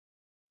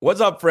What's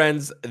up,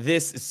 friends?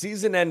 This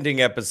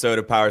season-ending episode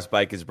of Power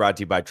Spike is brought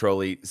to you by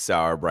Trolli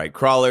Sour Bright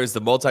Crawlers, the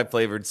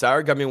multi-flavored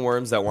sour gummy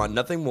worms that want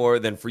nothing more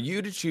than for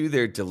you to chew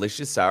their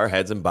delicious sour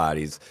heads and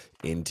bodies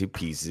into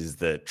pieces.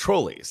 The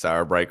Trolli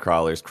Sour Bright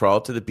Crawlers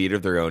crawl to the beat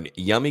of their own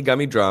yummy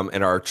gummy drum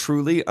and are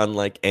truly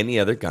unlike any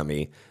other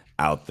gummy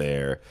out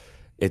there.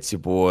 It's your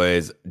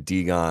boys,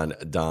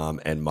 Dgon, Dom,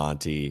 and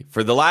Monte.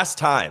 For the last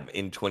time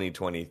in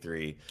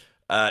 2023,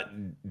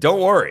 don't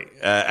worry,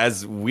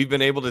 as we've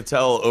been able to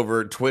tell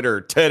over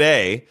Twitter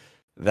today,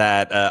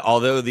 that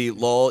although the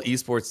LoL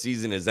esports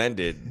season has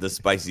ended, the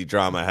spicy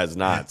drama has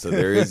not. So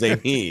there is a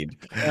need.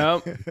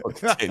 We'll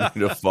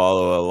continue to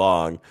follow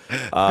along.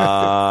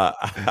 How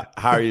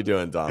are you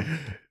doing, Dom?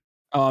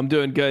 Oh, I'm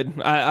doing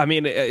good. I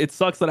mean, it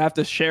sucks that I have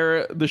to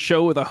share the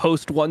show with a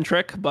host one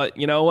trick, but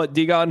you know what,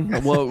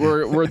 Dgon?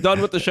 We're done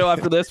with the show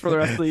after this for the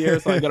rest of the year,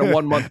 so I got a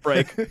 1 month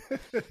break.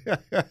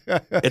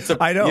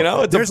 I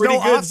know. It's there's a pretty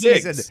no good off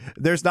season. six.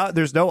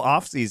 There's no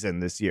off season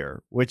this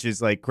year, which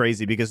is like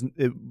crazy because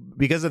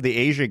of the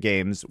Asia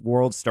games.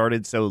 Worlds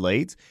started so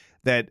late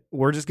that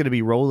we're just going to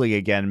be rolling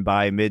again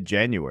by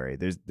mid-January.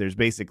 There's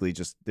basically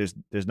just there's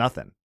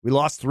nothing. We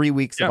lost 3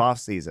 weeks of off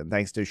season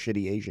thanks to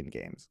shitty Asian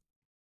games.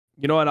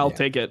 You know what? I'll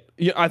take it.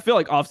 I feel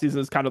like off season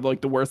is kind of like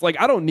the worst. Like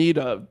I don't need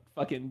a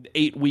fucking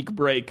 8-week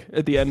break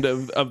at the end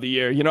of the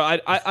year. You know,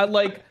 I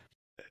like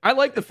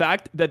the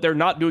fact that they're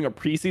not doing a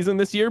preseason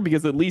this year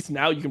because at least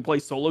now you can play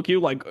solo queue.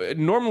 Like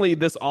normally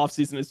this off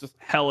season is just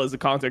hell as a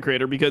content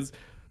creator because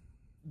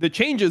the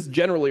changes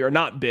generally are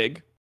not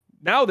big.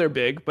 Now they're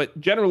big, but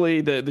generally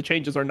the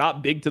changes are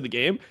not big to the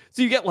game.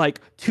 So you get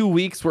like 2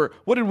 weeks where,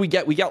 what did we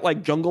get? We got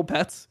like jungle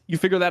pets. You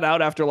figure that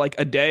out after like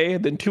a day.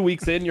 Then 2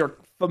 weeks in, you're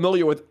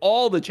familiar with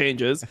all the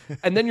changes.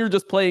 And then you're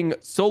just playing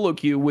solo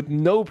queue with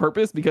no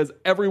purpose because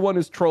everyone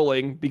is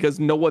trolling because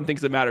no one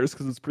thinks it matters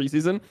because it's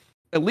preseason.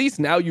 At least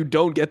now you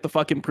don't get the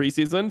fucking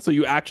preseason. So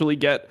you actually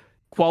get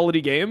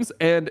quality games.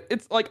 And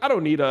it's like, I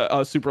don't need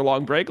a super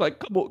long break. Like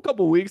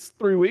couple weeks,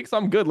 3 weeks.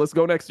 I'm good. Let's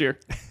go next year.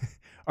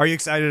 Are you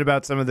excited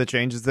about some of the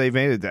changes they've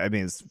made? I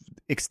mean, it's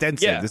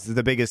extensive. Yeah. This is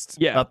the biggest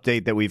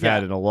update that we've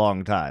had in a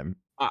long time.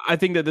 I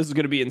think that this is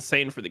going to be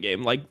insane for the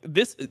game. Like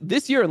this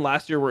year and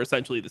last year were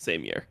essentially the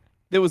same year.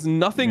 There was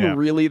nothing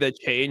really that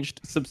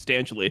changed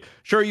substantially.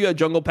 Sure, you had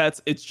jungle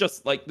pets. It's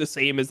just like the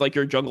same as like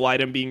your jungle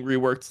item being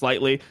reworked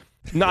slightly.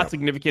 Not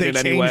significant in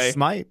any way. They changed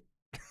Smite.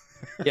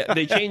 Yeah,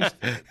 they changed.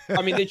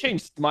 I mean, they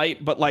changed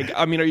Smite, but like,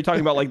 I mean, are you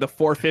talking about like the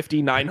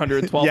 450,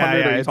 900,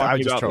 1200? Are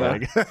you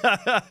talking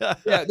about that?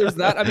 Yeah, there's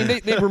that. I mean,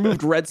 they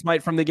removed red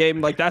Smite from the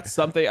game. Like that's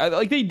something.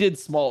 Like they did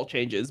small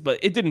changes, but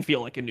it didn't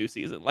feel like a new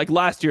season. Like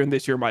last year and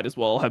this year might as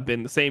well have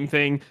been the same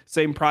thing.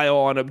 Same prio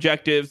on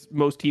objectives.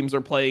 Most teams are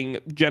playing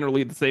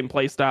generally the same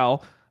play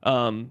style.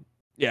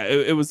 Yeah,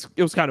 it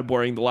was kind of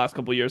boring the last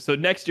couple of years. So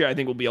next year I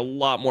think will be a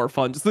lot more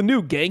fun. Just the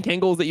new gank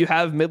angles that you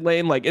have mid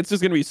lane. Like it's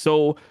just gonna be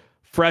so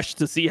fresh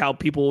to see how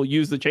people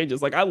use the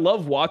changes. Like I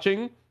love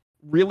watching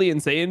really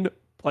insane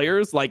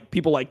players, like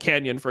people like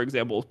Canyon, for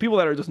example, people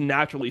that are just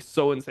naturally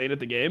so insane at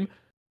the game,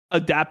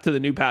 adapt to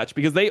the new patch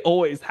because they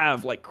always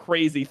have like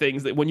crazy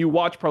things that when you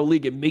watch Pro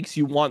League, it makes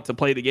you want to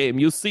play the game.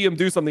 You'll see them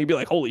do something and be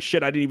like, holy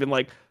shit, I didn't even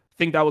like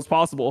think that was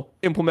possible.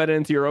 Implement it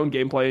into your own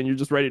gameplay and you're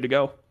just ready to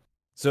go.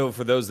 So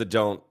for those that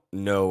don't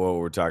know what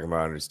we're talking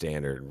about,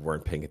 understand, or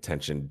weren't paying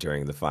attention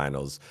during the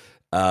finals,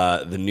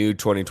 the new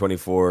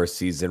 2024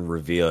 season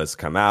reveal has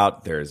come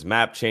out. There's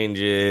map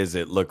changes.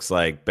 It looks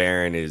like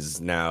Baron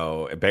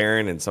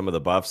and some of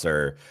the buffs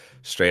are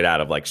straight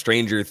out of like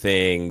Stranger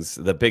Things.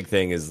 The big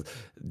thing is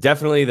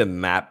definitely the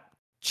map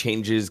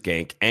changes,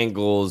 gank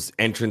angles,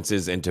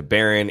 entrances into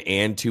Baron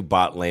and to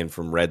bot lane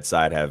from red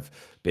side have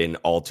been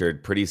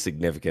altered pretty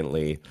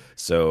significantly.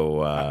 So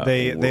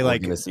we're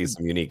going to see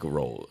some unique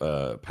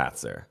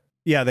paths there.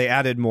 Yeah, they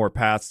added more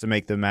paths to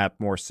make the map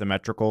more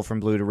symmetrical from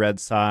blue to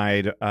red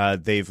side.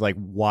 They've like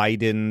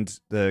widened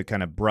the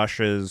kind of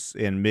brushes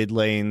in mid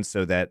lane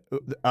so that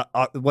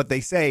what they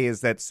say is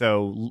that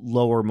so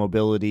lower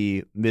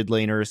mobility mid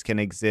laners can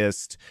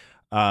exist.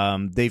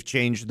 They've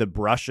changed the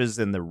brushes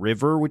in the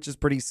river, which is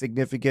pretty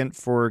significant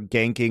for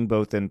ganking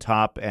both in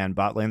top and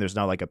bot lane. There's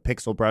now like a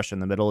pixel brush in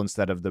the middle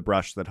instead of the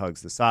brush that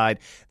hugs the side.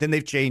 Then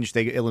they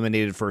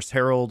eliminated First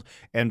Herald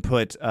and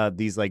put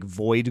these like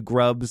void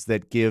grubs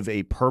that give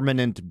a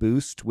permanent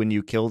boost when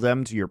you kill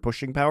them to your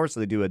pushing power.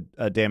 So they do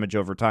a damage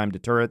over time to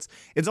turrets.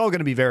 It's all going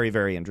to be very,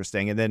 very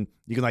interesting. And then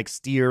you can like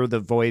steer the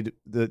void,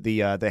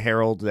 the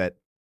Herald that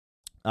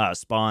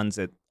spawns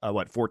at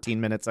 14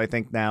 minutes I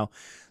think now.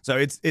 So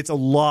it's a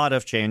lot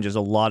of changes,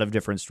 a lot of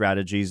different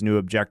strategies, new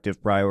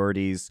objective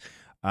priorities.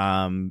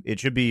 It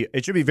should be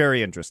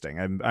very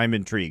interesting. I'm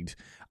intrigued.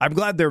 I'm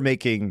glad they're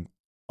making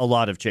a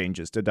lot of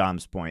changes, to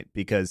Dom's point,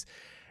 because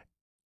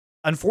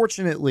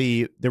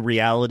unfortunately, the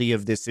reality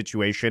of this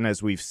situation,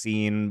 as we've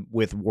seen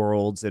with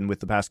Worlds and with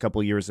the past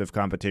couple years of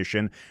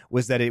competition,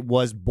 was that it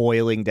was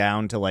boiling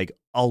down to like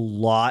a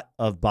lot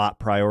of bot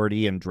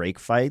priority and Drake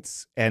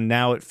fights. And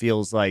now it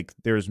feels like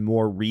there's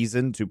more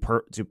reason to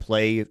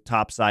play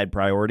topside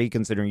priority,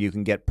 considering you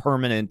can get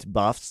permanent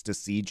buffs to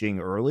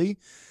sieging early.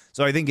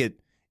 So I think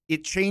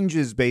it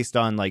changes based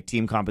on like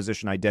team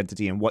composition,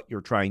 identity, and what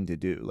you're trying to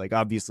do. Like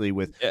obviously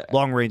with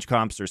long range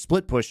comps or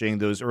split pushing,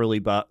 those early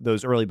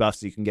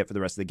buffs you can get for the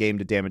rest of the game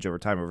to damage over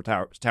time over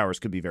towers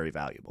could be very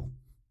valuable.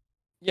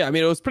 Yeah, I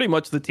mean, it was pretty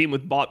much the team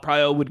with bot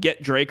prio would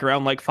get Drake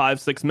around like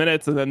 5-6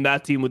 minutes, and then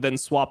that team would then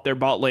swap their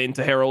bot lane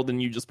to Herald,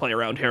 and you just play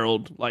around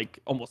Herald like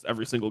almost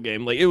every single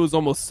game. Like it was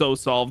almost so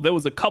solved. There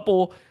was a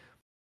couple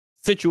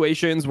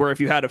situations where if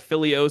you had a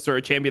Philios or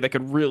a champion that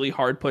could really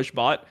hard push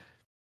bot,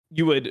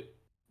 you would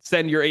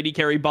send your AD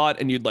carry bot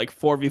and you'd like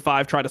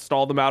 4v5 try to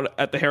stall them out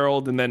at the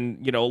Herald, and then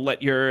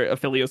let your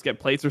Philios get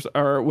plates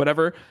or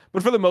whatever.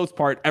 But for the most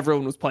part,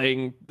 everyone was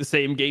playing the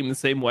same game the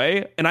same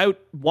way, and I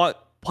want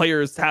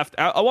players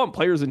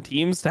and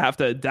teams to have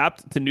to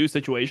adapt to new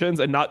situations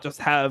and not just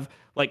have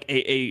like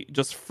a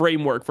just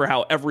framework for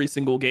how every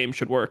single game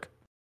should work.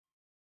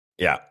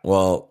 Yeah,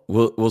 well,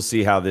 we'll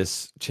see how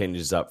this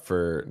changes up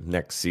for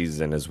next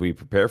season as we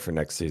prepare for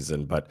next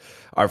season. But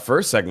our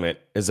first segment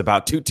is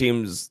about two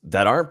teams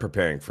that aren't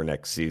preparing for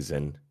next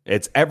season.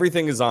 It's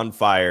Everything is on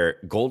Fire.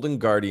 Golden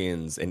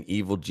Guardians and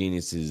Evil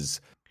Geniuses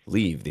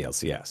leave the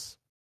LCS.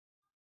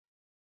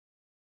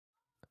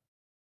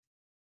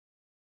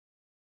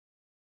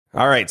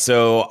 All right,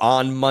 so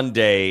on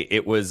Monday,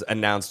 it was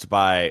announced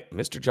by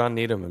Mr. John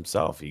Needham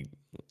himself. We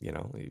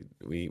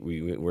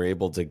were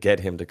able to get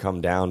him to come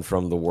down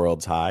from the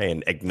world's high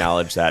and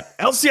acknowledge that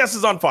LCS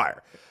is on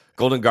fire.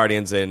 Golden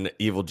Guardians and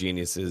Evil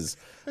Geniuses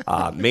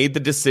made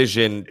the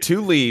decision to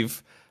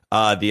leave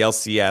the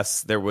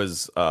LCS. There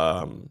was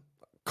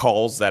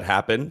calls that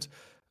happened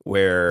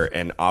where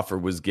an offer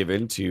was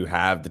given to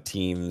have the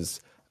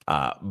teams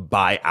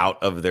buy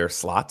out of their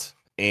slot.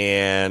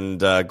 And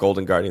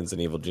Golden Guardians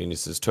and Evil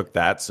Geniuses took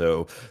that.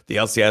 So the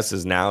LCS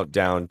is now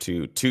down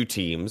to two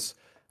teams.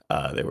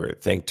 They were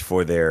thanked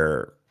for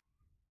their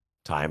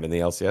time in the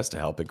LCS to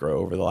help it grow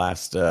over the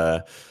last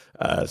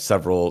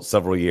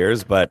several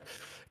years. But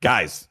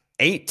guys,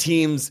 8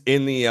 teams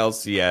in the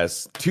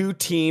LCS, 2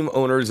 team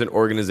owners and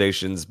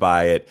organizations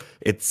buy it.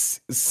 It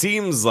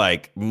seems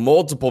like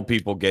multiple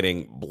people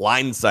getting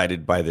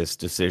blindsided by this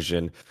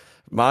decision.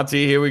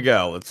 Monte, here we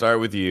go. Let's start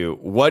with you.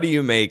 What do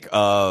you make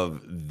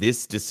of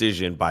this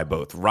decision by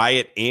both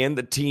Riot and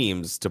the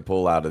teams to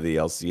pull out of the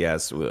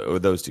LCS, or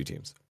those two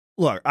teams?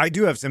 Look, I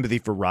do have sympathy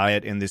for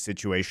Riot in this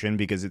situation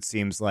because it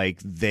seems like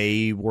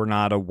they were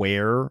not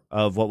aware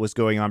of what was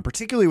going on,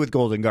 particularly with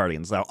Golden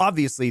Guardians. Now,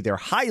 obviously, they're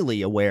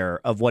highly aware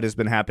of what has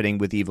been happening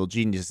with Evil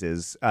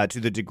Geniuses to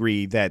the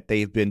degree that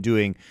they've been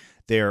doing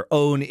their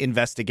own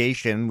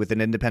investigation with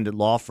an independent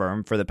law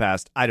firm for the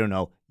past,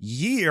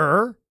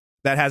 year.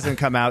 That hasn't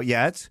come out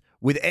yet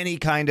with any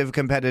kind of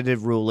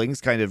competitive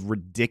rulings. Kind of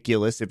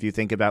ridiculous if you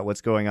think about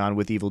what's going on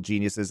with Evil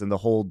Geniuses and the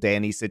whole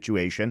Danny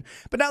situation.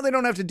 But now they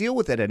don't have to deal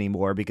with it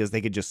anymore because they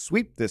could just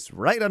sweep this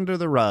right under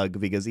the rug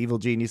because Evil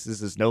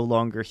Geniuses is no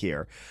longer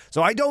here.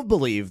 So I don't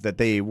believe that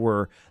they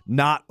were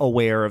not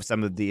aware of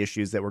some of the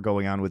issues that were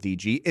going on with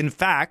EG. In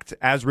fact,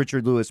 as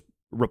Richard Lewis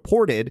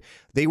reported,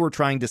 they were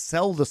trying to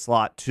sell the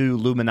slot to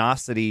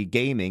Luminosity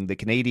Gaming, the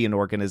Canadian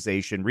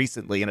organization,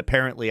 recently, and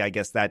apparently I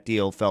guess that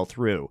deal fell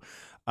through.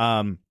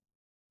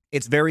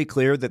 It's very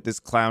clear that this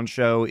clown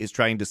show is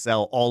trying to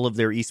sell all of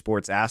their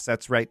esports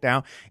assets right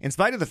now, in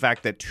spite of the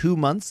fact that 2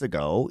 months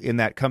ago, in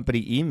that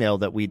company email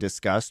that we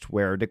discussed,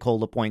 where Nicole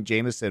LaPointe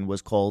Jameson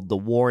was called the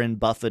Warren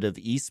Buffett of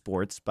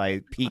esports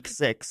by Peak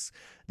Six,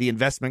 the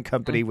investment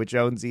company which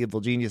owns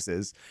Evil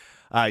Geniuses,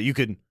 you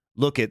could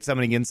look at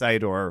Summoning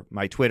Insight or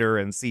my Twitter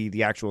and see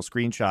the actual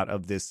screenshot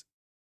of this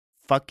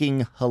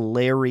fucking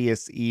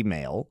hilarious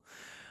email.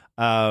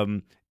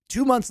 2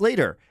 months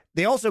later,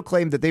 they also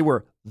claimed that they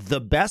were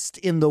the best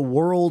in the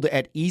world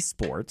at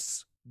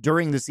esports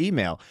during this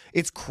email.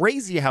 It's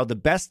crazy how the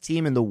best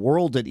team in the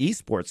world at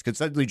esports could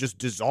suddenly just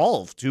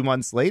dissolve 2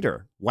 months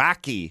later.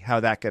 Wacky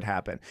how that could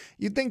happen.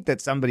 You'd think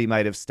that somebody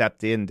might have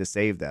stepped in to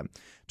save them.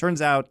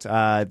 Turns out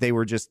they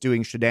were just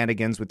doing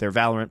shenanigans with their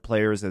Valorant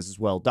players, as is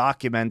well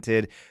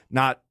documented,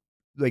 not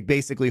like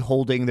basically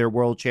holding their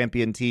world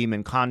champion team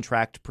in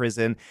contract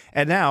prison.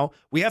 And now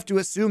we have to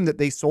assume that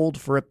they sold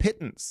for a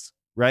pittance,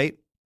 right?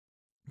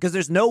 Because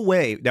there's no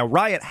way. Now,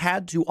 Riot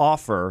had to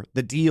offer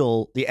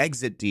the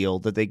exit deal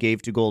that they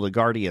gave to Golden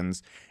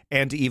Guardians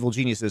and to Evil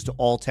Geniuses to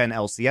all 10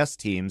 LCS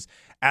teams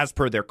as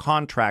per their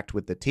contract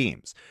with the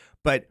teams.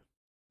 But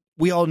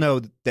we all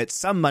know that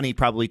some money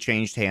probably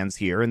changed hands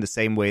here in the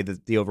same way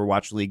that the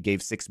Overwatch League gave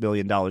 $6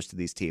 million to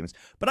these teams.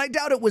 But I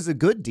doubt it was a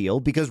good deal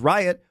because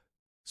Riot,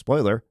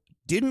 spoiler,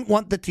 didn't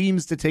want the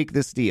teams to take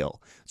this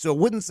deal. So it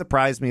wouldn't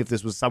surprise me if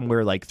this was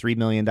somewhere like $3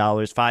 million,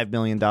 $5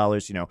 million,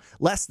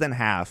 less than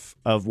half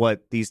of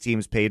what these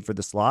teams paid for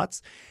the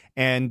slots.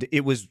 And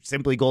it was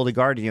simply Golden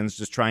Guardians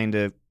just trying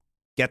to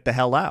get the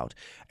hell out.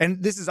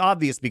 And this is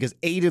obvious because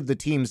 8 of the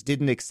teams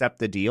didn't accept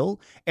the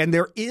deal. And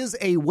there is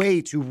a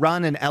way to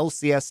run an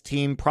LCS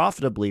team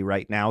profitably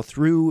right now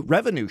through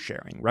revenue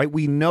sharing, right?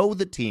 We know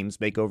the teams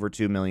make over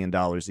 $2 million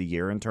a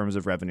year in terms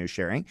of revenue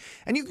sharing.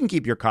 And you can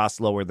keep your costs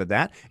lower than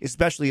that,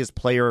 especially as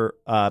player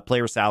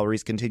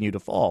salaries continue to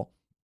fall.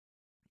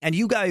 And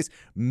you guys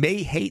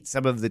may hate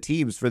some of the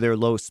teams for their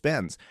low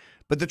spends.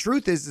 But the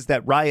truth is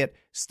that Riot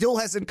still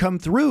hasn't come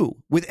through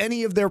with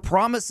any of their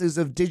promises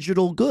of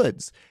digital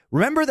goods.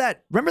 Remember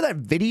that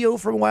video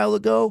from a while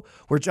ago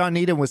where John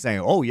Needham was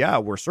saying, oh, yeah,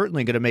 we're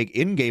certainly going to make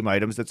in-game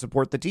items that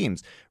support the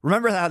teams.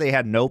 Remember how they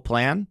had no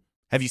plan?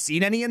 Have you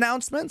seen any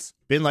announcements?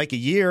 Been like a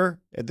year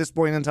at this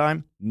point in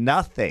time?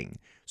 Nothing.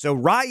 So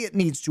Riot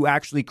needs to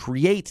actually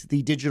create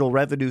the digital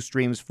revenue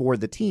streams for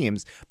the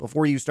teams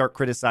before you start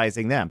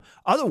criticizing them.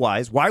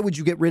 Otherwise, why would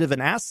you get rid of an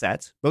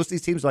asset? Most of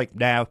these teams are like,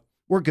 nah,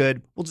 we're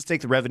good. We'll just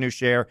take the revenue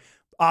share,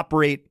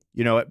 operate,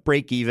 at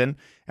break even,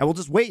 and we'll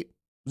just wait.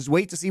 Just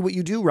wait to see what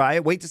you do,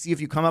 Riot. Wait to see if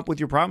you come up with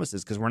your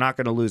promises, because we're not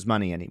going to lose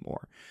money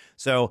anymore.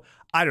 So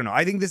I don't know.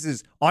 I think this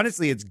is,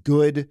 honestly, it's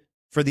good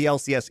for the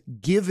LCS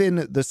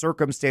given the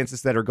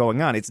circumstances that are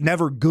going on. It's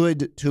never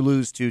good to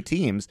lose 2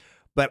 teams,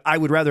 but I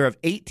would rather have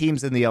 8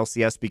 teams in the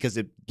LCS because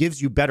it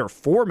gives you better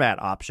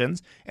format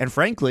options. And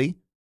frankly,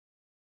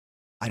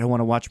 I don't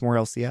want to watch more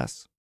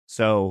LCS.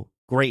 So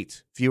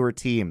great, fewer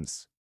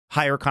teams.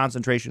 Higher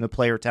concentration of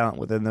player talent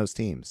within those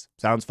teams.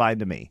 Sounds fine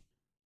to me.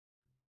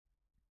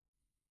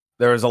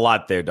 There was a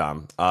lot there,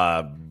 Dom.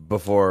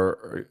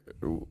 Before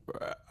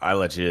I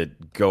let you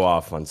go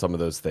off on some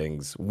of those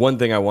things, one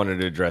thing I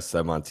wanted to address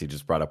that Monte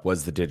just brought up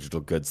was the digital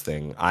goods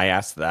thing. I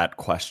asked that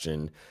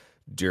question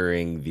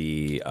during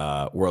the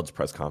World's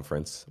press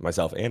conference.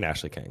 Myself and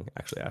Ashley King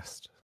actually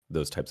asked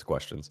those types of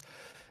questions.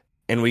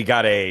 And we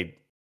got a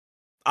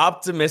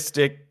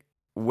optimistic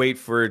wait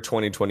for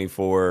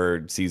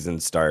 2024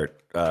 season start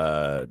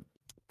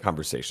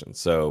conversation.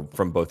 So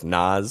from both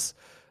Nas,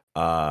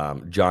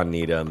 John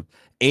Needham,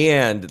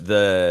 and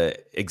the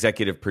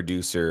executive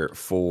producer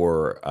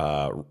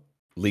for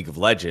League of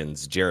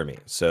Legends, Jeremy.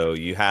 So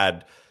you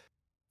had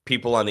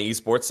people on the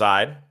esports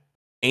side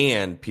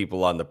and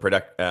people on the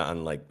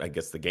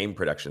the game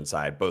production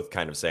side, both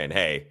kind of saying,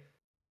 hey,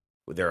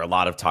 there are a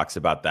lot of talks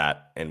about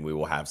that, and we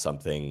will have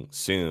something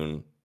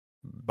soon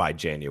by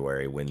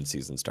January when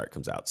season start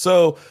comes out.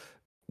 So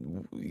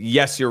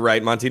yes, you're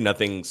right, Monty.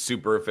 Nothing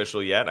super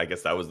official yet. I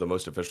guess that was the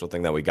most official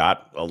thing that we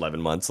got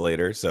 11 months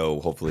later.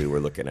 So hopefully we're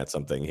looking at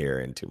something here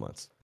in 2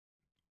 months.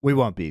 We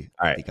won't be.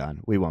 All right.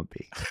 Dgon. We won't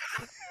be.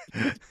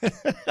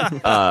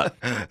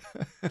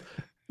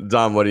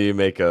 Dom, what do you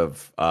make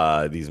of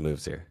these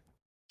moves here?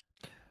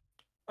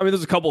 I mean,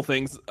 there's a couple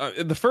things.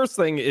 The first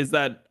thing is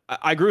that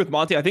I agree with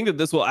Monte. I think that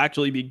this will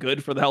actually be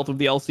good for the health of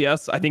the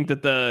LCS. I think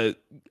that the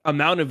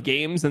amount of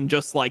games and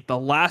just like the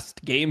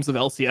last games of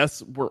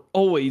LCS were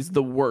always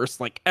the worst.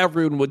 Like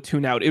everyone would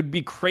tune out. It would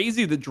be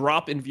crazy the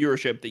drop in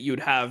viewership that you'd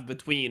have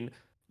between,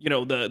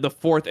 the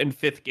 4th and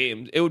 5th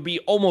games. It would be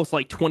almost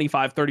like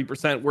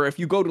 25-30%, where if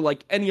you go to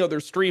like any other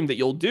stream that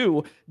you'll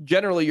do,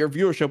 generally your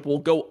viewership will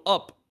go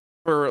up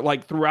for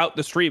like throughout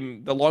the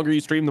stream. The longer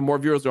you stream, the more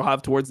viewers you'll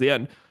have towards the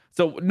end.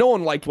 So no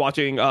one liked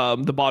watching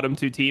the bottom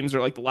 2 teams or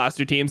like the last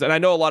 2 teams. And I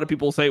know a lot of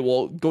people say,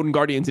 well, Golden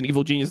Guardians and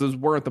Evil Geniuses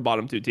weren't the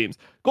bottom 2 teams.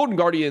 Golden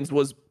Guardians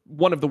was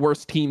one of the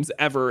worst teams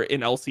ever in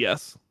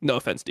LCS. No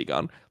offense,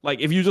 Dgon. Like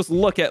if you just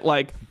look at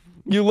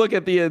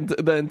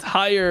the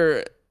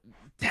entire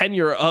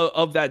tenure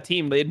of that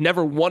team, they had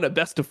never won a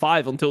best of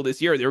 5 until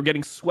this year. They were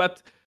getting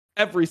swept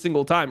every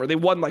single time, or they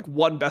won like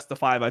one best of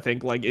 5, I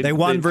think. Like they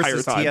won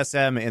versus time.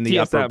 TSM in the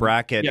upper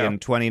bracket in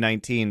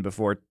 2019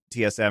 before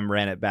TSM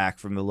ran it back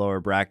from the lower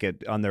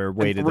bracket on their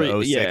way to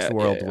the 06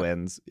 World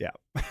wins.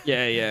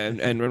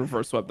 And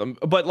reverse swept them.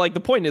 But like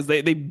the point is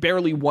they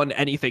barely won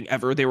anything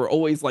ever. They were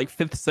always like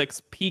 5th,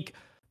 6th peak.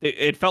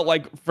 It felt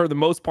like for the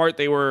most part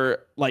they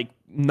were like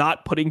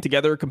not putting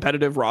together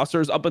competitive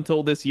rosters up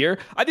until this year.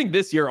 I think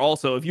this year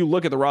also, if you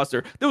look at the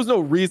roster, there was no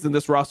reason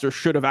this roster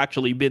should have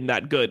actually been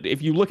that good.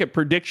 If you look at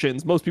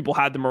predictions, most people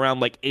had them around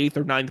like 8th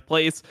or 9th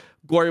place.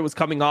 Glory was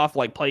coming off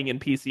like playing in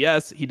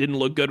PCS. He didn't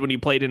look good when he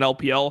played in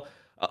LPL.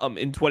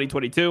 In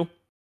 2022,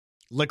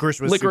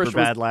 Licorice was super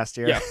bad last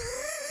year. Yeah,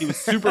 he was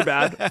super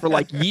bad for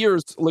like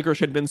years.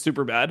 Licorice had been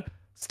super bad.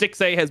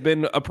 Stixay has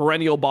been a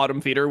perennial bottom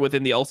feeder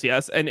within the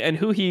LCS, and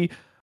who he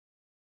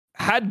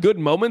had good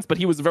moments, but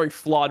he was a very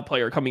flawed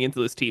player coming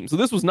into this team. So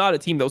this was not a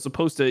team that was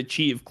supposed to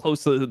achieve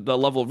close to the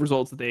level of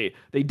results that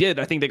they did.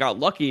 I think they got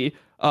lucky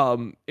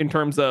in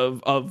terms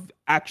of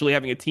actually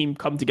having a team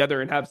come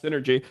together and have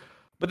synergy.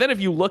 But then if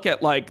you look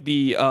at like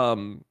the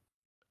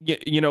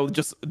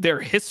just their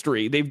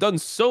history, they've done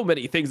so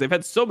many things. They've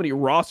had so many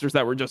rosters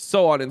that were just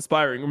so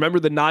uninspiring. Remember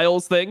the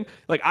Niles thing?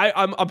 Like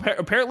I'm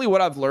apparently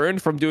what I've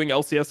learned from doing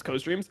LCS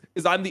co-streams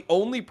is I'm the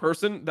only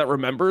person that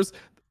remembers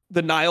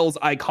the Niles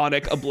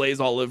iconic Ablaze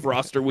Olive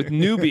roster with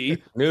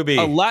Newbie,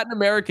 a Latin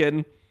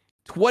American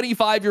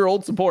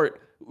 25-year-old support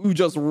who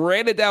just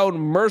ran it down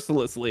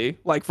mercilessly,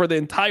 like for the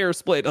entire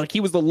split. Like he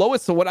was the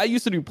lowest. So when I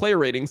used to do player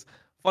ratings,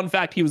 fun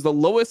fact, he was the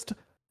lowest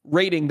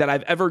rating that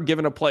I've ever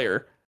given a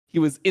player. He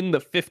was in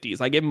the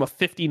 50s. I gave him a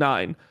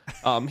 59.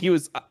 He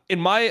was, in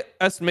my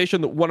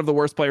estimation, one of the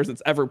worst players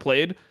that's ever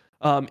played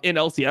in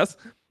LCS.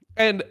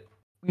 And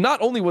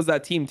not only was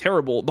that team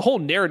terrible, the whole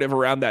narrative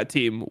around that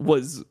team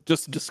was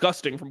just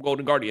disgusting from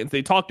Golden Guardians.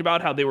 They talked about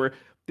how they were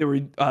They were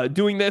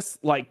doing this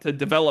like to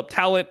develop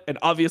talent, and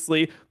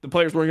obviously the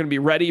players weren't going to be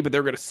ready, but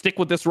they're going to stick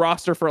with this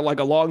roster for like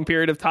a long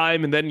period of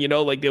time, and then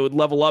like they would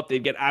level up,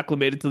 they'd get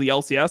acclimated to the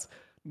LCS.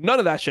 None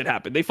of that shit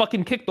happened. They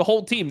fucking kicked the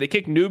whole team. They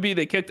kicked Newbie,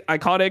 they kicked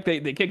Iconic,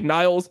 they kicked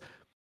Niles.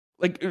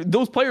 Like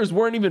those players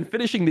weren't even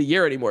finishing the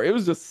year anymore. It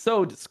was just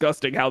so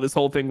disgusting how this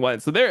whole thing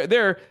went. So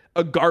they're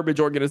a garbage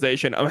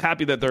organization. I'm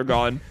happy that they're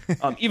gone.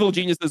 Evil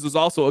Geniuses was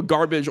also a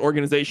garbage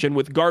organization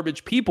with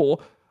garbage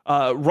people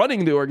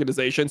running the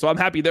organization. So I'm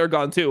happy they're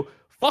gone too.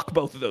 Fuck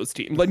both of those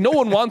teams. Like no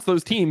one wants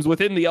those teams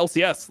within the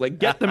LCS. Like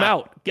get them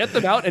out,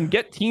 and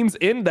get teams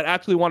in that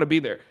actually want to be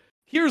there.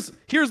 Here's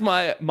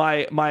my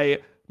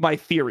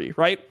theory,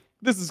 right?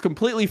 This is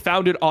completely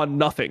founded on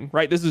nothing,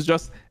 right? This is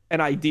just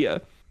an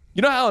idea.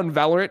 You know how in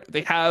Valorant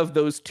they have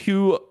those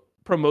 2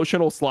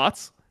 promotional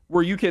slots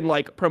where you can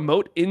like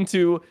promote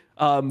into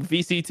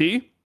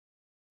VCT?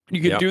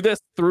 You can do this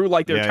through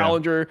like their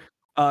challenger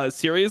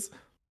series,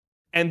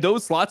 and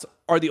those slots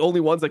are the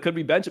only ones that could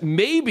be benched.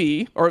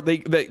 Maybe, or they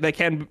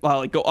can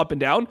like go up and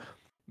down.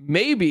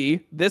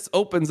 Maybe this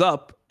opens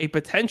up a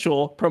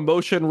potential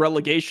promotion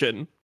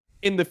relegation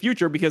in the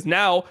future, because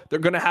now they're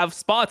going to have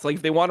spots. Like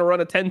if they want to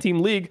run a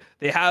 10-team league,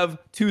 they have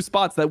 2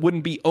 spots that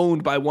wouldn't be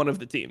owned by one of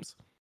the teams.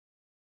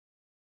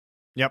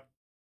 Yep.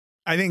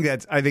 I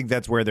think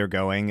that's where they're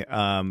going.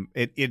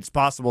 It's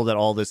possible that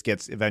all this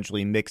gets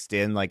eventually mixed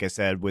in, like I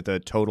said, with a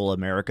Total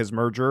Americas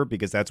merger,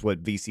 because that's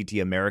what VCT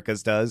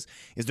Americas does,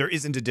 is there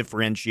isn't a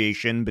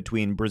differentiation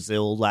between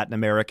Brazil, Latin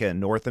America,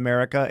 and North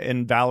America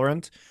in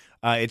Valorant.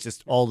 It's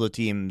just all the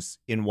teams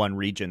in one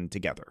region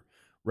together,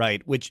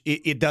 right? Which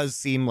it does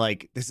seem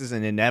like this is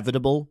an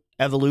inevitable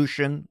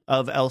evolution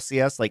of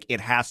LCS. Like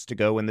it has to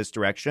go in this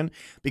direction,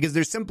 because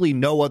there's simply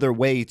no other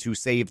way to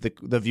save the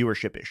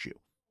viewership issue.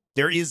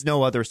 There is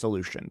no other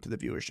solution to the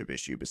viewership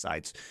issue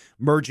besides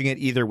merging it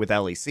either with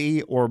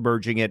LEC or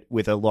merging it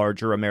with a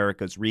larger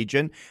Americas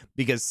region,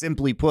 because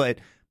simply put,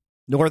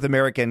 North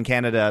America and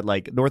Canada,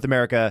 like North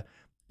America,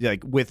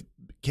 like with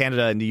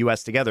Canada and the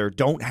US together,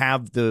 don't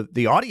have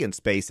the audience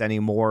base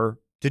anymore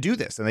to do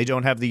this, and they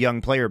don't have the young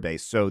player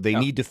base. So they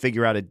need to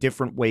figure out a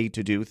different way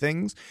to do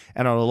things.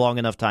 And on a long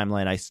enough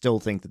timeline, I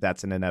still think that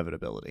that's an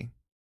inevitability.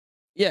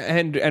 Yeah,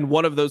 and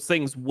one of those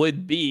things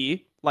would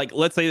be, like,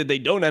 let's say that they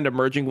don't end up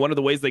merging. One of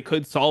the ways they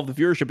could solve the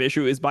viewership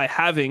issue is by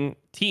having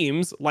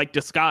teams like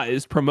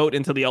Disguise promote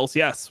into the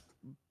LCS.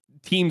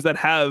 Teams that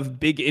have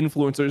big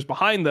influencers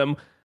behind them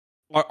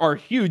are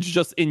huge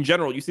just in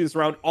general. You see this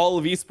around all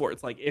of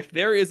esports. Like, if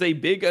there is a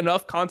big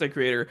enough content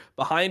creator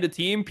behind a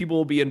team, people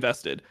will be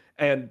invested.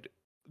 And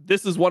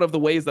this is one of the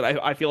ways that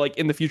I feel like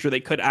in the future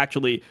they could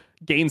actually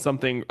gain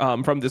something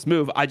from this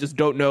move. I just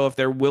don't know if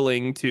they're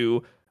willing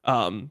to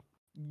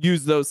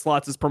use those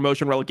slots as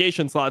promotion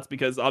relegation slots,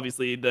 because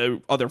obviously the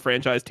other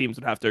franchise teams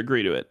would have to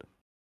agree to it.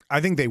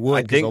 I think they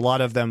would, because a lot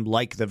of them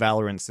like the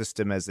Valorant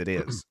system as it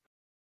is.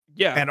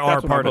 Yeah, and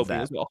are part of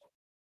that as well.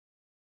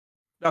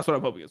 That's what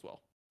I'm hoping as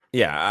well.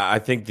 Yeah, I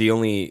think the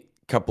only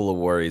couple of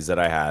worries that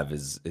I have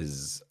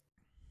is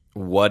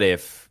what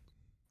if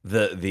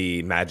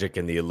the magic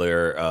and the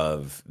allure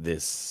of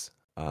this,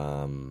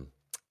 I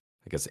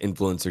guess,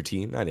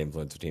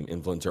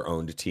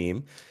 influencer-owned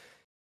team,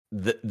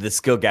 the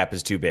skill gap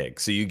is too big.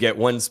 So you get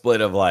one split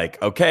of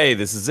like, okay,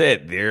 this is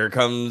it. Here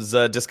comes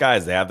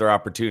Disguise. They have their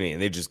opportunity,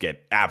 and they just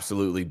get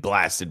absolutely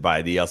blasted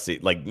by the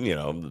LC. Like, you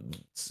know,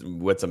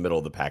 what's a middle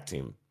of the pack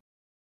team?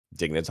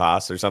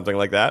 Dignitas or something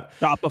like that.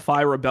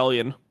 Shopify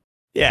Rebellion.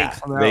 Yeah,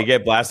 they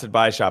get blasted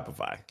by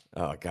Shopify.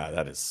 Oh god,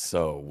 that is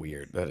so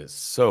weird. That is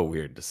so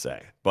weird to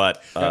say.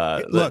 But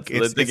look,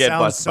 it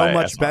sounds so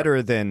much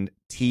better than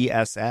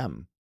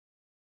TSM.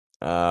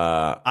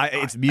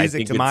 It's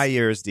music to my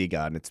ears,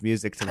 Dgon. It's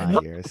music to my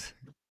ears.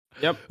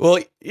 Yep. Well,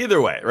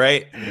 either way,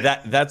 right?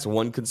 That's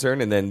one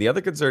concern, and then the other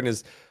concern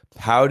is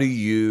how do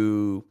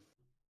you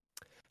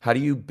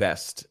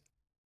best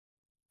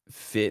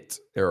fit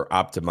or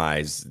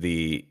optimize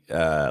the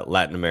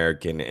Latin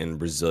American and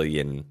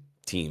Brazilian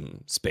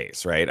team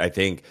space, right? I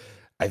think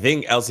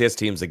LCS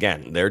teams,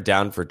 again, they're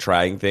down for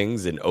trying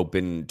things and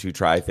open to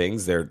try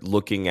things. They're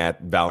looking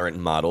at Valorant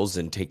models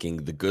and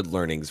taking the good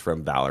learnings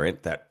from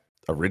Valorant that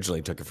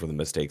originally took it from the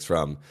mistakes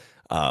from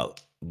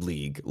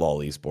League, LoL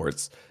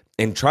Esports,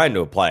 and trying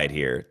to apply it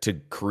here to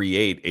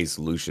create a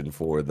solution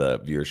for the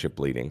viewership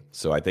bleeding.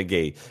 So I think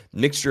a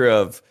mixture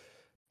of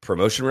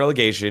promotion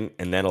relegation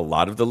and then a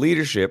lot of the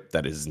leadership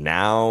that is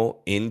now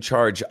in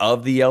charge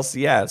of the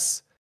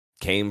LCS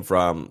came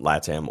from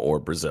LATAM or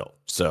Brazil.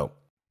 So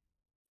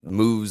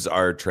moves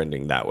are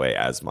trending that way,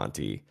 as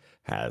Monte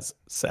has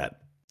said.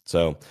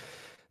 So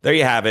there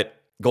you have it.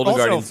 Golden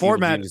Guardians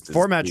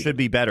format should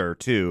be better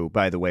too,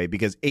 by the way,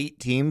 because 8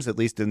 teams, at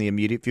least in the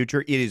immediate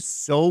future, it is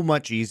so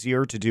much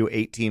easier to do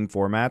 8-team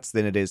formats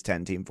than it is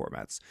 10-team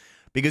formats,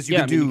 because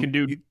you can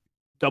do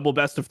double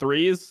best of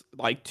threes,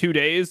 like 2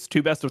 days,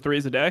 2 best of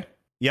threes a day.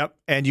 Yep,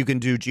 and you can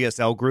do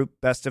GSL group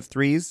best of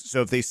threes.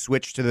 So if they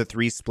switch to the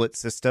 3-split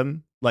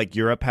system like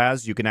Europe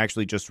has, you can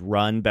actually just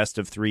run best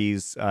of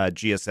threes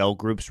GSL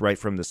groups right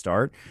from the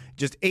start.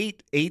 Just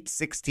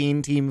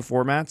 16 team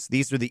formats.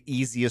 These are the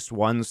easiest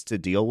ones to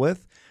deal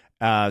with.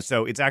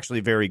 So it's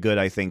actually very good,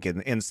 I think,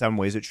 in some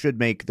ways. It should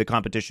make the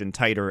competition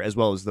tighter as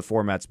well as the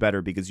formats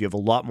better because you have a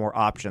lot more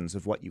options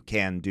of what you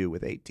can do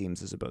with 8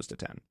 teams as opposed to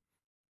 10.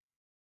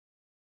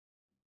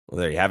 Well,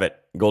 there you have it.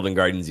 Golden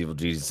Guardians Evil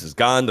Jesus is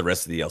gone. The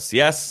rest of the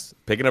LCS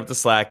picking up the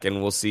slack, and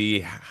we'll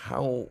see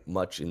how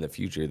much in the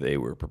future they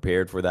were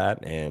prepared for that,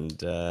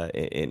 and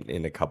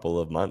in a couple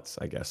of months,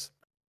 I guess.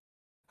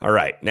 All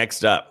right,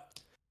 next up,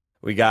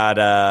 we got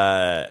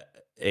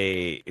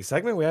a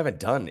segment we haven't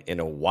done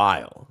in a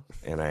while,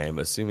 and I am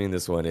assuming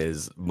this one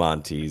is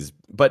Monte's.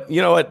 But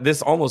you know what?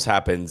 This almost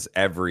happens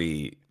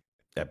every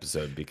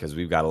episode because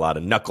we've got a lot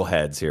of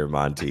knuckleheads here,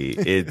 Monte.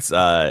 It's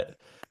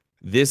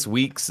this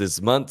week's, this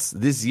month's,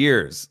 this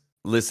year's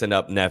Listen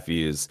Up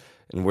Nephews,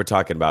 and we're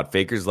talking about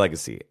Faker's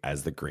legacy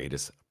as the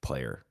greatest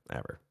player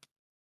ever.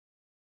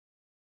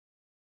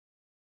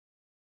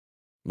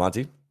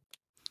 Monte?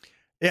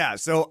 Yeah,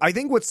 so I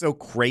think what's so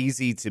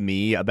crazy to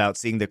me about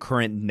seeing the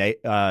current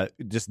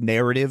just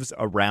narratives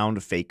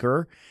around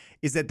Faker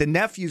is that the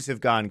nephews have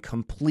gone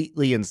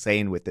completely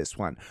insane with this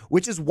one,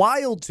 which is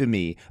wild to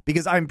me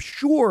because I'm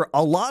sure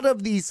a lot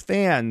of these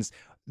fans,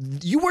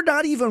 you were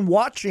not even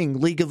watching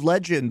League of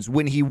Legends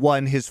when he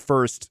won his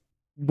first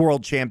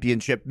world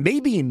championship,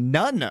 maybe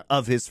none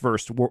of his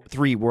first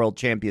 3 world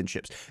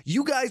championships.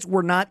 You guys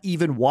were not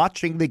even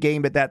watching the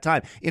game at that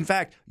time. In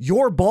fact,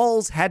 your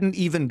balls hadn't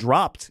even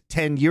dropped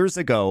 10 years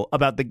ago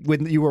about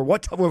when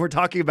we're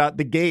talking about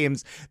the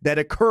games that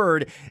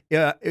occurred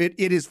in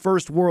his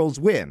first world's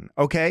win.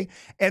 Okay.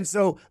 And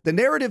so the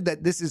narrative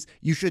that this is,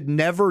 you should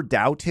never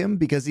doubt him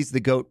because he's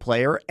the GOAT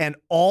player, and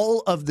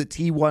all of the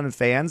T1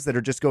 fans that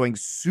are just going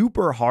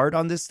super hard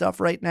on this stuff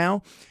right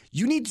now,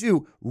 you need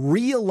to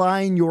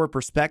realign your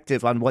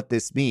perspective on what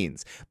this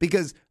means,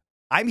 because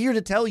I'm here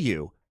to tell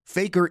you,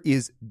 Faker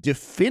is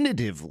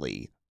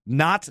definitively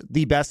not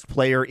the best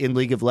player in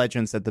League of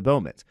Legends at the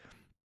moment.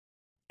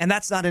 And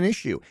that's not an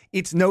issue.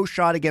 It's no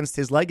shot against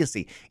his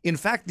legacy. In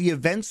fact, the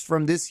events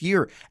from this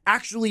year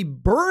actually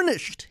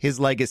burnished his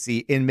legacy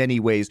in many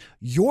ways.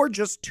 You're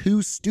just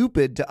too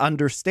stupid to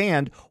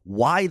understand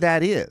why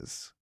that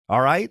is. All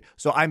right.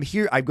 So I'm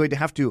here. I'm going to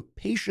have to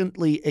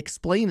patiently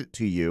explain it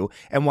to you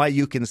and why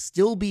you can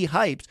still be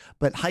hyped,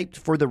 but hyped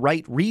for the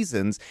right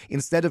reasons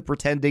instead of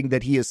pretending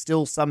that he is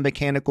still some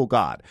mechanical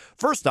god.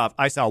 First off,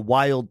 I saw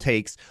wild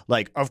takes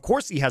like, of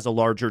course he has a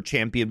larger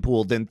champion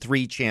pool than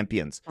 3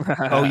 champions.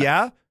 Oh,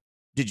 yeah?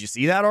 Did you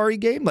see that Ari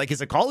game? Like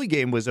his Akali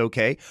game was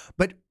okay.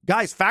 But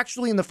guys,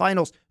 factually in the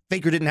finals,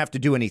 Faker didn't have to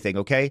do anything,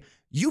 okay?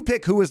 You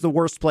pick who was the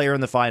worst player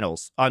in the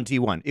finals on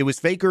T1. It was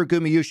Faker or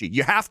Gumayusi.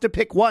 You have to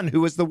pick one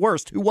who was the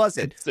worst. Who was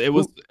it? It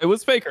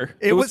was Faker.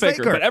 It was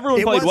Faker. But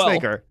everyone played well.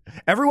 Faker.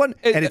 Everyone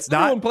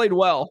played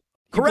well.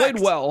 Correct. He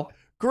played well.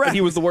 Correct. But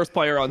he was the worst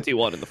player on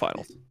T1 in the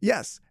finals.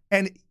 Yes.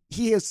 And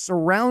he is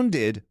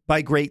surrounded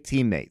by great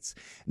teammates.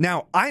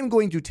 Now, I'm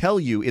going to tell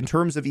you in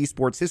terms of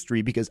esports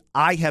history, because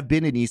I have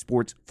been in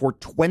esports for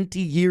 20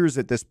 years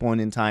at this point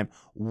in time,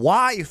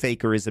 why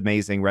Faker is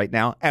amazing right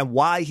now and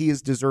why he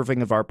is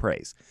deserving of our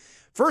praise.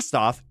 First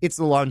off, it's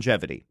the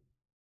longevity.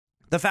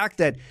 The fact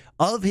that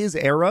of his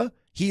era,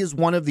 he is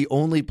one of the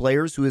only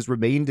players who has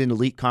remained in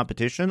elite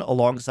competition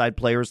alongside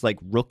players like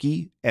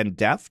Rookie and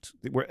Deft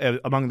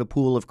among the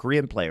pool of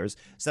Korean players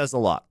says a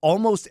lot.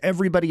 Almost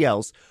everybody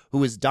else who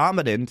was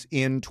dominant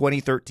in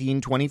 2013,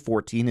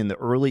 2014, in the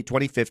early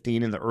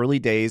 2015, in the early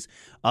days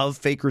of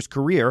Faker's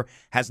career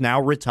has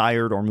now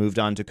retired or moved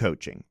on to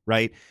coaching,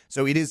 right?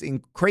 So it is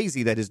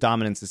crazy that his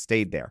dominance has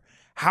stayed there.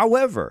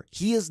 However,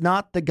 he is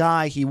not the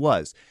guy he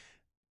was.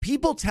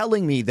 People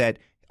telling me that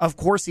of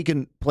course, he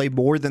can play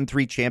more than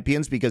 3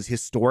 champions because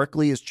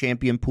historically his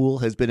champion pool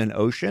has been an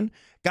ocean.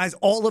 Guys,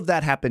 all of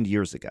that happened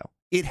years ago.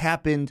 It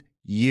happened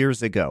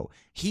years ago.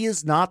 He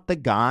is not the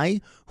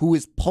guy who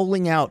is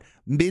pulling out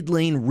mid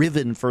lane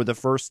Riven for the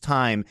first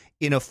time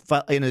in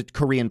a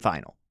Korean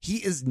final. He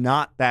is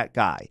not that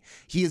guy.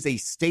 He is a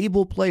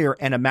stable player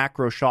and a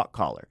macro shot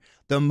caller.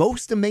 The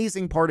most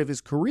amazing part of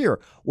his career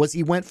was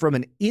he went from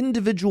an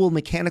individual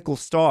mechanical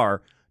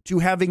star to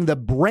having the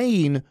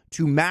brain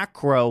to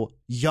macro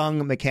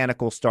young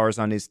mechanical stars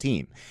on his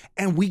team.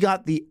 And we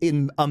got the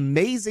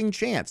amazing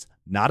chance,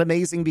 not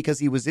amazing because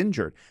he was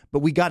injured, but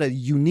we got a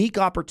unique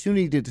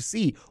opportunity to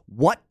see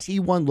what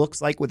T1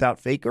 looks like without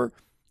Faker,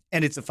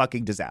 and it's a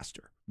fucking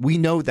disaster. We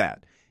know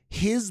that.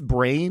 His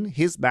brain,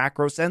 his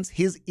macro sense,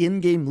 his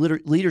in-game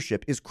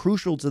leadership is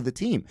crucial to the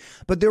team.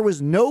 But there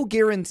was no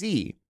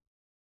guarantee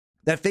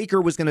that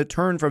Faker was going to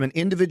turn from an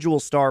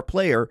individual star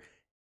player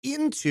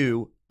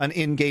into an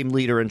in-game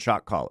leader and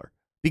shot caller.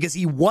 because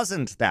he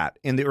wasn't that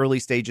in the early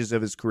stages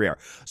of his career.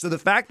 So the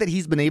fact that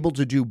he's been able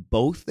to do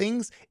both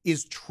things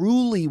is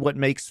truly what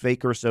makes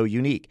Faker so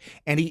unique.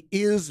 And he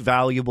is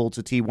valuable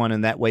to T1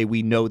 in that way.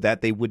 We know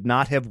that they would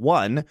not have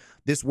won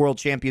this world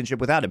championship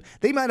without him.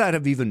 They might not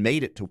have even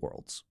made it to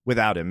Worlds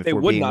without him. If they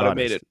we're would being not honest. have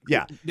made it.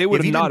 Yeah. They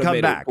would have not have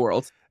made back, it to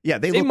Worlds. Yeah,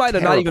 they might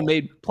have not even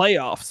made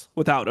playoffs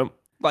without him.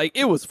 Like,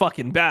 it was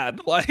fucking bad.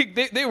 Like,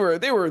 they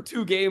were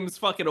 2 games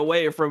fucking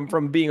away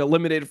from being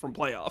eliminated from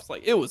playoffs.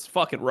 Like, it was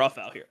fucking rough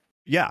out here.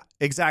 Yeah,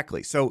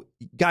 exactly. So,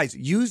 guys,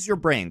 use your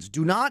brains.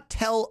 Do not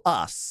tell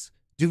us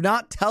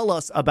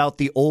about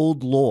the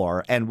old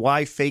lore and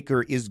why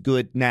Faker is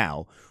good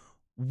now.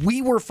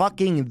 We were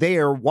fucking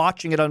there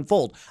watching it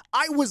unfold.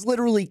 I was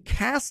literally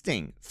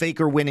casting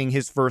Faker winning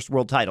his first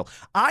world title.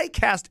 I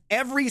cast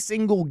every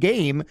single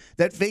game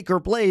that Faker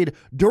played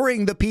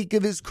during the peak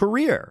of his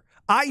career.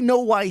 I know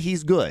why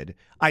he's good.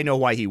 I know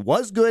why he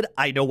was good.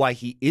 I know why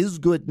he is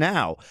good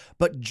now.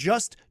 But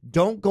just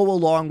don't go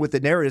along with the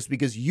narratives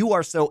because you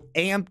are so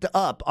amped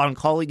up on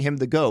calling him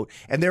the GOAT,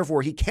 and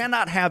therefore he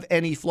cannot have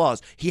any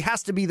flaws. He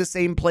has to be the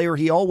same player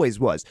he always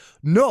was.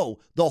 No,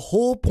 the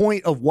whole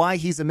point of why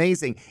he's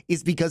amazing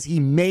is because he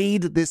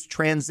made this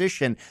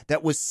transition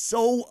that was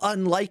so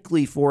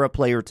unlikely for a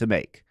player to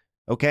make.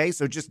 Okay,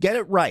 so just get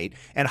it right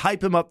and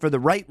hype him up for the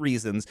right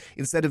reasons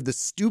instead of the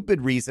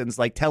stupid reasons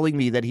like telling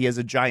me that he has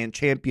a giant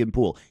champion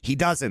pool. He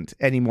doesn't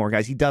anymore,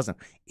 guys. He doesn't.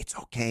 It's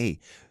okay.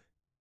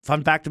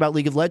 Fun fact about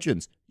League of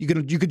Legends. You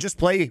could just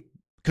play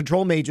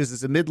control mages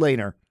as a mid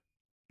laner.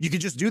 You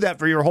could just do that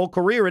for your whole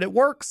career and it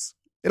works.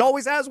 It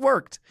always has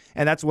worked.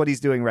 And that's what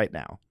he's doing right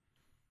now.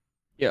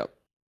 Yeah.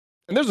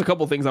 And there's a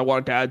couple things I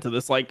wanted to add to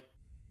this. Like,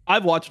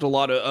 I've watched a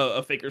lot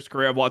of Faker's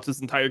career. I've watched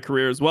his entire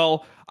career as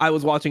well. I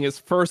was watching his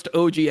first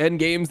OGN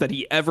games that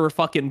he ever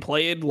fucking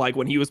played. Like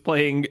when he was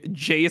playing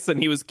Jace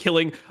and he was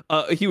playing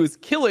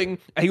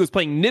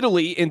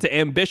Nidalee into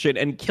Ambition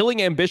and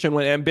killing Ambition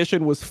when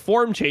Ambition was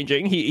form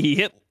changing. He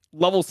hit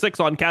level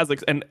 6 on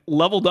Kha'Zix and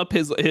leveled up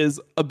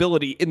his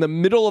ability in the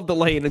middle of the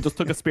lane and just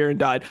took a spear and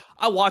died.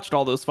 I watched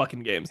all those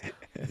fucking games.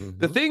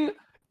 The thing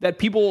that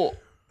people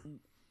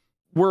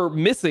were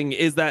missing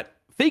is that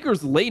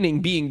Faker's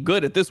laning being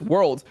good at this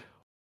World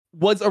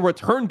was a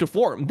return to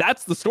form.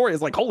 That's the story.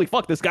 Is like, holy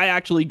fuck, this guy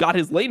actually got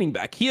his laning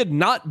back. He had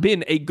not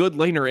been a good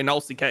laner in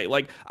LCK.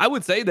 Like, I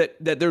would say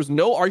that there's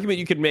no argument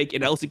you can make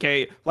in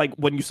LCK, like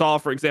when you saw,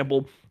 for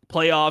example,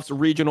 playoffs,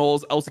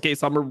 regionals, LCK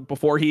summer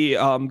before he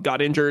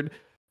got injured.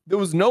 There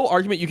was no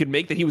argument you could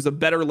make that he was a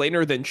better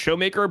laner than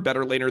Showmaker,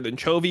 better laner than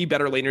Chovy,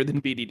 better laner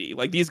than BDD.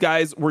 Like, these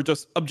guys were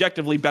just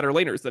objectively better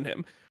laners than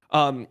him.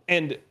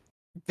 And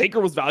Faker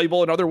was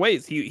valuable in other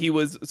ways. He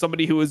was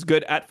somebody who was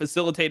good at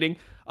facilitating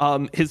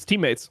his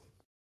teammates,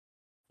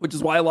 which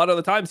is why a lot of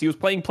the times he was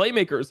playing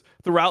playmakers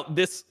throughout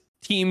this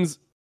team's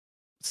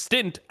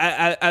stint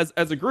as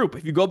a group.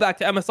 If you go back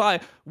to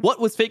MSI,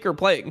 what was Faker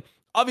playing?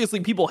 Obviously,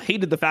 people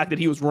hated the fact that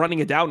he was running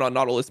it down on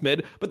Nautilus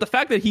mid, but the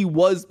fact that he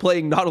was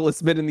playing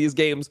Nautilus mid in these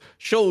games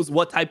shows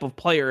what type of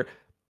player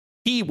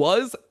he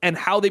was and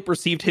how they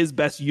perceived his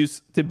best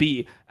use to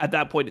be at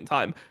that point in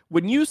time.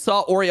 When you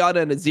saw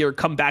Orianna and Azir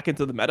come back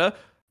into the meta,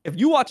 if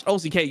you watched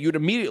LCK, you'd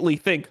immediately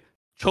think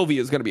Chovy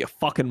is going to be a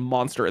fucking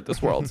monster at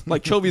this World.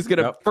 Like, Chovy's going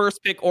to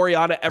first pick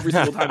Orianna every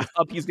single time it's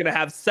up. He's going to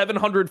have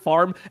 700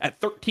 farm at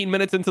 13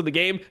 minutes into the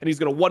game, and he's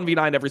going to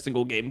 1v9 every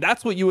single game.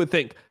 That's what you would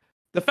think.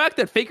 The fact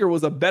that Faker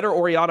was a better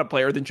Orianna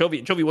player than Chovy,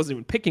 and Chovy wasn't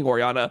even picking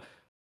Orianna,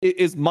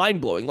 is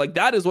mind-blowing. Like,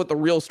 that is what the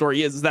real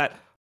story is that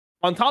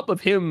on top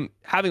of him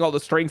having all the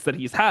strengths that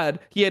he's had,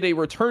 he had a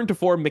return to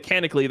form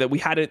mechanically that we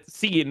hadn't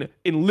seen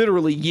in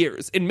literally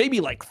years. In maybe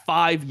like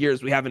 5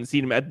 years, we haven't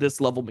seen him at this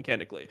level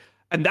mechanically.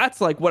 And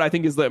that's like what I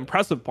think is the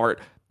impressive part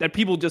that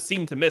people just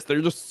seem to miss.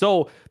 They're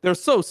so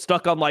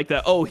stuck on like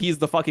that, oh, he's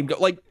the fucking GOAT.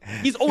 Like,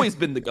 he's always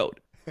been the GOAT.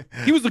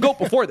 He was the GOAT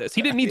before this.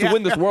 He didn't need to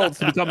win this World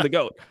to become the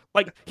GOAT.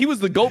 Like, he was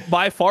the GOAT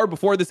by far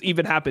before this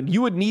even happened.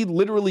 You would need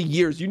literally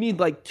years. You need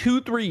like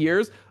 2-3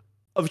 years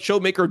of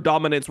Showmaker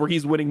dominance where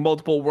he's winning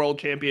multiple world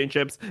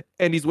championships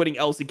and he's winning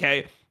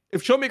LCK.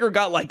 If Showmaker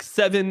got like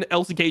 7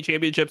 LCK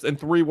championships and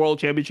 3 world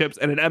championships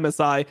and an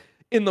MSI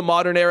in the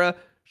modern era,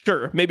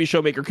 sure, maybe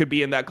Showmaker could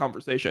be in that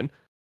conversation.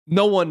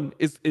 No one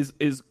is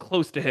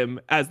close to him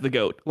as the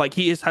GOAT. Like,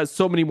 he has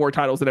so many more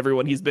titles than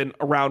everyone. He's been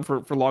around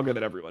for longer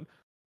than everyone.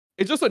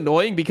 It's just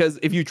annoying because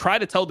if you try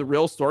to tell the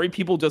real story,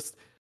 people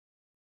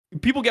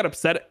get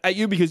upset at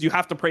you because you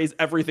have to praise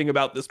everything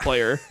about this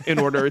player in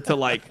order to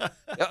like,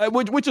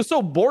 which is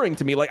so boring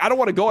to me. Like, I don't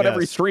want to go on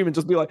every stream and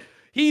just be like,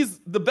 he's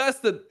the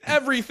best at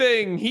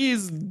everything.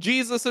 He's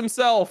Jesus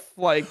himself.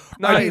 Like,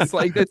 nice.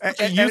 Like,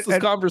 it's a useless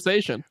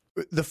conversation.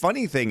 The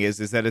funny thing is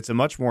that it's a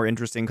much more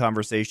interesting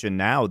conversation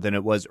now than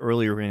it was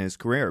earlier in his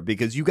career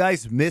because you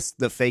guys missed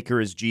the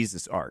Faker is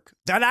Jesus arc.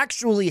 That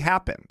actually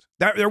happened.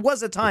 There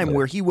was a time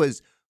where he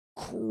was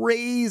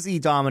crazy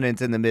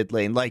dominant in the mid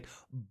lane, like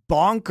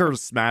bonkers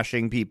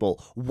smashing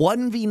people,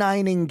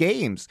 1v9ing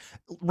games.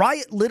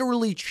 Riot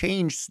literally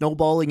changed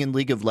snowballing in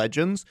League of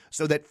Legends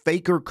so that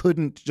Faker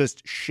couldn't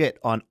just shit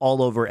on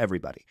all over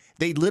everybody.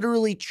 They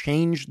literally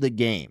changed the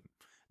game.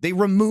 They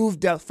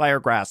removed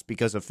Deathfire Grasp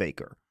because of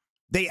Faker.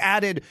 They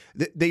added,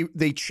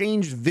 they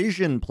changed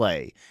vision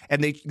play,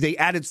 and they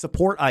added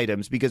support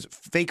items because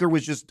Faker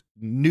was just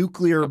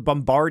nuclear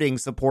bombarding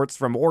supports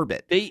from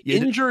orbit. They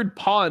injured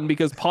Pawn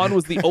because Pawn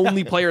was the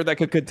only player that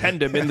could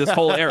contend him in this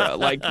whole era.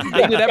 Like,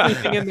 they did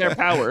everything in their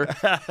power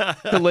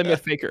to limit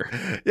Faker.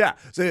 Yeah,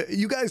 so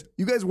you guys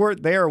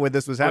weren't there when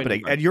this was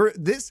happening, and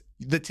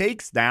the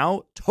takes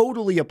now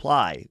totally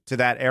apply to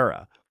that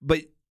era,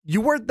 but you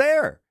weren't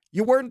there.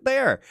 You weren't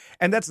there.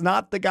 And that's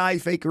not the guy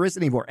Faker is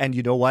anymore. And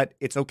you know what?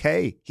 It's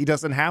okay. He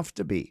doesn't have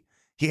to be.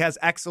 He has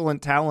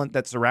excellent talent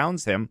that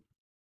surrounds him.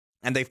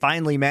 And they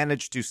finally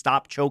managed to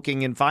stop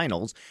choking in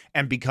finals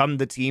and become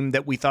the team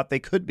that we thought they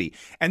could be.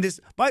 And this,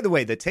 by the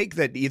way, the take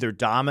that either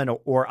Daman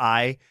or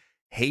I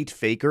hate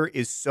Faker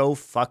is so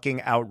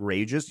fucking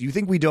outrageous. You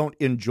think we don't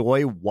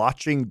enjoy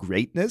watching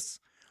greatness?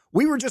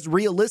 We were just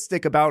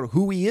realistic about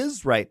who he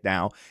is right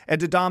now.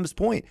 And to Dom's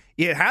point,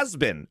 it has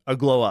been a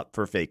glow up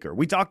for Faker.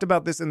 We talked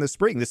about this in the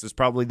spring. This is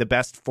probably the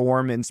best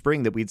form in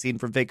spring that we'd seen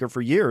from Faker for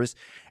years.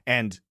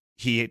 And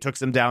he took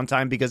some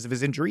downtime because of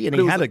his injury, and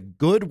he had a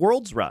good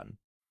Worlds run.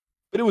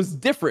 But it was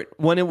different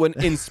when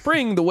in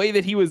spring, the way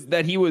that he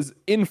was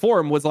in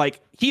form was like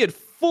he had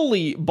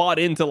fully bought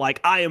into like,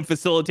 I am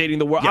facilitating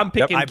the world. I'm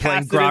picking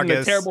Cassidy in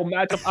a terrible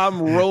matchup.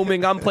 I'm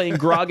roaming. I'm playing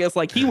Gragas.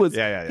 Like he was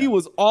he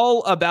was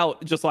all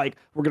about just like,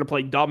 we're going to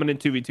play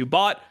dominant 2v2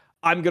 bot.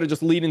 I'm going to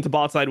just lead into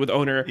bot side with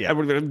Owner and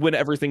we're going to win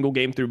every single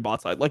game through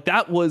bot side. Like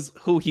that was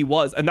who he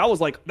was. And that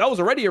was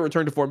already a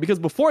return to form, because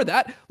before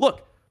that,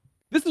 look,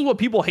 this is what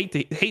people hate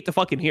to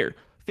fucking hear.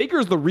 Faker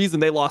is the reason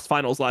they lost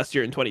finals last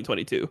year in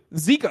 2022.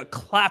 Zika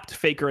clapped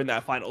Faker in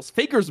that finals.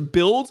 Faker's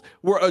builds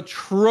were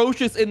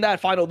atrocious in that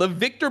final. The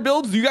Victor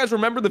builds, do you guys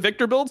remember the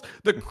Victor builds?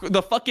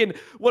 The fucking,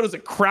 what is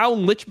it,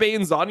 Crown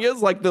Lichbane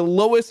Zanya's, like the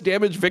lowest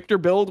damage Victor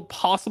build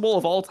possible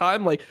of all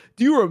time. Like,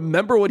 do you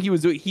remember what he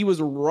was doing? He was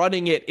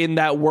running it in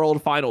that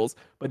World Finals,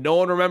 but no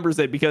one remembers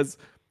it because,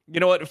 you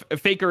know what?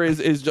 Faker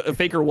is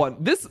Faker won.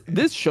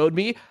 This showed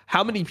me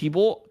how many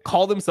people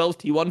call themselves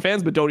T1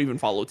 fans but don't even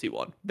follow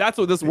T1. That's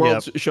what this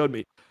world showed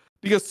me,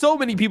 because so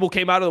many people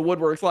came out of the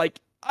woodworks. Like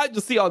I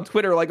just see on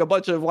Twitter like a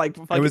bunch of like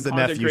fucking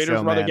content creators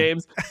from other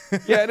games.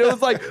 Yeah, and it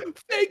was like,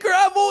 Faker,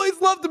 I've always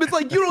loved him. It's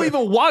like, you don't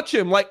even watch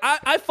him. Like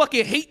I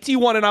fucking hate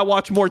T1 and I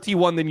watch more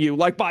T1 than you.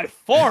 Like by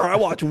far, I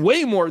watch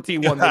way more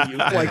T1 than you.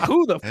 Like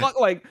who the fuck?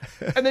 Like,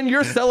 and then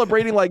you're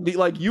celebrating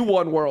like you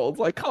won Worlds.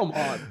 Like come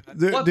on,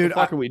 what the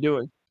fuck are we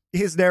doing?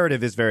 His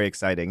narrative is very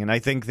exciting, and I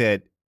think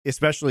that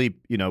especially,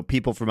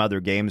 people from other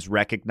games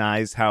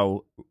recognize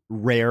how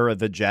rare of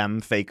a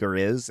gem Faker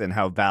is and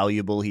how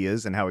valuable he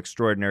is and how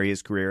extraordinary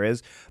his career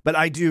is. But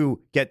I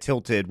do get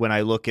tilted when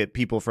I look at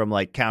people from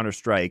like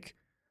Counter-Strike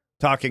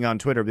talking on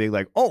Twitter being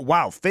like, oh,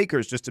 wow,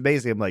 Faker's just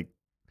amazing. I'm like,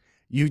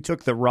 you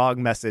took the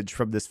wrong message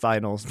from this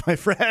finals, my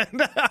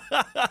friend.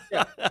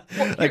 Yeah.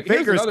 Well, like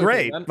Faker's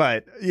great, thing,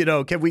 but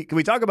can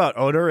we talk about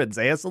Owner and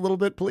Zeus a little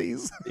bit,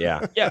 please?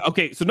 Yeah. Yeah.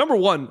 Okay. So number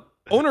one,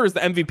 Owner is the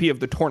MVP of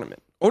the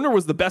tournament. Owner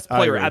was the best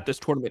player at this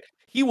tournament.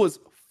 He was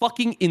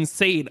fucking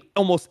insane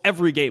almost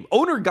every game.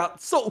 Owner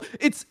got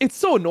it's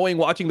so annoying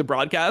watching the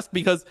broadcast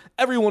because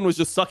everyone was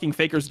just sucking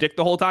Faker's dick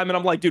the whole time, and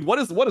I'm like, dude, what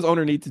does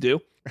Owner need to do?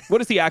 What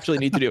does he actually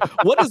need to do?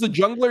 What does a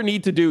jungler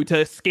need to do to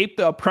escape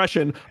the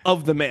oppression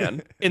of the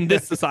man in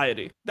this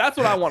society? That's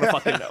what I want to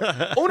fucking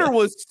know. Owner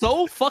was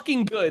so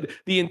fucking good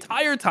the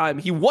entire time.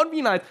 He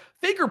 1v9.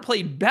 Faker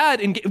played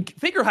bad, and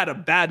Faker had a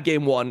bad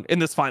game one in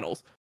this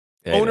finals.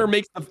 Yeah,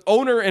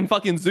 Owner and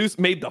fucking Zeus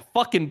made the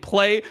fucking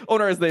play.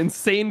 Owner has the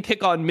insane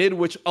kick on mid,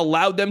 which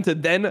allowed them to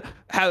then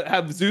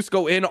have Zeus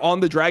go in on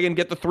the dragon,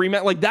 get the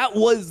 3-man. Like that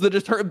was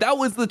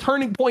the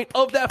turning point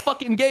of that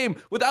fucking game.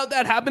 Without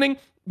that happening,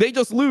 they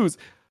just lose.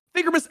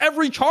 Faker missed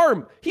every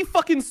charm. He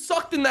fucking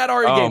sucked in that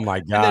Ari game. Oh my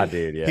god,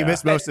 dude! Yeah, he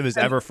missed most of his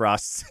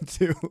Everfrosts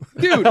too,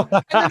 dude. And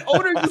then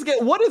Owner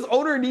what does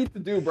Owner need to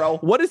do, bro?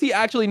 What does he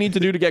actually need to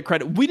do to get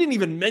credit? We didn't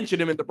even mention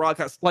him in the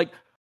broadcast. Like,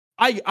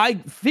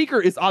 Faker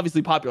is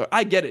obviously popular.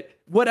 I get it.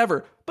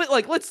 Whatever. But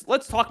like, let's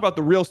talk about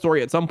the real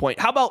story at some point.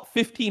 How about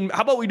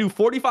we do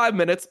 45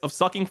 minutes of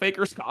sucking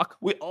Faker's cock?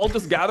 We all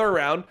just gather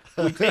around.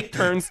 We take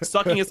turns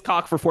sucking his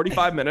cock for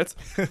 45 minutes.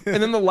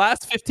 And then the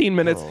last 15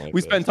 minutes,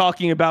 we spend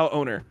talking about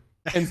Owner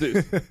and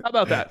Zeus. How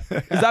about that?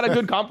 Is that a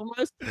good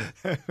compromise?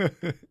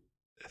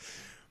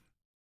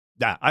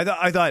 Yeah,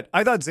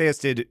 I thought Zeus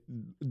did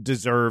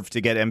deserve to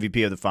get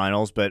MVP of the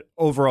finals, but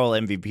overall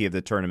MVP of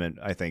the tournament,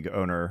 I think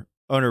Owner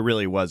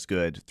really was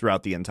good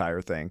throughout the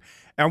entire thing.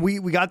 And we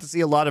got to see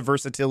a lot of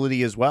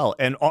versatility as well.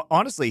 And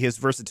honestly, his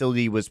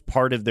versatility was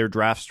part of their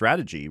draft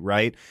strategy,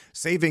 right?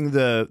 Saving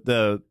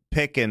the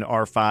pick in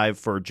R5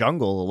 for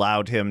jungle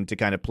allowed him to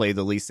kind of play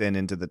the Lee Sin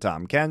into the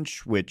Tahm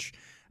Kench, which,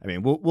 I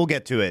mean, we'll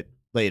get to it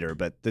later,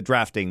 but the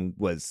drafting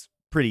was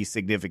pretty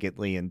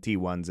significantly in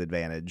T1's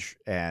advantage,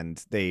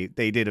 and they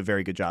did a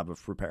very good job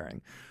of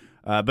preparing.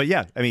 But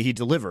yeah, I mean, he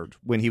delivered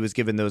when he was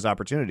given those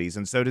opportunities,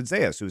 and so did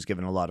Zayas, who was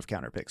given a lot of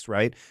counter picks,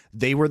 right?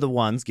 They were the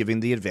ones giving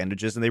the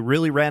advantages, and they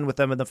really ran with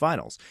them in the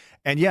finals.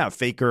 And yeah,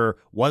 Faker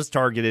was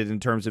targeted in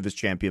terms of his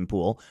champion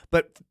pool,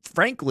 but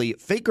frankly,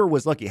 Faker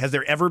was lucky. Has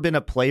there ever been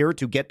a player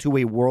to get to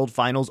a World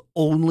Finals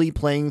only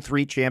playing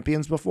 3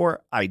 champions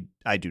before? I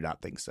do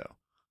not think so.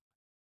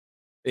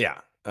 Yeah.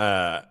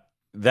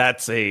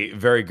 That's a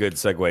very good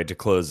segue to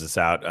close this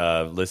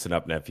out. Listen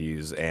up,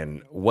 nephews,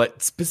 and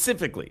what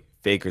specifically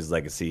Faker's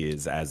legacy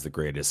is as the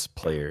greatest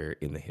player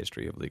in the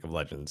history of League of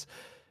Legends.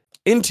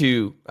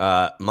 Into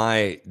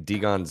my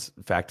Dgon's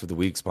Fact of the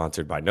Week,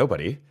 sponsored by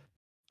nobody.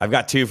 I've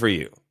got 2 for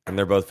you, and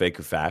they're both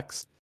Faker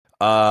facts.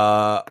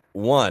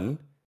 One,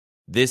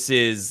 this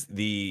is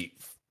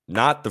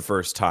not the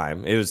first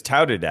time. It was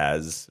touted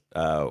as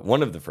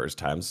one of the first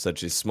times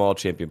such a small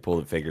champion pool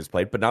that Faker's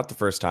played, but not the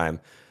first time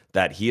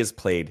that he has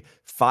played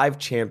 5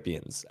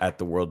 champions at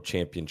the World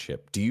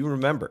Championship. Do you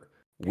remember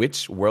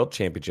which World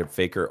Championship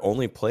Faker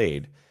only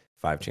played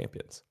 5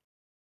 champions?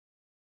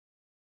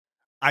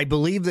 I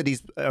believe that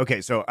he's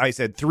okay. So I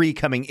said 3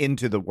 coming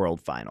into the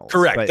World Finals.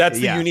 Correct. That's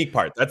the unique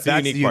part. That's the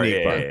unique part.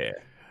 Yeah.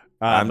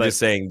 I'm just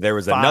saying there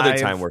was another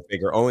time where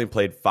Faker only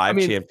played 5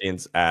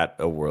 champions at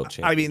a World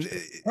Championship. I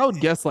mean, I would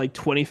guess like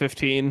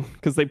 2015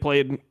 because they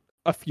played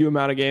a few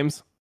amount of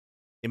games.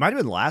 It might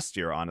have been last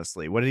year,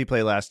 honestly. What did he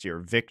play last year?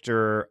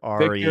 Victor,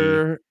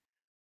 Ari.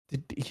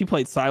 He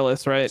played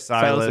Silas, right?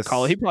 Silas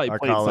Akali. He probably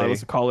played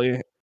Silas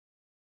Akali.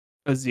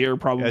 Azir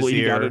probably.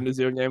 He got an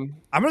Azir game.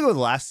 I'm gonna go with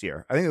last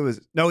year. I think it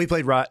was he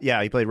played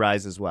he played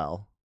Rise as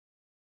well.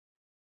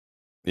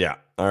 Yeah.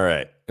 All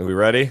right. Are we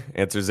ready?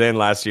 Answers in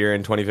last year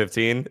in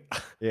 2015.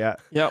 Yeah.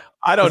 Yep.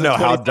 I don't know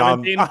how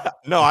Dom.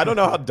 No, I don't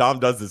know how Dom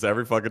does this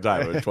every fucking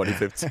time. It was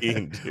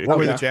 2015, dude. What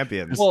were the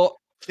champions? Well,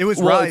 it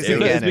was Rise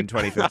again in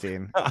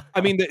 2015.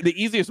 I mean, the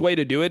easiest way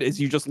to do it is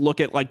you just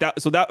look at like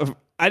that. So that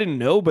I didn't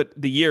know, but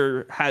the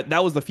year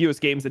that was the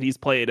fewest games that he's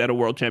played at a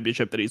World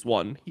Championship that he's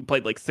won. He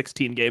played like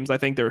 16 games. I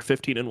think there were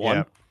 15 and 1.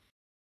 Yeah.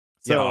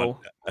 So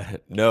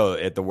no,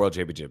 at the World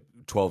Championship,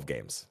 12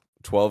 games.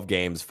 12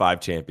 games, 5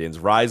 champions.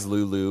 Rise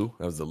Lulu.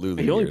 That was the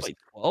Lulu he only years. played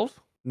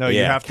 12? No,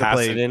 you have to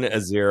play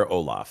Azir,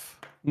 Olaf.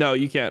 No,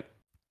 you can't.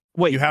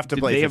 Wait, you have to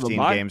play 15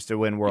 games to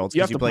win Worlds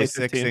because you play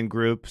 6 in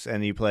groups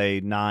and you play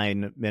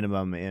 9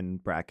 minimum in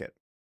bracket.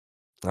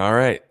 All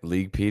right,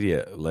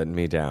 Leaguepedia letting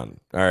me down.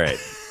 All right,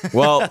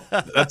 well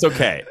that's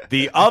okay.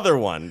 The other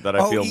one that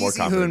I feel more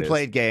confident Hoon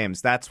played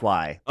games. That's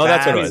why. Oh,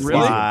 that's what it was.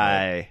 Really?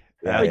 Why?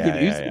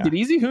 Did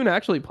Easy Hoon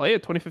actually play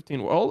at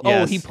 2015 World?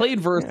 Yes. Oh, he played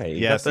versus.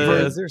 Yes, the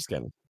Azir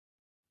skin.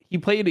 He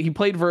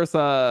played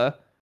versus.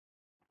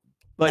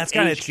 That's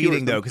kind of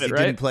cheating though, because he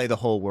didn't play the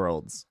whole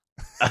Worlds.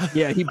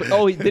 Yeah,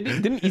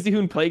 didn't Easy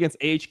Hoon play against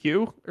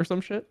AHQ or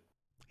some shit?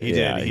 He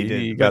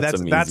did. But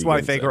that's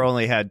why Faker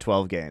only had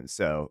 12 games.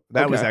 So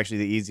that was actually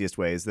the easiest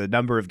way, is the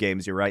number of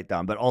games. You're right,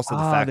 Dom, but also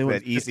the fact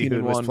that Easy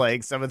Hoon was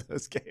playing some of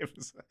those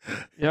games.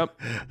 Yep.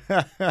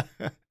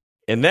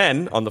 And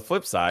then on the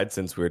flip side,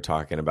 since we were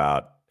talking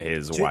about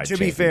his wide to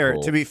be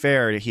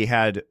fair, he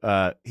had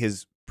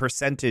his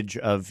percentage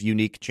of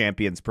unique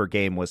champions per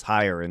game was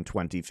higher in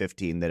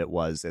 2015 than it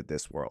was at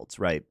this Worlds,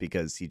 right?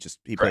 Because he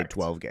played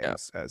 12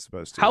 games as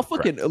opposed to. How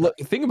fucking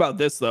think about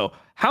this though?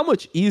 How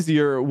much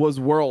easier was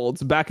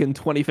Worlds back in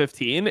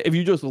 2015 if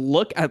you just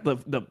look at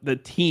the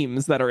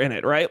teams that are in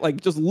it, right? Like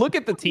just look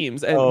at the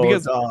teams, and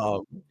because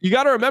you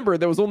got to remember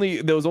there was only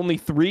 3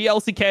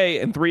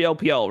 LCK and 3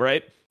 LPL,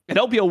 right? And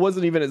LPL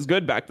wasn't even as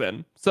good back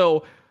then.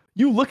 So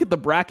you look at the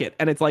bracket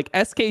and it's like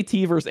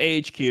SKT versus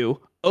AHQ,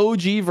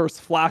 OG versus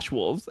Flash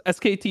Wolves.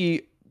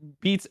 SKT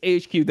beats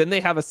AHQ. Then they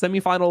have a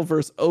semifinal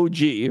versus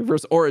OG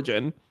versus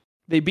Origin.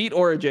 They beat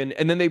Origin,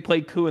 and then they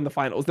play KOO in the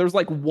finals. There's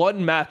like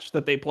one match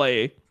that they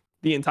play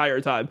the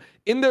entire time.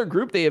 In their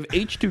group, they have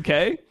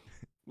H2K.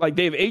 Like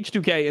they have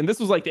H2K, and this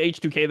was like the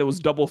H2K that was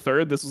double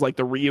third. This was like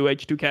the Ryu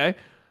H2K.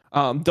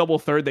 Double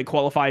third, they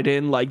qualified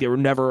in. Like they were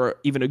never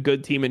even a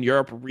good team in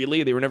Europe,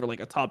 really. They were never like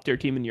a top tier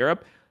team in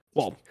Europe.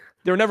 Well,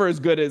 they were never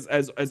as good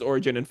as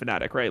Origin and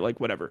Fnatic, right?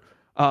 Like whatever.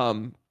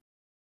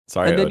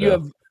 Sorry, and then you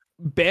have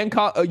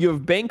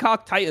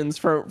Bangkok Titans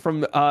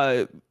from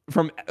the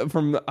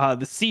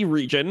C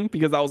region,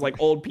 because that was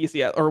like old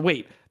PCS. Or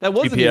wait, that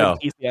wasn't even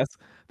PCS.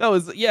 That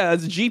was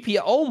it's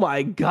GP. Oh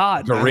my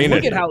god,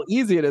 look at how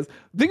easy it is.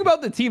 Think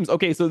about the teams.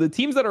 Okay, so the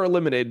teams that are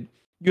eliminated,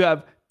 you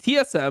have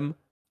TSM,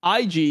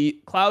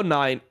 IG,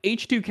 Cloud9,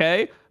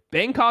 H2K,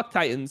 Bangkok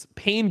Titans,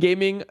 Pain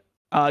Gaming,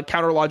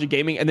 Counter Logic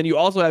Gaming, and then you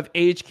also have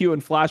AHQ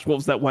and Flash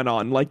Wolves that went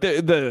on. Like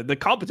the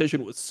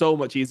competition was so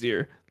much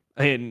easier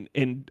in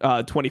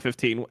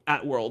 2015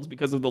 at Worlds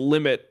because of the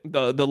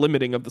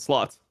limiting of the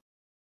slots.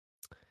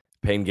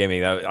 Pain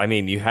Gaming, I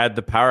mean, you had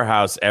the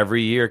powerhouse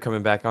every year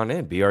coming back on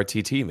in.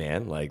 BRTT,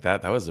 man. Like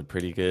that was a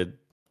pretty good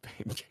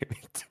Pain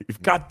Gaming team.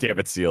 God damn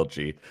it,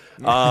 CLG.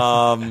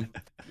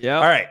 Yeah.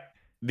 All right.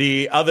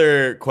 The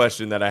other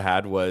question that I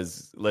had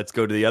was, let's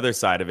go to the other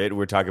side of it.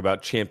 We're talking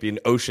about Champion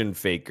Ocean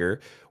Faker.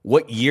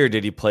 What year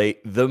did he play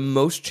the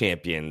most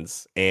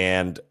champions?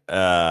 And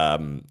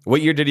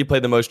what year did he play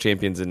the most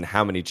champions, and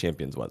how many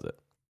champions was it?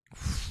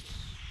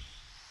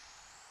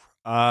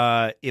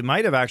 It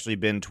might have actually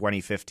been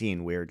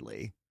 2015,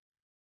 weirdly.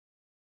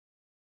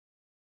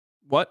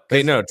 What?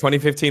 Wait, no,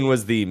 2015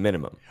 was the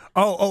minimum.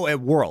 Oh, at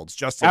Worlds,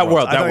 just at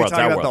Worlds. At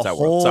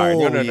Worlds. Sorry,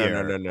 no.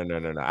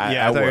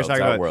 Yeah, I thought you were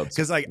talking about Worlds.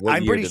 Because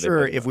I'm pretty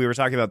sure if we were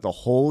talking about the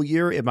whole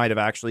year, it might have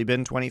actually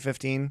been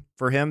 2015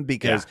 for him.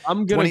 Because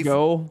I'm gonna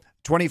go.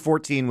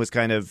 2014 was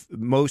kind of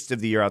most of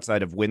the year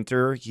outside of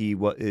winter.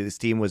 His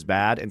team was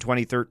bad, and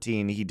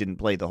 2013 he didn't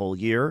play the whole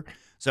year.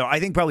 So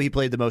I think probably he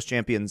played the most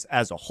champions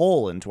as a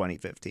whole in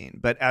 2015.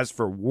 But as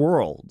for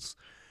Worlds,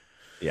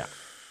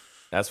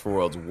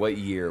 what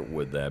year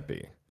would that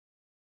be?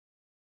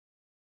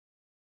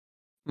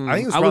 I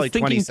think it was probably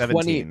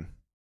 2017.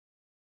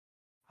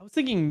 I was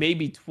thinking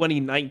maybe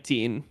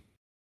 2019,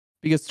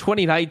 because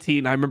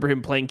 2019 I remember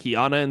him playing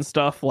Kiana and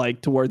stuff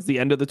like towards the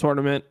end of the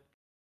tournament.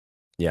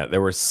 Yeah,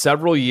 there were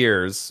several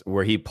years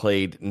where he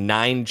played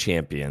 9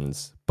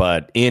 champions,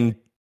 but in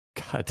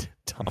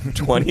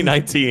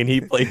 2019 he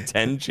played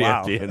 10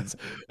 champions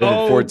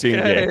in 14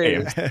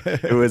 games.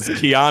 It was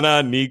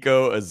Kiana,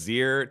 Nico,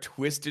 Azir,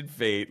 Twisted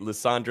Fate,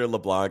 Lissandra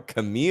LeBlanc,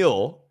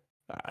 Camille.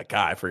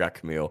 I forgot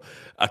Camille.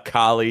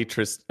 Akali,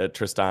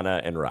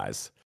 Tristana, and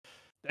Rise.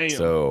 Damn.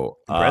 So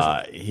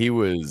he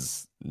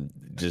was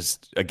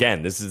just,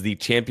 again, this is the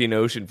champion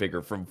Ocean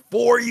figure from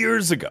 4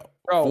 years ago.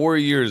 Bro. 4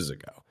 years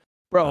ago.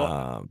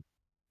 Bro,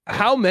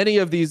 how many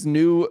of these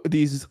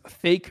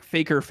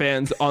faker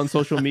fans on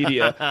social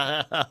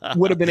media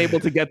would have been able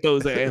to get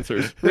those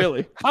answers?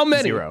 Really? How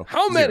many? Zero.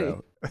 How many?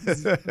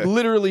 Zero.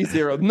 Literally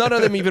zero. None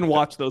of them even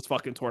watch those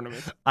fucking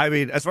tournaments. I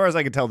mean, as far as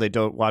I can tell, they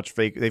don't watch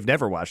Faker. They've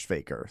never watched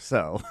Faker.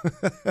 So,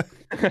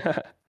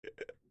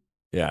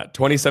 yeah,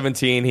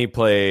 2017 he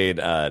played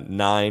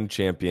 9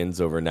 champions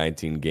over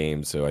 19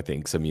 games. So I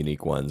think some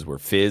unique ones were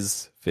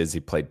Fizz. Fizz he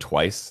played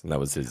twice, and that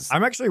was his.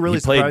 I'm actually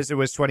really surprised it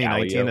was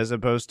 2019 as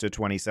opposed to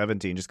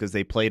 2017, just because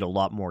they played a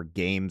lot more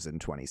games in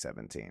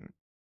 2017.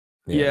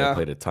 Yeah, they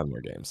played a ton more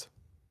games.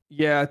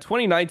 Yeah,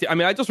 2019. I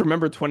mean, I just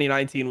remember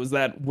 2019 was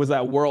that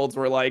Worlds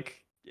where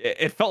like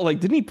it felt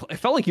like it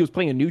felt like he was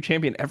playing a new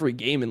champion every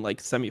game in like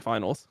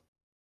semifinals.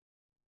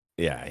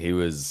 Yeah, he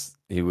was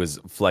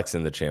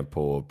flexing the champ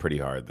pool pretty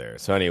hard there.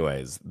 So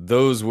anyways,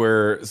 those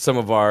were some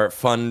of our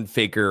fun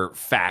faker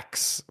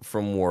facts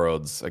from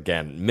Worlds.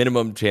 Again,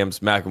 minimum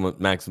champs,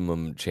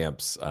 maximum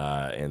champs,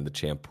 and the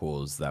champ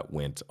pools that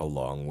went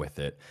along with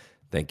it.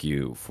 Thank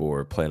you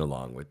for playing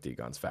along with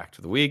Dgon's Fact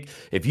of the Week.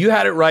 If you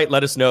had it right,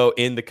 let us know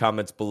in the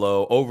comments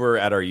below, over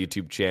at our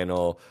YouTube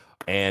channel,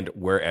 and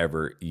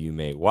wherever you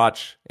may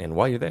watch. And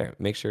while you're there,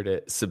 make sure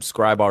to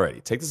subscribe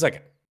already. Take a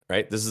second,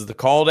 right? This is the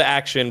call to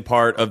action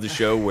part of the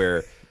show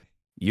where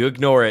you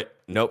ignore it.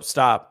 Nope,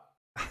 stop.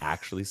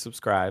 Actually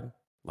subscribe,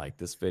 like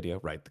this video,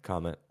 write the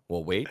comment.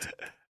 We'll wait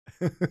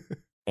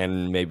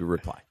and maybe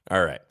reply.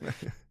 All right.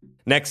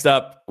 Next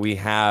up, we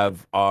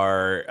have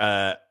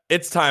our...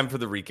 it's time for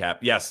the recap.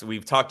 Yes,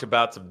 we've talked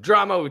about some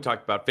drama. We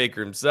talked about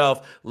Faker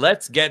himself.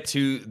 Let's get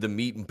to the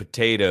meat and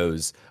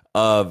potatoes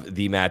of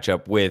the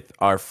matchup with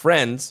our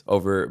friends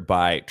over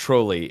by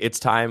Trolley. It's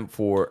time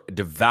for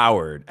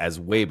Devoured as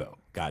Weibo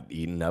got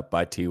eaten up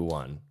by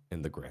T1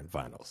 in the grand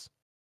finals.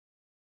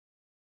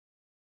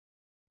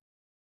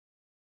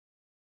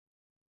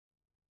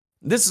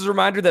 This is a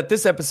reminder that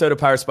this episode of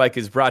Power Spike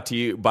is brought to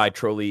you by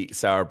Trolley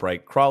Sour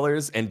Bright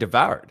Crawlers, and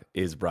Devoured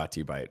is brought to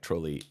you by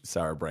Trolley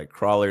Sour Bright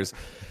Crawlers.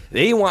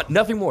 They want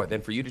nothing more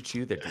than for you to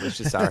chew their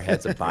delicious sour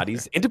heads and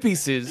bodies into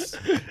pieces.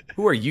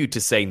 Who are you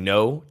to say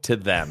no to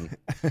them?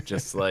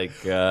 Just like,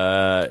 who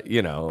are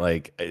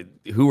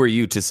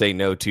you to say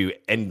no to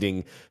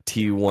ending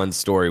T1's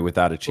story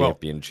without a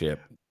championship?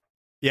 Well,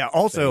 yeah,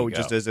 also,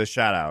 just as a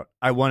shout out,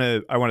 I want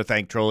to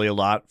thank Trolley a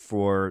lot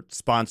for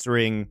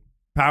sponsoring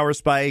Power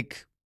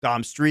Spike,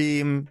 Dom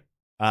Stream,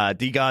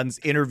 Dgon's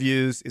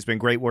interviews. It's been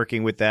great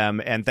working with them.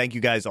 And thank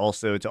you guys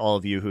also to all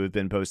of you who have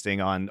been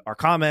posting on our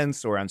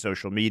comments or on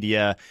social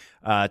media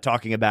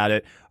talking about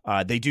it.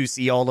 They do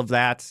see all of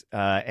that.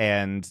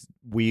 And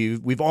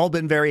we've all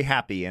been very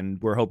happy,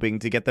 and we're hoping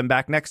to get them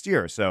back next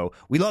year. So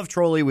we love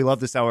Trolley. We love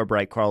the Sour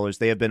Bright Crawlers.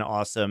 They have been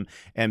awesome.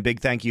 And big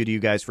thank you to you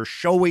guys for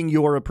showing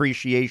your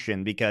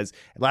appreciation, because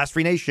at Last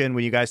Free Nation,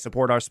 when you guys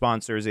support our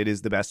sponsors, it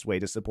is the best way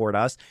to support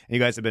us. And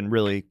you guys have been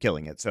really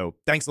killing it. So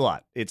thanks a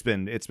lot. It's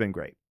been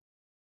great.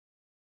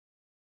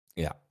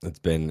 Yeah, it's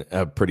been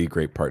a pretty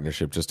great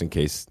partnership. Just in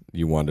case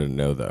you wanted to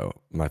know, though,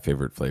 my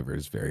favorite flavor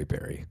is Very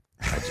Berry.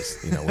 I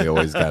just, we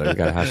always got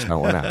to hash that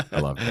one out. I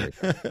love it.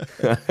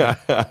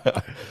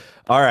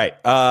 All right.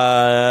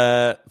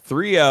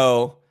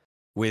 3-0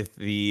 with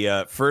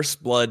the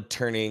First Blood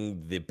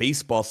turning the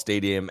baseball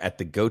stadium at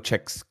the Go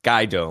Check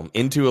Sky Dome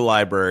into a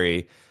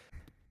library.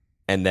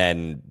 And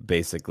then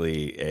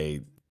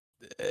basically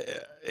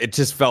it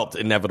just felt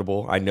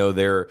inevitable. I know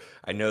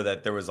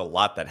that there was a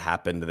lot that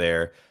happened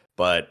there.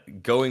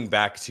 But going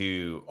back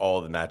to all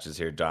the matches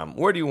here, Dom,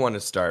 where do you want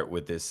to start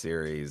with this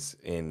series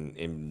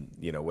in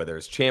whether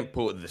it's champ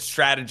pool, the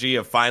strategy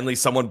of finally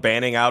someone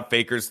banning out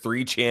Faker's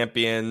 3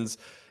 champions,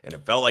 and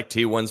it felt like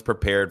T1's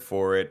prepared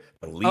for it.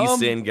 The Lee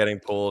Sin getting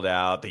pulled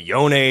out, the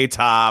Yone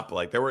top,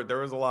 like there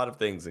was a lot of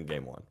things in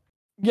game one.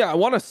 Yeah, I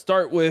want to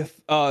start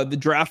with the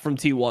draft from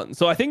T1.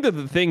 So I think that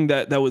the thing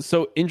that was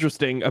so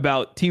interesting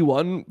about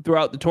T1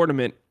 throughout the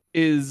tournament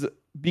is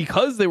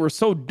because they were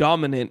so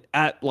dominant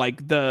at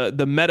like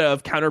the meta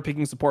of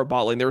counterpicking support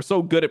bot lane. They were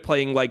so good at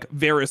playing like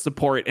Varus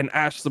support and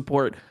Ashe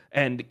support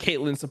and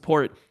Caitlyn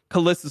support,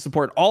 Kalista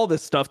support, all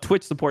this stuff,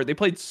 Twitch support. They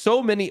played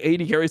so many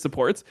AD carry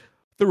supports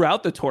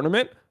throughout the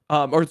tournament,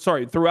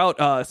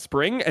 throughout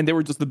spring, and they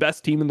were just the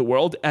best team in the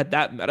world at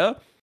that meta.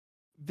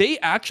 They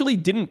actually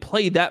didn't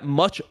play that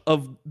much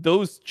of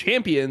those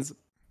champions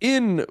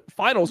in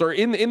finals or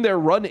in their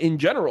run in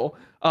general.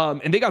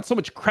 And they got so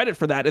much credit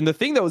for that. And the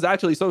thing that was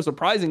actually so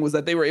surprising was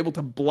that they were able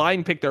to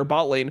blind pick their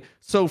bot lane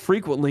so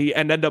frequently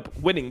and end up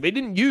winning. They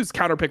didn't use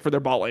counter pick for their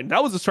bot lane.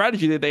 That was a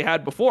strategy that they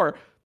had before.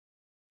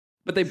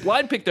 But they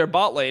blind picked their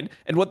bot lane,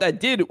 and what that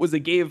did was it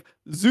gave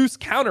Zeus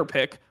counter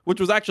pick, which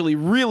was actually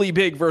really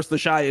big versus the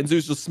Shy, and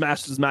Zeus just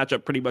smashed his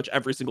matchup pretty much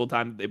every single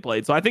time that they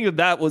played. So I think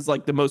that was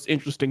like the most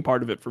interesting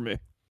part of it for me.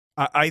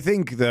 I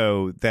think,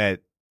 though,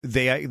 that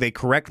they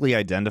correctly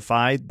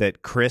identified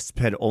that Crisp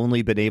had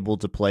only been able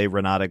to play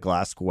Renata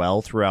Glask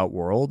well throughout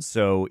Worlds.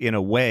 So in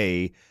a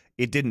way,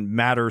 it didn't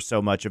matter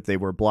so much if they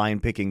were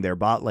blind picking their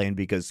bot lane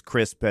because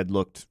Crisp had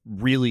looked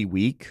really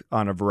weak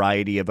on a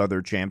variety of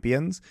other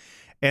champions.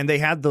 And they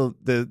had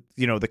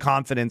the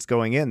confidence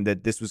going in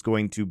that this was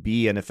going to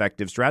be an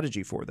effective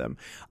strategy for them.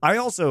 I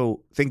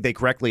also think they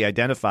correctly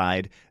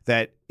identified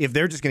that if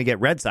they're just going to get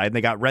red side, and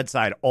they got red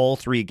side all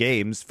 3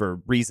 games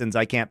for reasons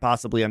I can't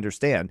possibly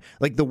understand.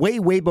 Like the way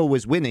Weibo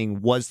was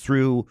winning was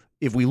through,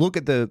 if we look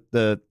at the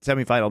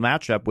semifinal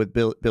matchup with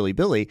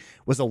Billy,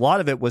 was a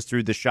lot of it was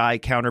through the Shy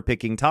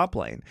counterpicking top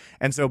lane.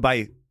 And so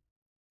by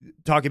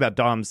talking about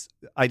Dom's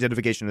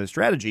identification of the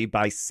strategy,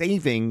 by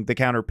saving the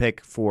counter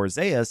pick for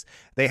Zeus,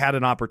 they had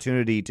an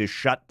opportunity to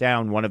shut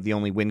down one of the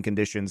only win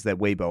conditions that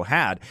Weibo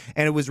had.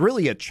 And it was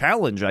really a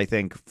challenge, I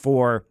think,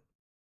 for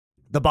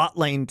the bot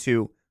lane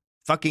to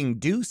fucking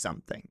do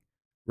something,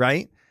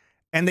 right?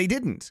 And they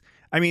didn't.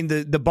 I mean,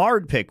 the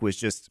Bard pick was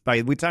just, by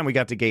the time we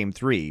got to game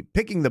 3,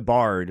 picking the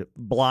Bard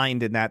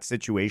blind in that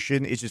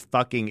situation is just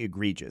fucking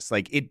egregious.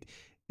 Like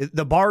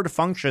the Bard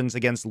functions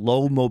against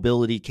low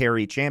mobility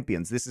carry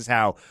champions. This is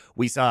how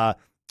we saw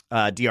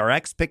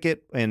DRX pick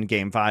it in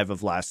Game 5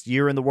 of last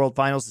year in the World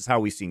Finals. This is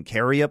how we've seen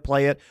Keria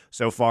play it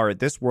so far at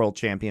this World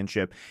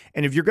Championship.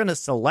 And if you're going to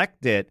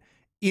select it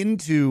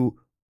into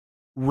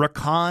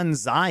Rakan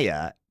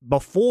Xayah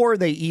before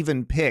they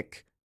even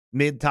pick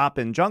mid, top,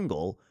 and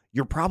jungle,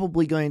 you're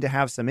probably going to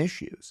have some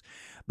issues.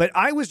 But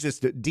I was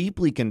just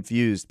deeply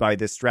confused by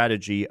this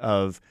strategy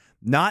of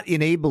not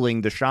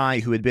enabling the Shy,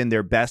 who had been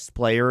their best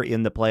player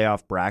in the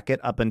playoff bracket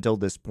up until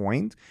this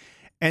point,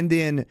 and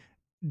then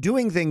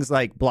doing things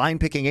like blind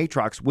picking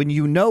Aatrox when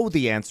you know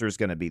the answer is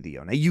going to be the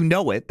Yone. You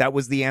know it. That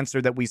was the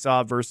answer that we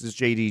saw versus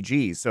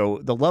JDG. So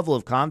the level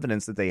of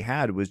confidence that they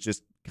had was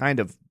just kind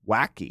of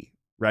wacky,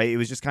 right? It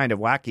was just kind of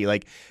wacky.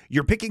 Like,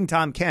 you're picking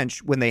Tom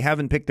Kench when they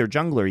haven't picked their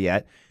jungler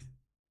yet.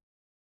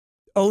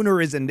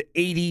 Owner is an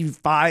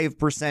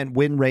 85%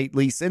 win rate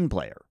Lee Sin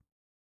player.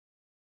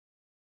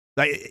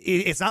 Like,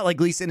 it's not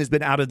like Lee Sin has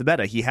been out of the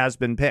meta. He has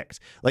been picked.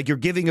 Like, you're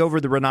giving over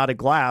the Renata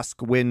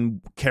Glask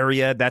when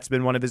Keria, that's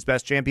been one of his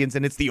best champions,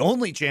 and it's the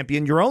only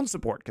champion your own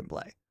support can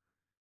play.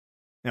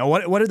 Now,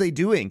 what are they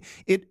doing?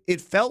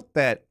 It felt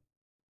like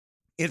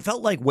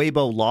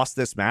Weibo lost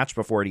this match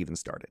before it even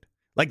started.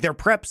 Like, their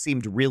prep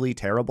seemed really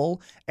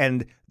terrible,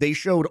 and they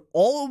showed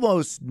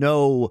almost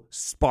no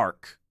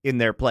spark in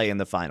their play in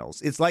the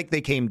finals. It's like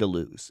they came to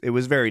lose. It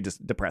was very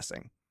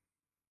depressing.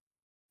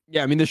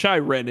 Yeah, I mean, the Shy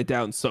ran it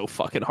down so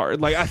fucking hard.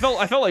 Like, I felt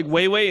like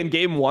Weiwei in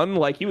game 1,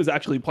 like, he was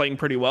actually playing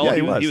pretty well.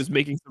 Yeah, he was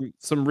making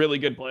some really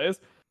good plays.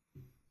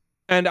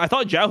 And I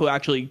thought Xiaohu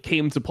actually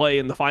came to play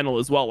in the final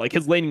as well. Like,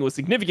 his laning was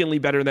significantly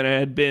better than it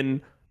had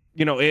been,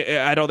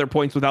 at other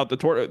points throughout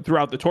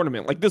the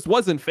tournament. Like, this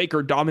wasn't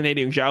Faker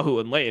dominating Xiaohu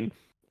in lane.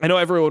 I know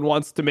everyone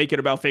wants to make it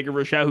about Faker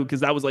versus Xiaohu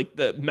because that was like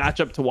the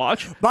matchup to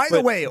watch. By the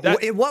way,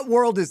 in what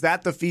world is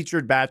that the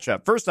featured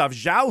matchup? First off,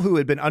 Xiaohu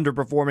had been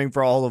underperforming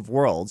for all of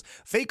Worlds.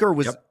 Faker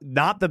was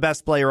not the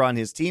best player on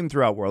his team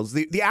throughout Worlds.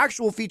 The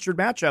actual featured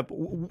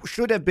matchup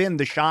should have been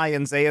the Shy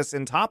and Zeus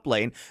in top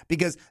lane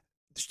because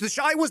the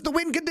Shy was the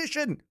win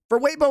condition for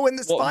Weibo in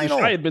this final.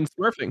 The Shy had been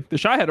smurfing. The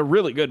Shy had a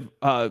really good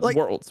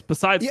Worlds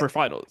besides for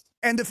finals.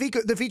 And the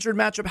featured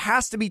matchup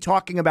has to be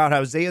talking about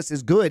how Zeus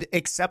is good,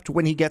 except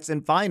when he gets in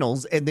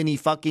finals and then he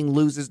fucking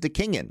loses to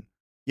Kingen.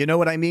 You know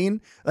what I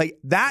mean? Like,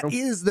 that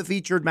is the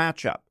featured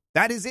matchup.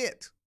 That is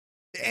it.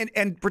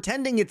 And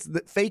pretending it's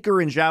the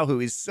Faker and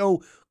Xiaohu is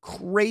so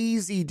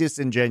crazy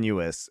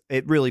disingenuous.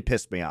 It really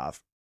pissed me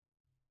off.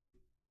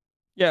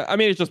 Yeah, I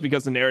mean, it's just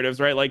because of narratives,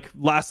 right? Like,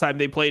 last time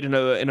they played in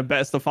a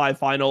best of 5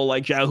 final,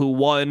 like, Xiaohu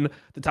won.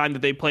 The time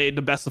that they played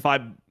the best of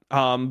 5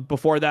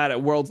 before that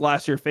at Worlds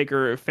last year,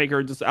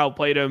 Faker just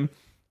outplayed him.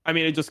 I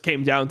mean, it just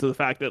came down to the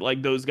fact that,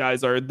 like, those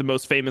guys are the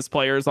most famous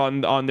players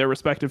on their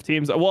respective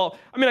teams. Well,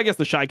 I mean, I guess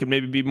the Shy could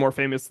maybe be more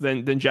famous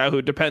than Xiaohu.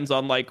 It depends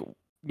on, like,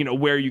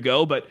 where you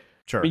go. But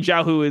sure. I mean,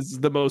 Xiaohu is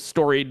the most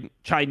storied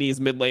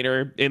Chinese mid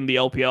laner in the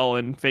LPL,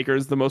 and Faker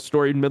is the most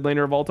storied mid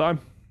laner of all time.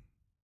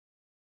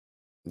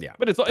 Yeah,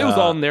 but it was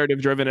all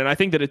narrative driven, and I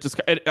think that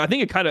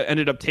it kind of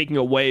ended up taking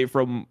away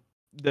from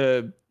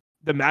the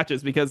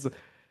matches, because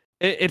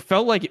it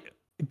felt like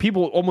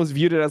people almost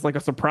viewed it as like a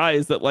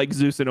surprise that like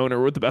Zeus and Owner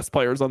were the best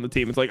players on the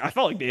team. It's like I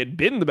felt like they had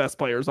been the best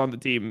players on the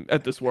team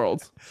at this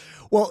Worlds.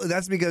 Well,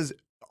 that's because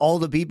all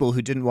the people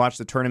who didn't watch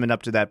the tournament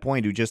up to that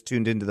point, who just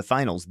tuned into the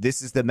finals,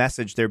 this is the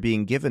message they're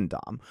being given,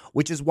 Dom,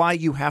 which is why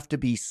you have to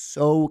be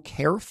so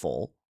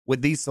careful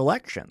with these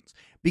selections,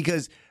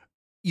 because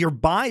you're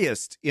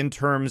biased in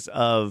terms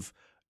of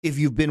if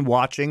you've been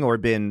watching or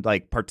been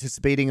like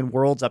participating in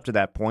Worlds up to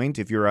that point,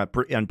 if you're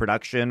in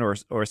production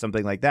or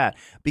something like that,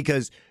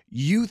 because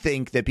you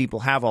think that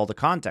people have all the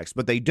context,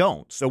 but they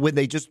don't. So when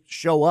they just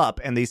show up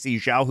and they see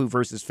Xiaohu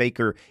versus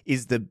Faker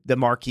is the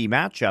marquee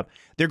matchup,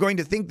 they're going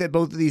to think that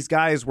both of these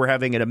guys were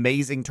having an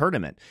amazing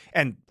tournament.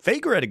 And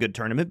Faker had a good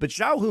tournament, but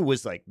Xiaohu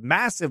was like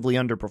massively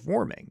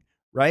underperforming,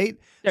 right?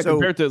 Yeah, so,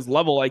 compared to his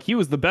level, like he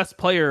was the best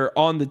player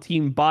on the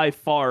team by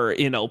far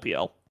in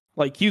LPL.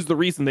 Like he's the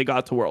reason they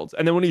got to Worlds.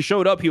 And then when he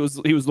showed up, he was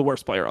the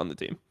worst player on the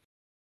team.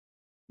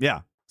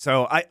 Yeah.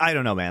 So I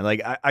don't know, man.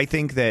 Like I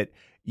think that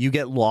you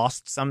get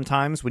lost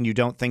sometimes when you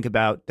don't think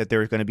about that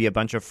there's going to be a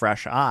bunch of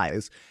fresh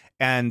eyes,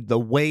 and the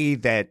way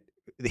that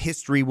the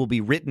history will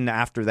be written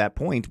after that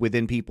point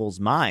within people's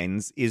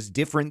minds is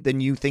different than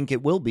you think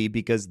it will be,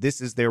 because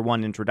this is their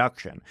one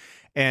introduction.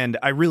 And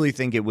I really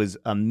think it was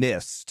a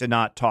miss to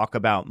not talk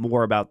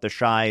more about the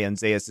Shy and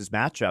Zeus's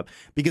matchup,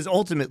 because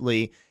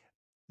ultimately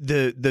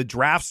the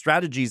draft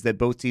strategies that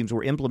both teams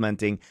were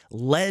implementing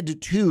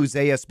led to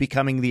Zeus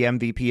becoming the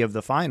MVP of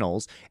the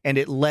finals, and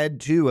it led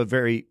to a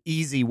very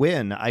easy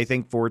win, I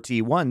think, for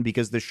T1,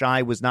 because the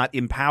Shy was not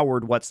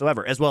empowered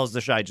whatsoever, as well as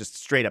the Shy just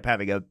straight up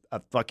having a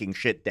fucking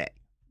shit day,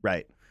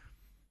 right?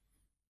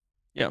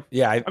 Yeah.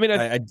 I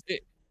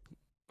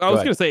was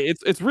going to say,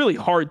 it's really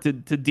hard to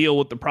deal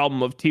with the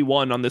problem of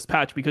T1 on this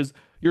patch, because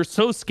you're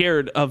so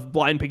scared of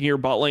blind picking your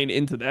bot lane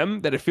into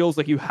them that it feels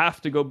like you have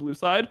to go blue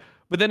side.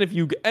 But then if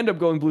you end up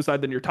going blue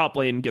side, then your top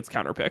lane gets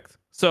counterpicked.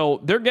 So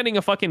they're getting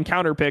a fucking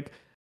counterpick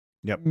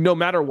no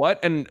matter what.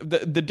 And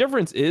the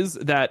difference is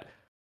that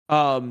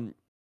the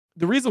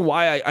reason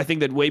why I think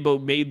that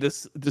Weibo made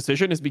this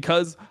decision is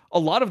because a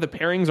lot of the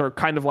pairings are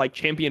kind of like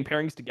champion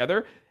pairings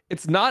together.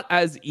 It's not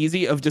as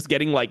easy of just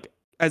getting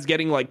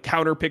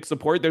counterpick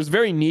support. There's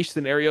very niche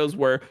scenarios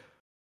where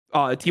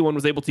T1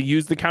 was able to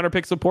use the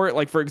counterpick support.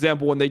 Like, for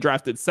example, when they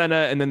drafted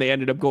Senna and then they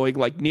ended up going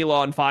like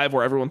Neela on 5,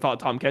 where everyone thought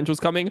Tahm Kench was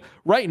coming.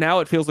 Right now,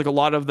 it feels like a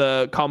lot of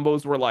the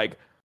combos were like,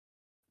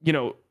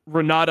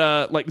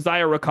 Renata, like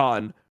Xayah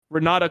Rakan,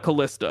 Renata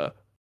Kalista,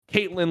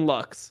 Caitlyn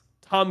Lux,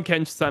 Tahm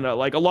Kench Senna.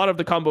 Like, a lot of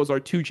the combos are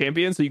 2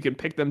 champions, so you can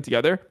pick them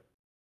together.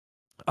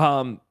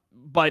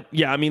 But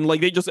yeah, I mean, like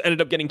they just ended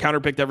up getting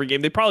counterpicked every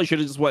game. They probably should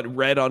have just went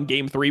red on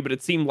game 3, but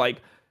it seemed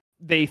like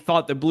they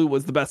thought that blue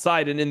was the best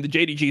side. And in the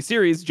JDG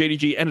series,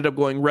 JDG ended up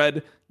going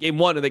red game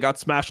 1, and they got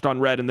smashed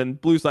on red. And then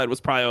blue side was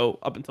prio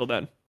up until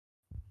then.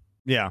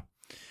 Yeah.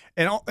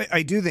 And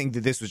I do think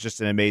that this was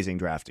just an amazing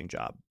drafting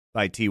job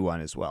by T1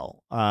 as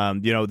well.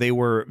 They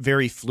were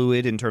very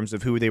fluid in terms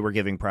of who they were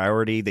giving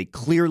priority. They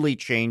clearly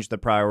changed the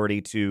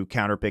priority to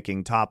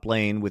counterpicking top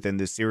lane within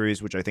this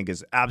series, which I think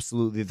is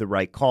absolutely the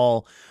right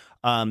call.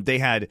 They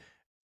had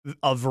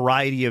a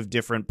variety of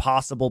different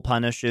possible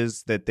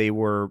punishes that they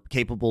were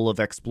capable of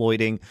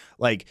exploiting.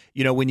 Like,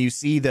 when you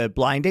see the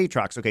blind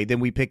Aatrox, okay, then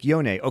we pick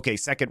Yone. Okay,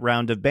 second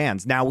round of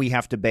bans. Now we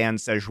have to ban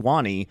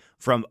Sejuani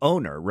from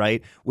Owner,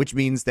 right? Which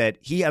means that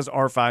he has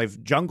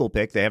R5 jungle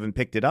pick. They haven't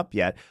picked it up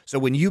yet. So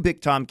when you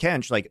pick Tahm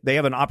Kench, like they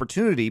have an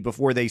opportunity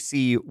before they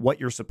see what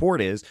your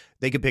support is.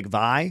 They can pick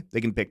Vi,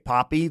 they can pick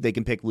Poppy, they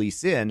can pick Lee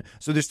Sin.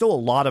 So there's still a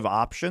lot of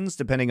options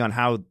depending on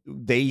how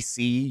they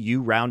see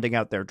you rounding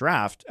out their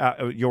draft,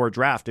 your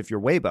draft if you're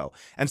Weibo.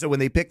 And so when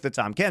they pick the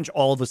Tahm Kench,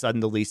 all of a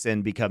sudden the Lee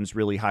Sin becomes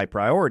really high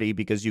priority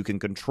because you can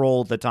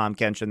control the Tahm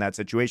Kench in that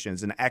situation.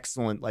 It's an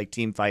excellent like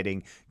team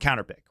fighting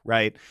counterpick,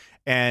 right?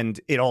 And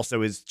it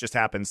also just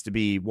happens to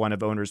be one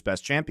of Owner's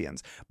best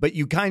champions. But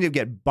you kind of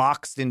get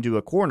boxed into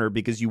a corner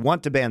because you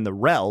want to ban the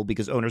Rel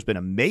because Owner's been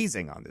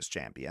amazing on this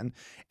champion.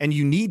 And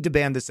you need to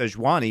ban the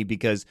Sejuani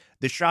because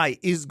the Shy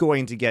is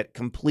going to get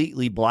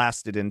completely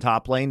blasted in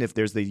top lane if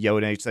there's the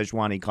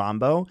Yone-Sejuani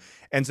combo.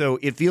 And so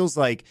it felt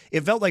like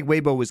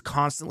Weibo was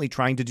constantly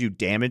trying to do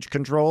damage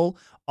control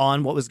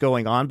on what was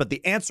going on, but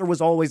the answer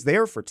was always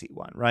there for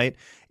T1, right?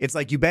 It's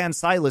like you ban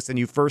Sylas and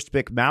you first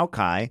pick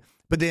Maokai,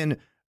 but then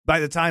by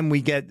the time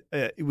we get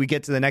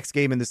to the next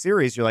game in the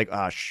series, you're like,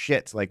 oh,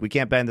 shit, like we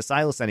can't ban the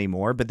Sylas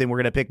anymore, but then we're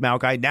going to pick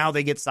Maokai. Now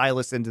they get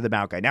Sylas into the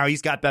Maokai. Now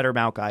he's got better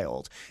Maokai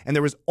ult. And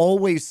there was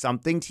always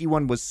something.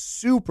 T1 was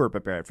super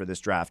prepared for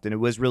this draft, and it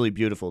was really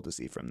beautiful to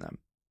see from them.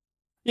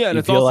 Yeah, and You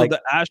it's feel also like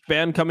the Ashe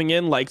ban coming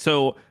in. Like,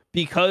 so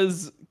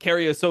because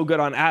Carry is so good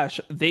on Ashe,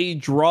 they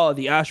draw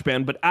the Ashe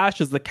ban, but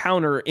Ashe is the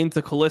counter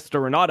into Callista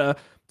Renata.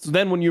 So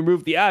then when you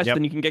remove the Ashe,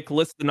 then you can get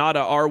Callista Renata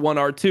R1,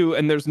 R2,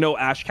 and there's no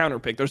Ashe counter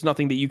pick. There's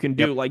nothing that you can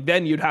do. Like,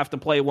 then you'd have to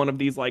play one of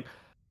these, like,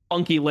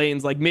 funky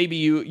lanes. Like, maybe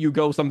you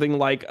go something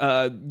like,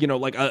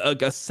 like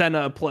a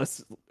Senna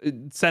plus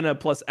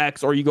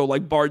X, or you go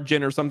like Bard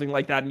Jhin or something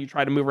like that, and you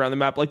try to move around the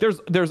map. Like,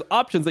 there's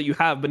options that you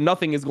have, but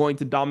nothing is going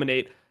to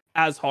dominate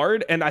as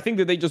hard. And I think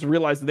that they just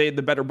realized that they had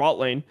the better bot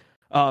lane.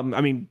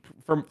 I mean,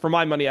 for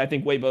my money, I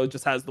think Weibo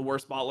just has the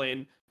worst bot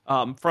lane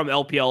from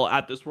LPL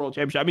at this World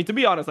Championship. I mean, to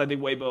be honest, I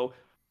think Weibo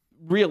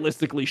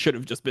realistically should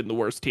have just been the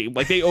worst team.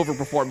 Like, they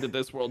overperformed at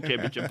this World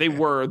Championship. They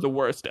were the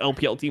worst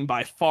LPL team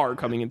by far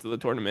coming into the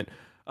tournament.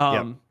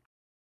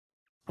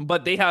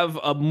 But they have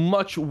a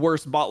much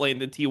worse bot lane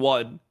than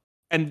T1.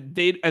 And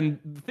the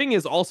thing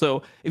is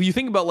also, if you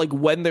think about like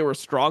when they were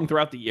strong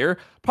throughout the year,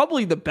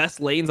 probably the best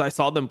lanes I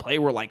saw them play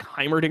were like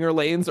Heimerdinger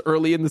lanes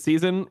early in the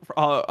season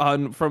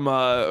from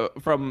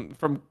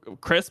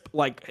Crisp.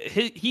 Like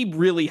he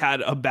really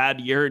had a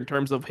bad year in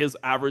terms of his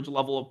average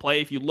level of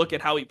play. If you look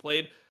at how he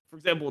played, for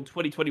example, in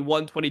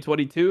 2021,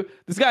 2022,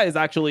 this guy is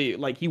actually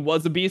like, he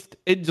was a beast.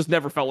 It just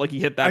never felt like he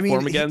hit that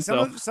form again.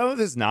 Some of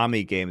his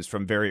Nami games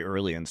from very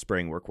early in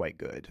spring were quite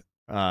good.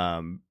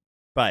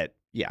 But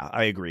yeah,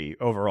 I agree.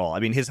 Overall, I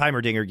mean, his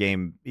Heimerdinger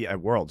game at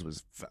Worlds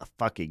was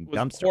fucking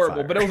dumpster horrible,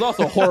 fire. But it was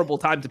also a horrible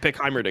time to pick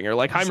Heimerdinger.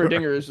 Like,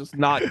 Heimerdinger is just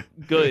not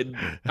good.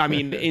 I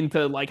mean,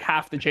 into like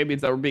half the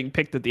champions that were being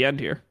picked at the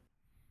end here.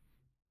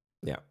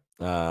 Yeah.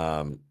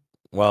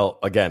 Well,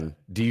 again,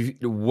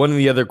 one of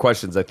the other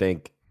questions I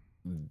think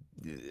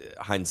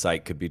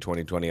hindsight could be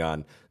 2020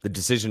 on the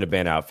decision to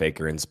ban out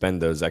Faker and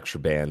spend those extra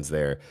bans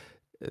there.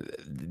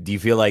 Do you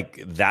feel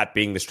like that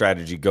being the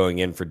strategy going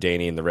in for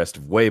Danny and the rest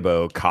of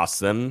Weibo costs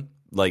them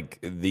I guess,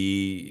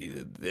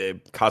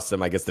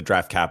 the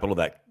draft capital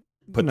that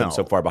put them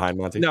so far behind,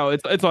 Monte? No,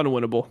 it's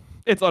unwinnable.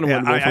 It's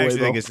unwinnable. Yeah, I actually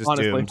think it's just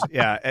doomed.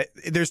 Yeah,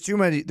 there's too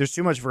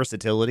much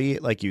versatility,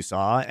 like you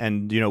saw,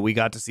 and we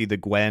got to see the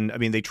Gwen. I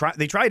mean, they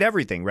tried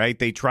everything, right?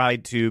 They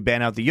tried to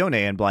ban out the Yone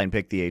and blind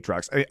pick the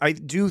Aatrox. I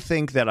do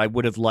think that I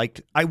would have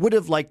liked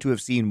to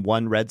have seen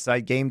one red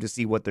side game to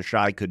see what the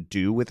Shy could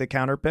do with a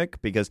counter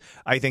pick, because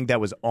I think that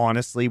was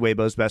honestly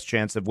Weibo's best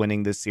chance of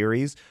winning this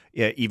series,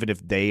 even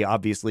if they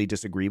obviously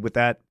disagree with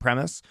that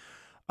premise.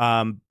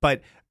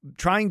 But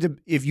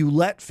if you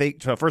let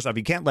Fake, so first off,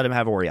 you can't let him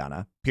have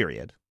Orianna,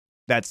 period.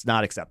 That's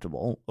not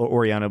acceptable.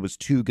 Orianna was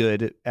too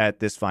good at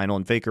this final,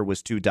 and Faker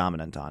was too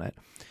dominant on it.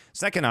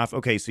 Second off,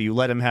 okay, so you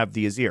let him have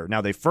the Azir. Now,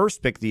 they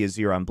first picked the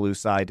Azir on blue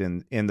side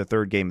in the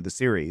third game of the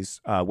series.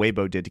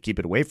 Weibo did to keep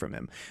it away from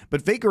him.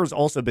 But Faker has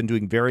also been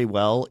doing very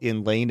well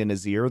in lane and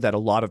Azir that a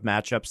lot of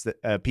matchups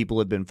that people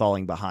have been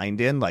falling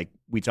behind in, like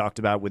we talked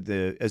about with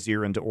the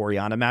Azir into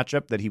Orianna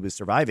matchup that he was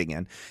surviving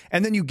in.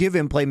 And then you give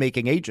him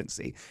playmaking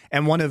agency.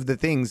 And one of the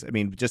things, I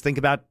mean, just think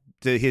about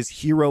his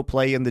hero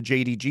play in the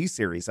JDG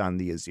series on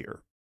the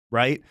Azir,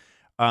 right?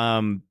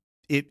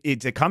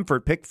 It's a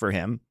comfort pick for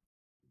him.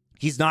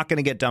 He's not going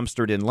to get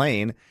dumpstered in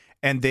lane,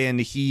 and then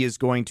he is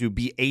going to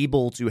be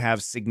able to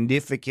have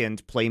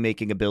significant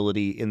playmaking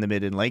ability in the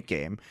mid and late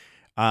game.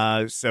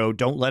 So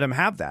don't let him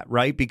have that,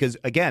 right? Because,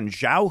 again,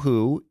 Xiao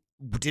Hu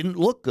didn't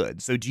look good.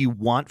 So do you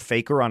want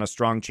Faker on a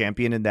strong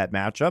champion in that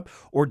matchup,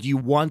 or do you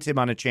want him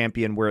on a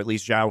champion where at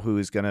least Xiao Hu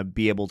is going to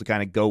be able to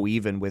kind of go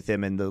even with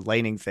him in the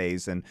laning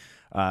phase and,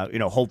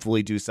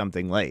 hopefully do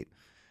something late?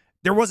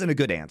 There wasn't a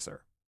good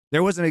answer.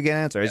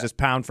 It's just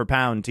pound for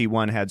pound.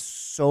 T1 had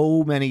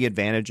so many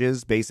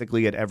advantages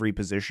basically at every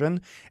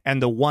position.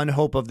 And the one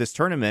hope of this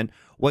tournament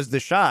was the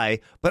Shy.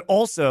 But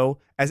also,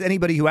 as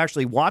anybody who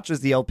actually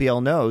watches the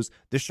LPL knows,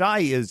 the Shy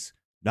is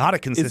not a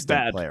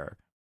consistent player.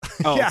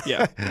 Oh,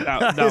 yeah.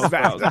 That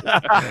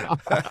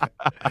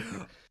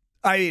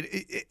I mean,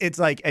 it's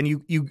like,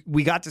 and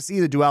we got to see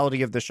the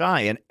duality of the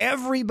Shy, and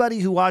everybody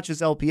who watches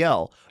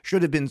LPL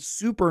should have been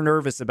super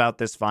nervous about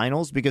this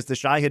finals because the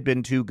Shy had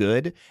been too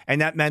good,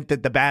 and that meant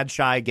that the bad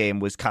Shy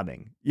game was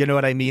coming. You know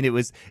what I mean?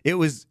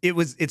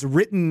 It's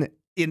written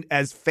in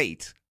as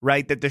fate,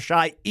 right? That the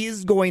Shy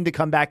is going to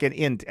come back and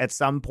int at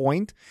some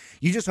point.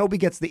 You just hope he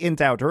gets the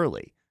int out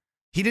early.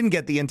 He didn't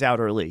get the int out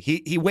early.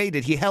 He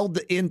waited. He held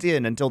the int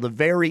in until the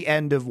very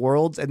end of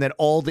Worlds, and then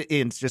all the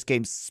ints just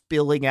came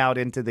spilling out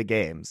into the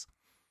games.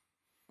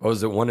 What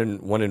was it? 1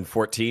 in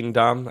 14,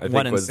 Dom? I think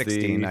 1 in was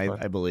 16,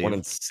 I believe. 1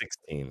 in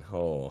 16.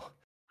 Oh,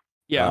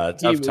 yeah.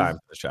 Tough time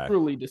for the Shy.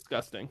 Truly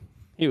disgusting.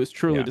 He was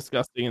truly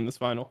disgusting in this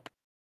final.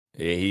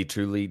 He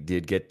truly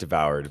did get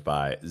devoured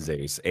by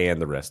Zeus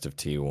and the rest of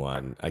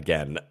T1.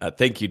 Again,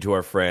 thank you to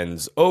our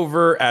friends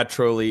over at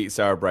Trolley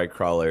Sour Bright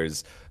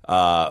Crawlers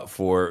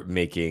for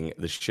making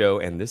the show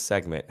and this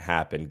segment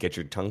happen. Get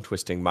your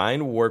tongue-twisting,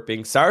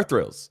 mind-warping sour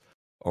thrills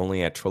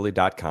only at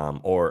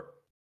trolley.com or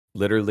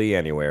literally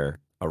anywhere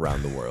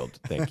around the world.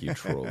 Thank you,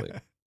 Trolley.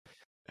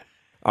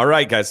 All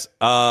right, guys.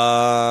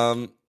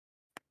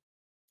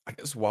 I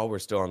guess while we're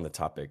still on the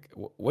topic,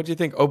 what do you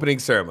think opening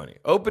ceremony?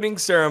 Opening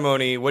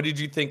ceremony, what did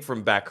you think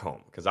from back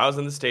home? Because I was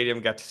in the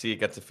stadium, got to see it,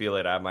 got to feel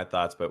it. I have my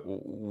thoughts, but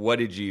what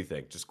did you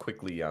think? Just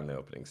quickly on the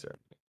opening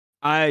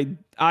ceremony.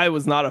 I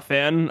was not a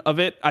fan of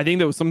it. I think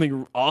there was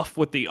something off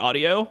with the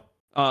audio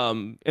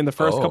in the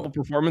first couple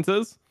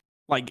performances.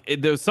 Like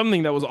there was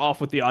something that was off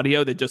with the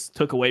audio that just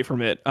took away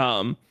from it.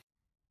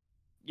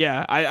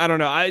 Yeah, I don't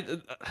know.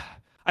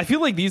 I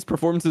feel like these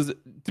performances,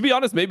 to be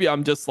honest, maybe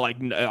I'm just not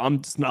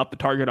the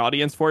target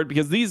audience for it,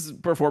 because these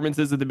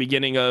performances at the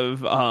beginning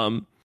of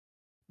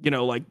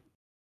like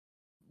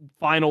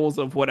finals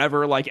of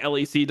whatever, like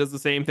LEC does the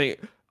same thing.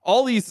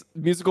 All these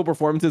musical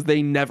performances,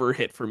 they never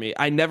hit for me.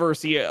 I never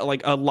see a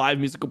live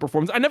musical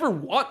performance. I never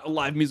want a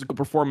live musical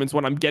performance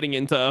when I'm getting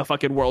into a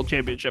fucking world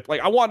championship.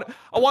 Like I want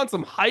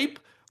some hype,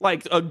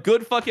 like a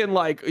good fucking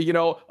a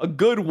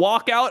good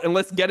walkout, and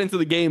let's get into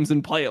the games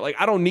and play it. Like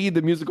I don't need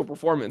the musical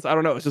performance. I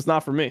don't know. It's just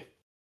not for me.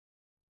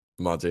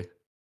 Monte,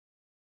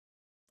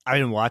 I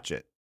didn't watch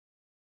it.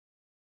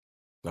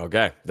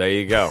 Okay, there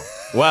you go.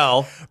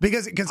 Well,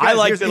 because I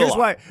liked it a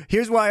lot.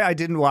 Here's why I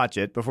didn't watch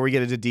it. Before we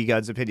get into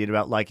Dgon's opinion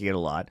about liking it a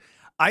lot,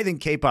 I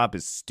think K-pop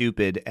is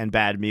stupid and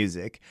bad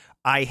music.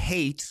 I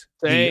hate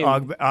the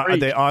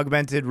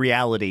augmented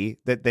reality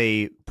that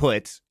they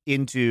put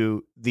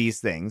into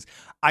these things.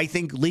 I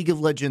think League of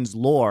Legends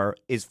lore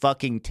is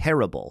fucking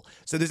terrible.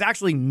 So there's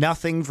actually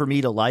nothing for me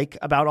to like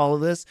about all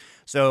of this.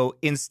 So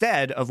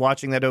instead of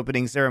watching that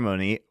opening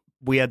ceremony,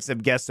 we had some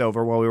guests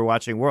over while we were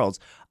watching Worlds.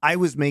 I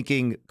was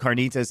making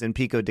carnitas and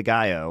pico de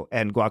gallo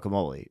and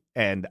guacamole,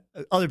 and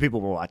other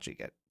people were watching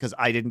it because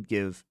I didn't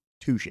give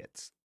two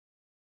shits.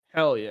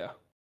 Hell yeah.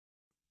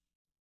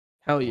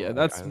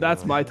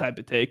 That's my type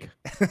of take.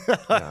 Yeah,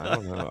 I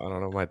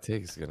don't know if my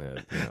take's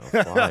gonna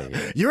fly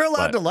here. You're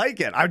allowed to like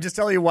it. I'm just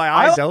telling you why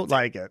I don't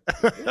like it.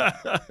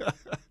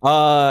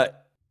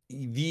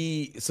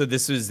 So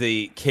this was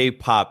the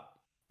K-pop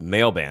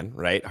male band,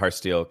 right?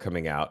 Heartsteel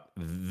coming out.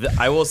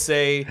 I will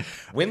say,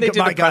 when they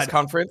did the press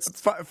conference,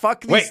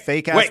 fuck these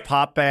fake ass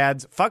pop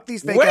bands. Fuck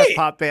these fake ass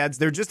pop bands.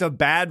 They're just a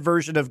bad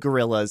version of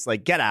Gorillaz.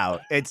 Like, get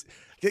out.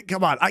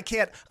 Come on. I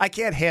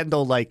can't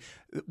handle like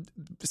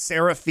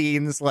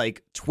Seraphine's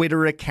like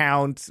Twitter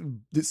account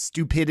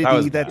stupidity.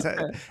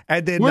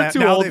 And then we're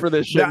too old for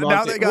this shit.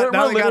 Now they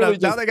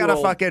got a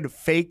fucking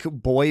fake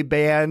boy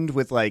band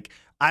with like,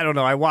 I don't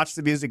know. I watched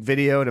the music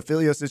video and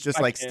Aphelios is just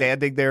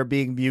standing there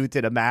being mute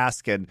in a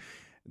mask, and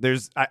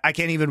I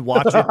can't even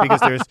watch it because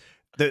there's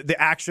the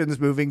action's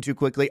moving too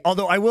quickly.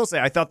 Although I will say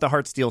I thought the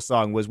Heartsteel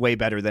song was way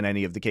better than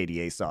any of the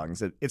KDA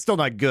songs. It's still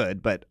not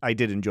good, but I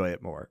did enjoy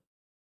it more.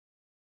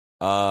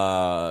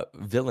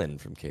 Villain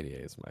from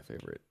KDA is my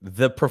favorite.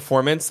 The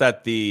performance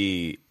that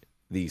the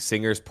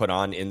singers put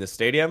on in the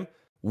stadium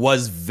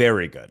was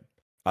very good.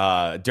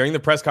 During the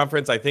press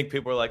conference, I think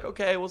people were like,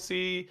 okay, we'll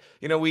see,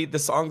 the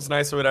song's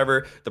nice or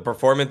whatever. The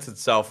performance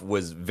itself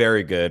was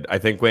very good. I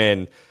think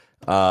when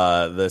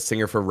the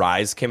singer for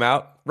Rise came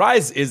out,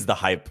 Rise is the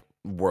hype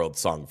world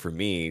song for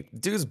me.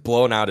 Dude's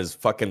blown out his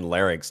fucking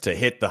larynx to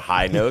hit the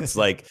high notes.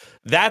 Like,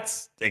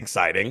 that's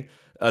exciting.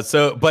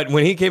 But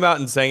when he came out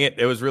and sang it,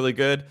 it was really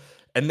good.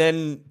 And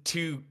then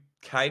to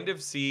kind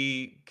of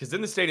see, because in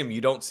the stadium, you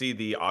don't see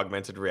the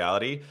augmented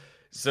reality.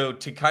 So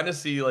to kind of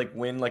see like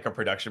when like a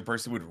production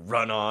person would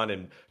run on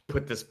and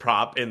put this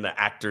prop in the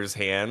actor's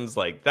hands,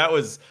 like that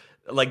was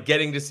like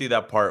getting to see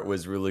that part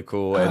was really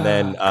cool. And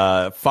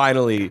then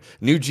finally,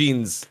 New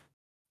Jeans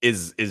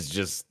is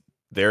just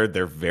they're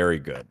very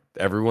good.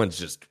 Everyone's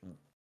just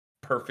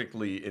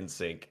perfectly in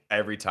sync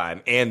every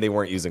time, and they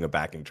weren't using a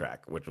backing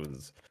track, which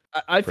was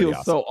I feel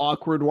awesome. So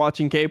awkward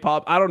watching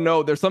K-pop. I don't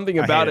know. There's something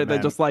about it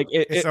that just like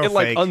it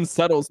like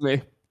unsettles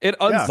me. It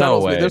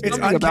unsettles me. There's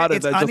something about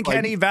it that's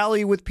uncanny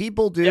valley with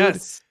people, dude.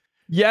 Yes.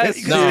 There's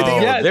it's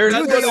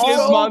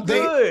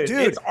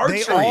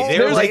archery.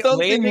 There's like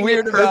something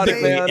weird about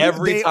it, man.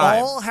 Every time.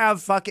 They all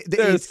have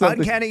it's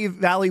uncanny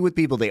valley with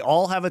people. They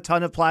all have a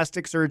ton of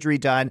plastic surgery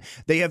done.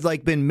 They have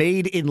like been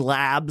made in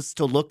labs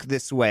to look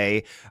this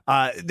way.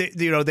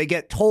 They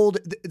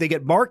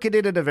get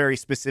marketed in a very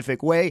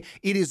specific way.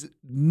 It is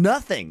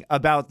nothing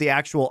about the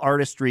actual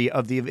artistry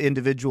of the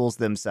individuals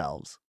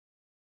themselves.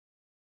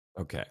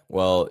 Okay.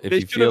 Well, if they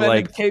you feel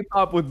like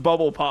K-pop with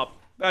bubble pop.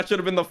 That should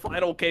have been the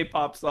final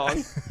K-pop song.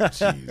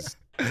 Jeez.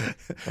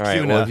 All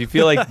right. Well, if you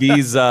feel like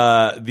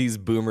these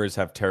boomers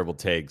have terrible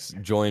takes,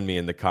 join me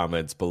in the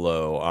comments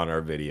below on our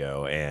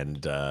video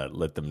and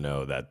let them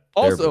know that.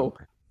 Also,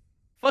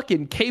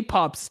 fucking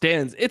K-pop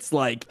stands. It's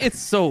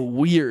so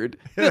weird.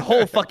 The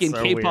whole fucking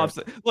so K-pop.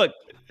 Look,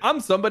 I'm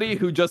somebody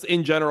who just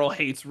in general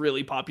hates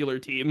really popular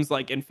teams,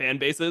 like in fan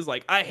bases.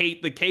 Like I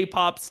hate the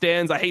K-pop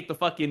stands. I hate the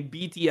fucking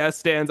BTS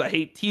stands. I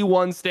hate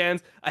T1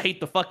 stands. I hate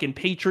the fucking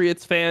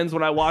Patriots fans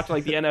when I watch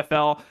like the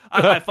NFL.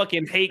 I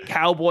fucking hate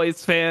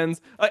Cowboys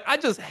fans. Like I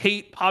just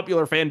hate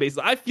popular fan bases.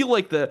 I feel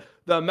like the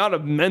amount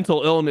of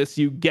mental illness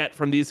you get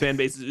from these fan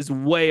bases is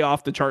way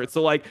off the charts.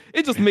 So like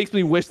it just makes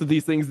me wish that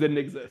these things didn't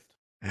exist.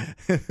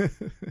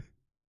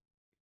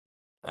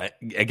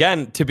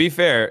 Again, to be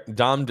fair,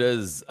 Dom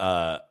does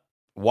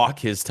walk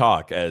his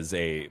talk as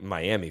a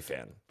Miami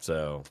fan.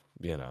 So,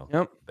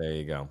 Yep. There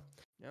you go.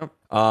 Yep.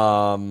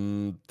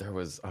 There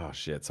was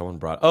someone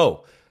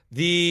brought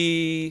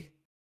the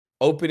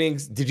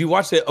openings. Did you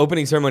watch the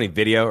opening ceremony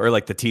video or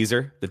like the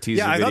teaser? The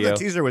teaser I video? thought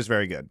the teaser was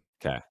very good.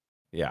 Okay.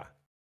 Yeah.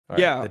 All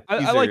right.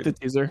 I like the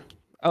teaser.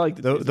 I like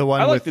the teaser. The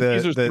one with the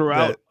teasers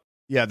throughout.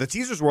 The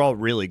teasers were all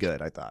really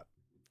good, I thought.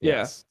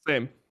 Yes.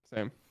 Same.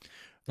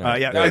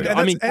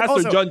 I mean,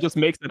 Pastor John just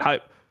makes it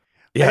hype.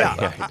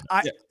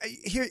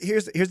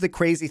 Here's the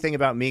crazy thing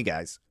about me,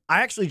 guys.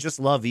 I actually just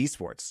love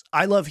esports.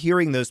 I love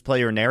hearing those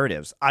player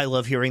narratives. I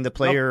love hearing the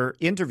player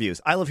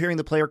interviews. I love hearing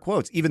the player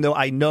quotes, even though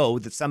I know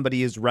that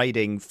somebody is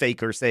writing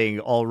Faker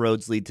saying all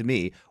roads lead to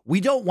me. We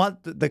don't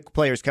want the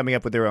players coming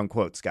up with their own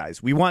quotes,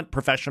 guys. We want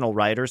professional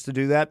writers to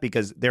do that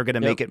because they're going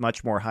to make it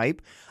much more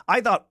hype.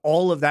 I thought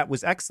all of that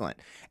was excellent.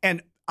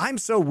 And I'm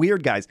so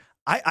weird, guys.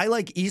 I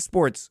like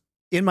esports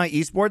in my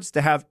esports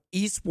to have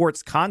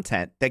esports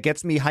content that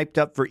gets me hyped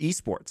up for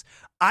esports.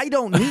 I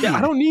don't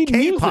need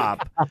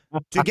K-pop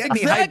to get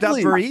me hyped up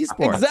for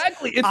esports.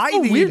 Exactly. It's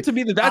so weird to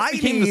me that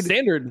became the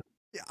standard.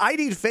 I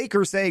need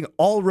Faker saying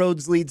all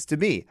roads leads to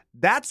me.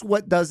 That's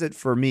what does it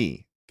for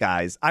me,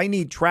 guys. I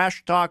need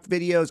trash talk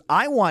videos.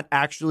 I want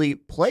actually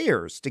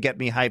players to get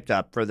me hyped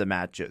up for the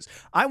matches.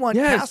 I want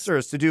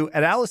casters to do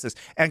analysis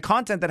and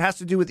content that has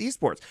to do with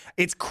esports.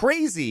 It's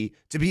crazy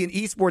to be an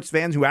esports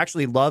fan who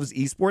actually loves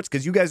esports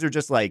because you guys are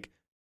just like,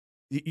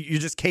 you're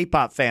just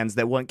K-pop fans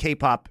that want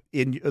K-pop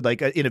in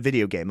a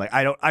video game. Like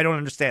I don't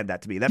understand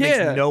that to me. That makes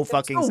no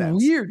fucking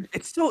sense. Weird.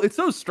 It's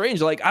so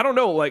strange. Like I don't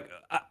know. Like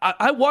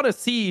I want to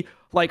see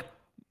like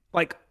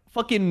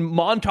fucking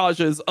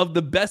montages of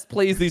the best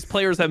plays these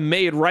players have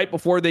made right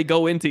before they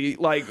go into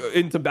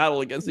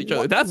battle against each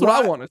other. That's what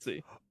I want to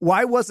see.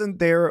 Why wasn't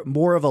there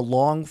more of a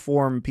long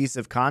form piece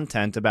of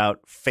content about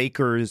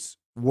Faker's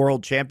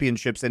world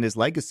championships and his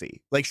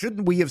legacy? Like,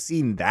 shouldn't we have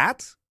seen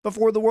that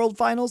before the World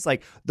Finals?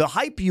 Like, the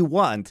hype you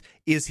want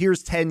is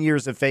here's 10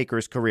 years of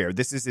Faker's career.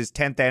 This is his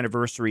 10th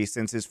anniversary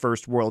since his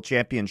first World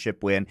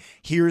Championship win.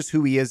 Here's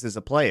who he is as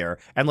a player,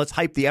 and let's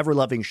hype the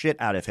ever-loving shit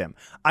out of him.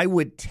 I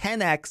would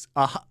 10x,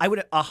 I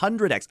would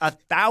 100x,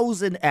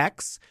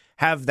 1,000x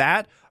have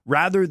that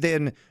rather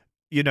than,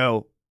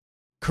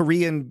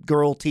 Korean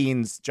girl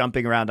teens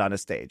jumping around on a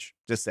stage.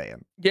 Just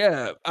saying.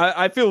 Yeah,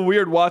 I feel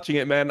weird watching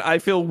it, man. I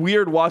feel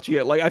weird watching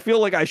it. Like I feel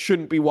like I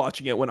shouldn't be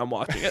watching it when I'm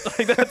watching it.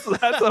 Like that's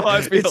how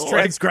I feel. It's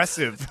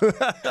transgressive.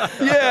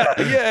 Yeah.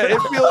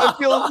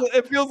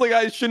 It feels like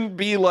I shouldn't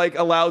be like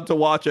allowed to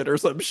watch it or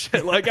some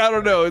shit. Like I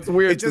don't know. It's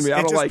weird to me.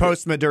 I don't like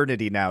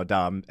post-modernity now,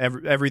 Dom.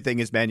 Everything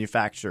is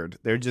manufactured.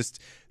 They're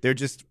just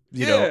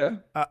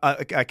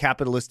a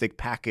capitalistic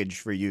package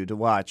for you to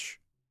watch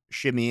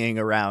shimmying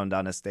around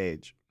on a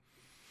stage.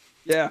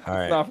 Yeah,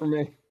 it's not for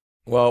me.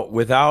 Well,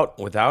 without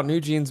New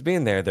Jeans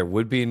being there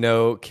would be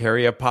no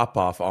carry a pop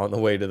off on the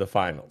way to the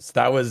finals.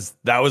 That was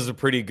a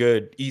pretty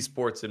good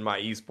esports in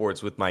my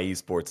esports with my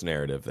esports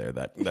narrative there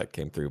that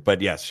came through. But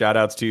yes, shout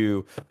outs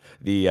to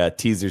the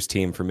teasers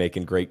team for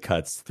making great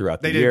cuts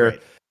throughout the year.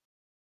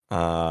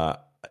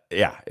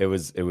 It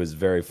was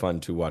very fun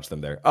to watch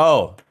them there.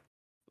 Oh,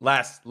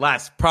 last.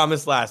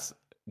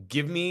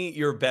 Give me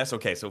your best.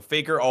 Okay, so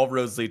Faker, all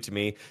roads lead to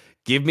me.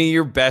 Give me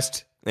your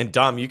best. And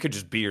Dom, you could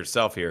just be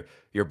yourself here.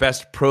 Your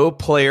best pro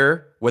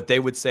player, what they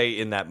would say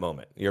in that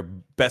moment. Your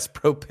best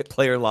pro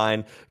player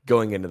line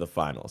going into the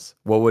finals.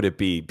 What would it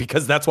be?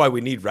 Because that's why we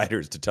need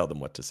writers to tell them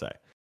what to say.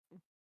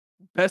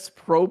 Best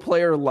pro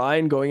player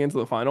line going into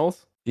the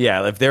finals?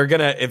 Yeah, if they're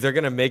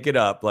gonna make it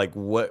up, like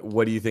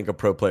what do you think a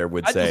pro player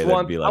would say? I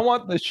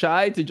want the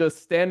Shy to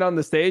just stand on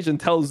the stage and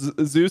tell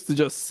Zeus to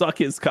just suck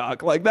his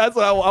cock. Like that's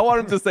what I want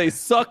him to say.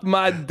 Suck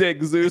my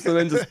dick, Zeus, and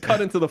then just cut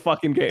into the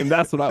fucking game.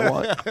 That's what I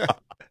want.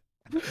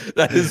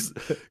 That is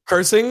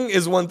cursing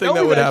is one thing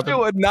that would happen. Shit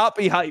would not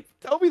be hype.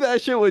 Tell me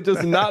that shit would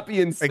just not be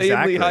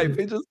insanely hype.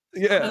 It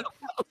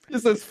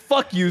just says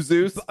fuck you,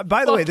 Zeus.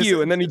 By the way,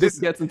 and then he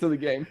just gets into the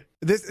game.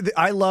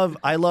 I love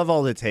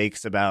all the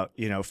takes about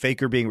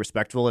Faker being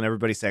respectful and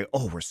everybody saying,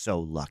 "Oh, we're so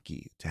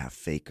lucky to have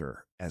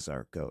Faker as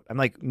our GOAT." I'm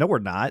like, no, we're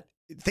not.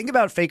 Think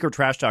about Faker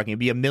trash talking; it'd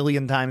be a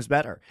million times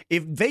better.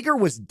 If Faker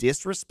was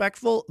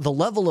disrespectful, the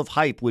level of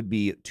hype would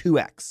be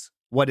 2x.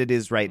 What it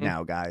is right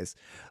now, guys.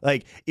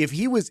 Like if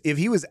he was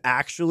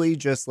actually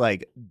just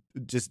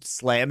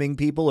slamming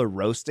people or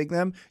roasting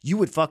them, you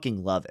would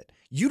fucking love it.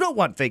 You don't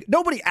want Faker.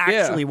 Nobody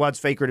actually wants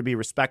Faker to be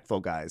respectful,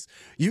 guys.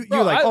 You're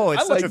like,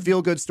 it's such a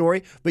feel good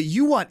story, but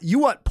you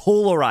want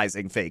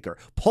polarizing Faker.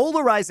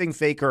 Polarizing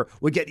Faker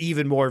would get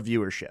even more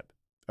viewership.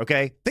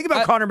 Okay, think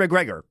about Conor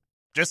McGregor.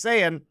 Just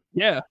saying.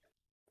 Yeah.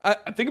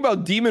 I think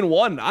about Demon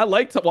 1. I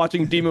liked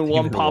watching Demon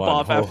 1 pop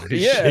off after.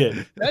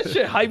 That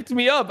shit hyped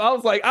me up. I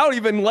was like, I don't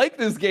even like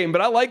this game,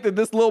 but I like that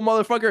this little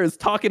motherfucker is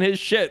talking his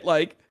shit.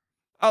 Like,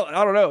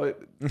 I don't know.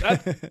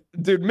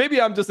 Dude,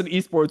 maybe I'm just an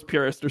esports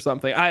purist or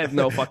something. I have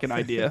no fucking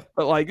idea.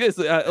 But like this,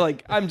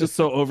 I'm just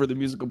so over the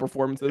musical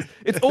performances.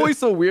 It's always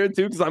so weird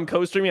too, because I'm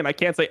co-streaming and I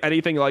can't say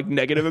anything like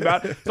negative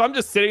about it. So I'm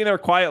just sitting there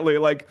quietly,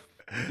 like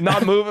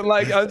not moving.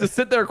 Like I just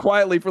sit there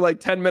quietly for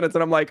like 10 minutes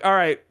and I'm like, all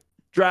right.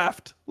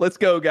 draft. Let's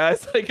go,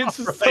 guys. Like, it's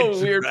just so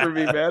weird for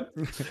me, man.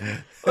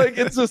 Like,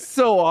 it's just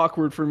so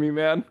awkward for me,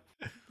 man.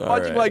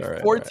 Watching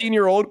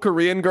 14-year-old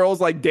Korean girls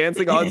like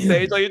dancing on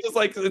stage, like it's just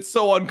like it's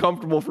so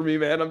uncomfortable for me,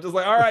 man. I'm just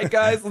like, all right,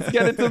 guys, let's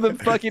get into the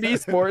fucking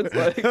esports.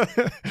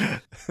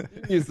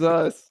 Like,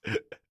 Jesus.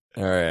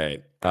 All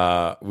right,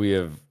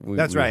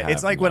 That's right.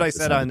 It's like what I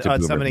said on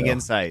Summoning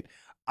Insight.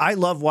 I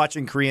love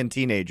watching Korean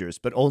teenagers,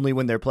 but only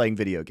when they're playing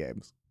video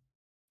games.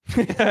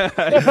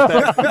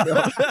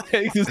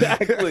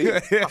 Exactly.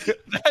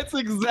 That's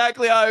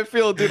exactly how I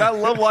feel, dude. I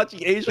love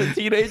watching Asian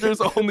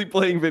teenagers only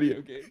playing video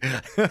games.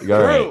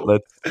 All right,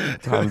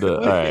 time to.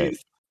 All right.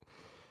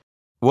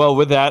 Well,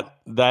 with that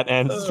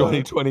ends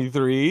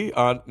 2023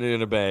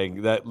 in a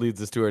bang. That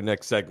leads us to our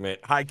next segment: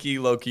 high key,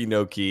 low key,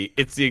 no key.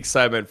 It's the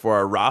excitement for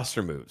our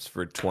roster moves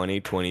for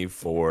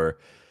 2024.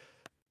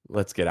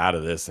 Let's get out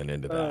of this and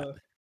into that.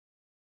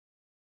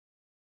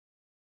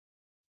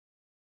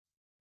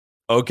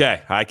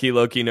 Okay, high key,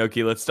 low key, no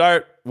key. Let's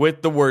start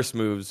with the worst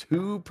moves.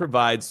 Who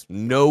provides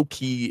no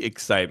key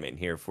excitement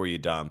here for you,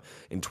 Dom,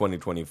 in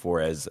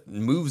 2024 as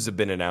moves have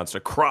been announced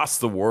across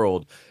the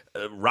world?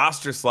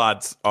 Roster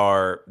slots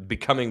are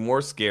becoming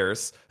more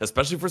scarce,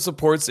 especially for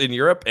supports in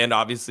Europe and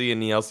obviously in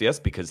the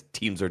LCS because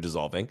teams are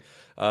dissolving.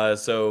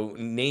 So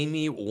name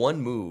me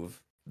one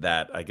move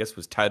that I guess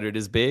was touted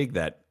as big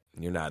that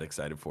you're not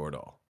excited for at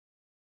all.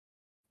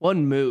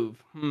 One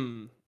move.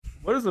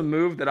 What is a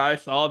move that I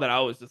saw that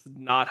I was just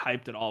not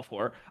hyped at all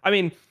for? I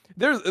mean,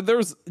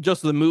 there's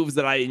just the moves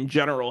that I in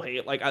general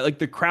hate. Like I like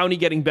the Crownie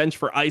getting benched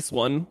for Ice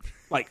one.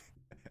 Like,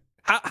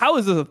 how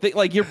is this a thing?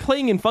 Like, you're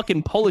playing in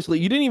fucking Polish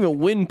League. You didn't even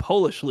win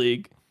Polish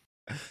League,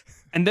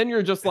 and then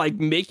you're just like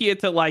making it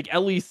to like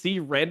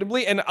LEC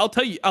randomly. And I'll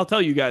tell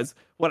you guys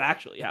what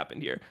actually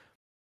happened here.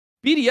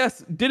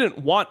 BDS didn't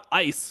want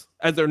Ice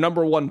as their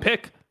number one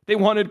pick. They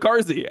wanted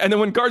Carzzy. And then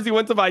when Carzzy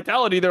went to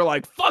Vitality, they're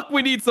like, fuck,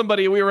 we need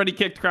somebody. We already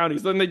kicked Crownie.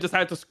 So then they just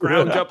had to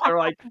scrounge up. They're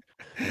like,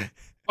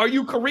 are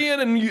you Korean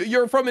and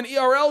you're from an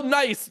ERL?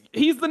 Nice.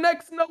 He's the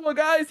next Noah,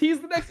 guys. He's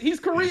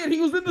Korean.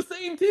 He was in the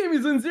same team.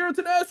 He's in Zero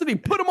Tenacity.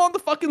 Put him on the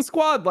fucking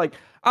squad. Like,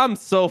 I'm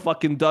so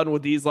fucking done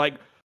with these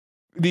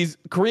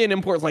Korean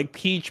imports like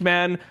Peach,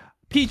 man.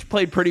 Peach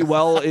played pretty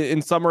well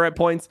in summer at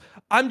points.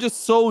 I'm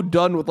just so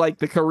done with like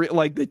the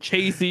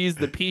Chaseys,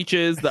 the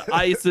Peaches, the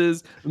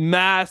Ices,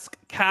 Mask,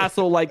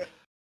 Castle. Like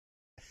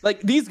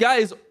these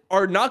guys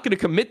are not going to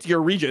commit to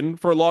your region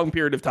for a long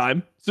period of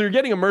time. So you're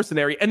getting a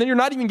mercenary, and then you're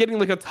not even getting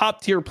like a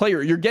top tier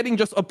player. You're getting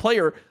just a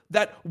player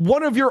that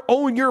one of your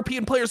own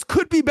European players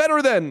could be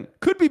better than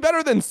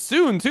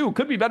soon too.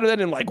 Could be better than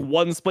in like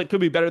one split.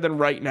 Could be better than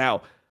right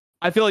now.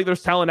 I feel like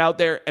there's talent out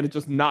there, and it's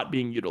just not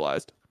being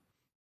utilized.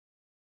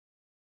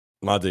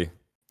 Monte,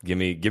 give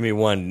me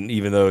one,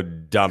 even though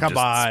Dom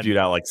spewed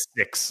out like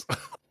 6.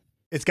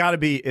 It's gotta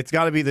be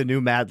the new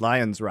Mad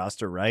Lions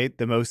roster, right?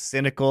 The most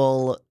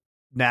cynical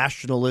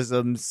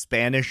nationalism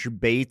Spanish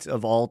bait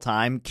of all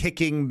time,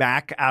 kicking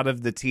Mac out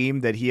of the team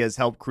that he has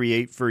helped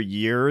create for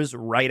years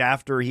right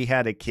after he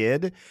had a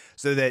kid,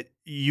 so that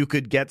you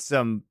could get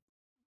some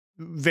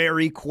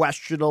very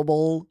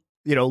questionable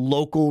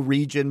local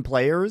region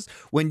players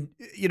when,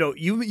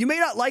 you may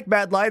not like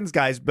Mad Lions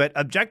guys, but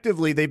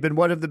objectively, they've been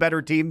one of the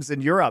better teams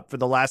in Europe for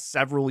the last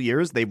several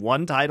years. They've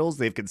won titles.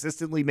 They've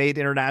consistently made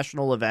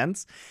international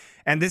events.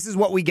 And this is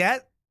what we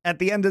get at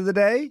the end of the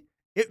day.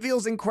 It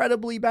feels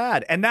incredibly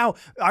bad. And now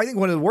I think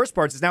one of the worst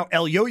parts is now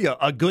El Yoya,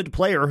 a good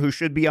player who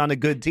should be on a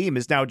good team,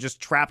 is now just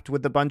trapped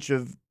with a bunch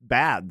of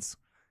bads.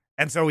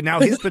 And so now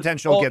his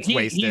potential gets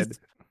wasted.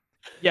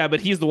 Yeah, but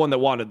he's the one that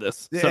wanted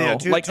this. So, yeah,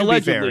 to allegedly,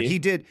 be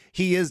fair,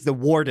 he is the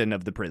warden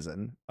of the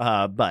prison.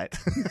 But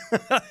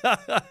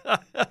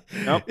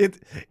nope.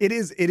 it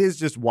is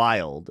just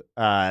wild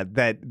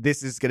that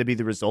this is going to be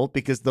the result,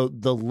 because the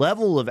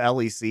level of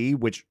LEC,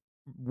 which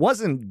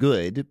wasn't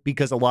good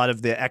because a lot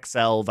of the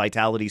XL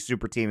Vitality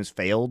super teams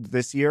failed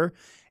this year,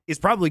 is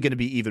probably going to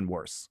be even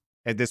worse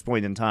at this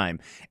point in time.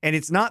 And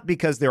it's not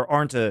because there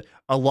aren't a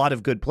lot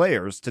of good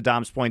players, to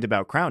Dom's point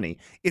about Crownie.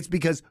 It's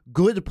because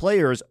good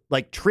players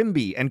like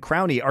Trimby and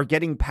Crownie are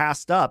getting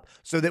passed up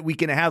so that we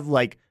can have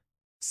like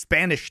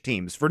Spanish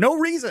teams for no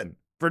reason,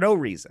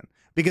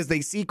 because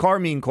they see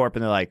Carmine Corp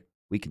and they're like,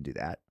 we can do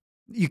that.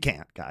 You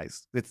can't,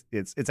 guys.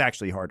 It's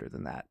actually harder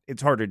than that.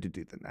 It's harder to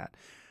do than that.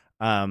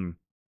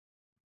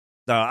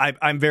 So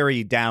I'm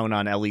very down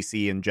on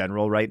LEC in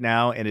general right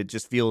now, and it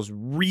just feels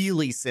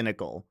really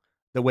cynical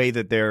the way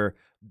that they're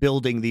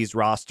building these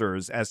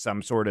rosters as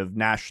some sort of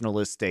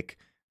nationalistic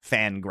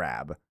fan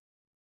grab.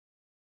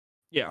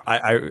 Yeah.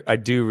 I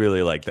do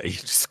really like that you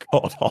just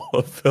called all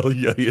of Phil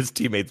Yoya's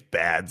teammates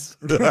bads.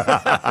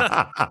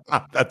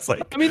 That's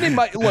like, I mean, they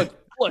might look,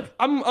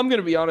 I'm going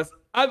to be honest.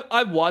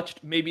 I've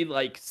watched maybe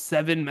like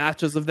 7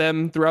 matches of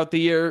them throughout the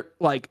year,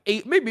 like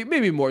 8,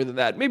 maybe more than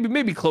that,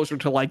 maybe closer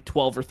to like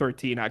 12 or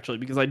 13 actually,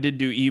 because I did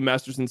do EU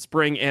Masters in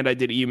spring and I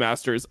did EU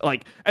Masters.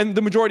 And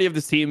the majority of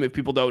this team, if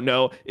people don't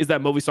know, is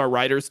that Movistar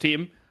Riders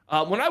team.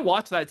 When I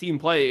watched that team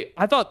play,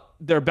 I thought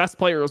their best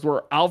players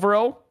were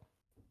Alvaro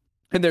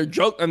and their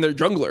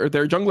jungler.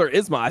 Their jungler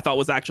Isma, I thought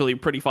was actually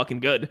pretty fucking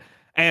good.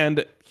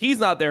 and he's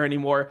not there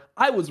anymore.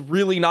 I was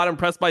really not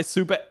impressed by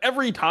Supa.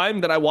 Every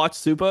time that I watched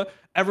Supa,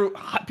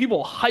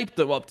 people hyped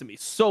him up to me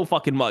so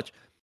fucking much.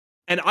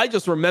 And I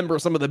just remember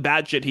some of the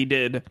bad shit he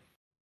did.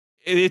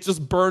 It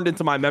just burned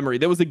into my memory.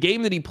 There was a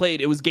game that he played.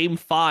 It was game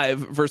 5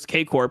 versus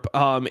K-Corp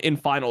in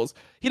finals.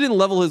 He didn't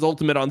level his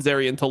ultimate on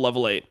Zeri until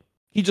level 8.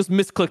 He just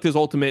misclicked his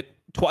ultimate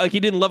twice. Like, he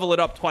didn't level it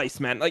up twice,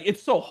 man. Like,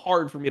 it's so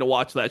hard for me to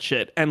watch that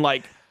shit and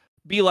like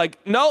be like,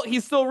 no,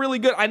 he's still really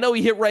good. I know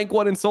he hit rank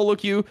 1 in solo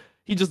queue.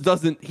 He just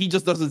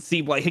doesn't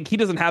seem like he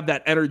doesn't have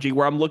that energy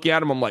where I'm looking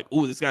at him, I'm like,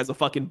 ooh, this guy's a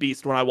fucking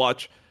beast when I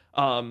watch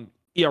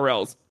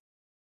ERLs.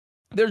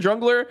 Their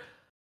jungler,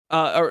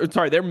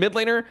 their mid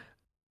laner,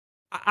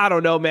 I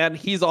don't know, man.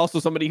 He's also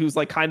somebody who's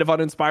like kind of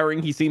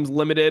uninspiring. He seems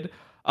limited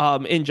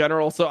in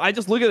general. So I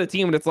just look at the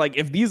team and it's like,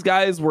 if these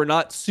guys were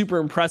not super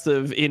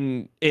impressive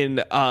in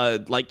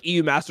like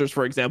EU Masters,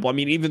 for example, I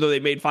mean, even though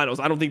they made finals,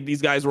 I don't think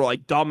these guys were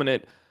like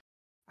dominant.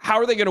 How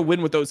are they going to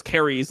win with those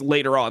carries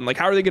later on? Like,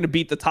 how are they going to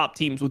beat the top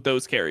teams with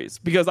those carries?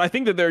 Because I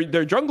think that their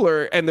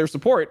jungler and their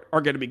support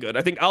are going to be good.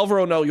 I think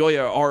Alvaro and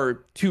Elyoya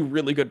are 2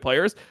 really good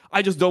players.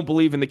 I just don't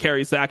believe in the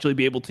carries to actually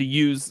be able to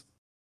use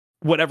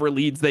whatever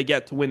leads they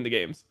get to win the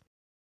games.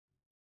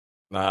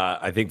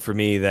 I think for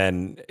me,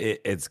 then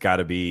it's got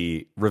to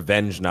be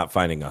Revenge not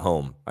finding a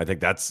home. I think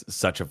that's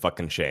such a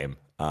fucking shame.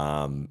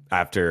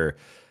 After,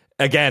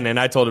 again, and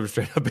I told him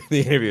straight up in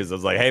the interviews, I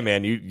was like, hey,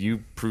 man,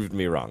 you proved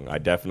me wrong. I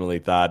definitely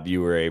thought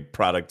you were a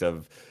product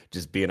of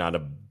just being on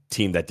a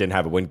team that didn't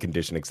have a win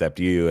condition except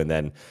you. And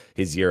then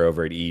his year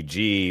over at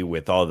EG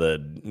with all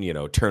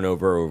the,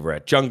 turnover over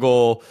at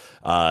jungle,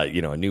 a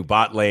new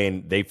bot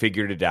lane, they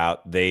figured it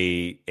out.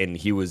 And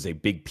he was a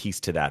big piece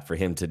to that. For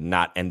him to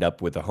not end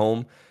up with a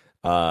home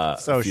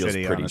so feels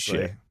shitty, pretty honestly.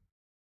 shit.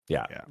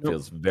 Yeah.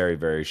 Feels very,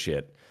 very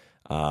shit.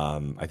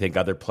 I think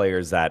other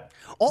players that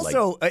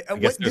also,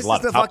 this is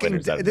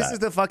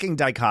the fucking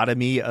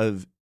dichotomy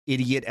of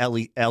idiot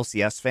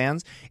LCS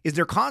fans is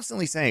they're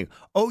constantly saying,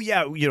 oh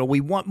yeah,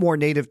 we want more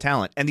native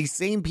talent, and these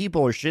same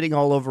people are shitting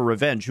all over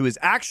Revenge, who is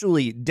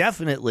actually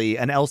definitely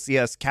an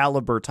LCS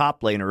caliber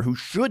top laner who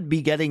should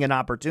be getting an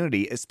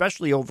opportunity,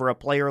 especially over a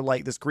player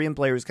like this Korean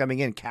player who's coming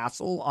in,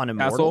 Castle on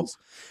Immortals.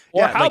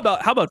 Or how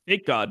about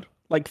Fake God?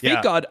 Like,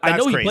 Fake God, I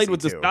know he played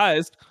with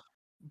Disguised,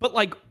 but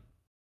like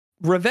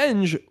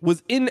Revenge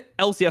was in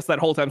LCS that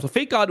whole time. So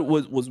Fake God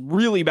was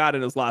really bad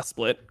in his last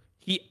split.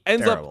 He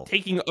ends up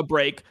taking a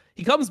break.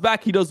 He comes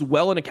back. He does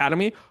well in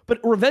Academy, but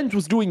Revenge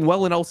was doing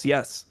well in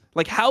LCS.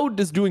 Like, how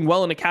does doing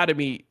well in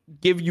Academy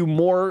give you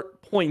more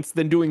points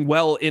than doing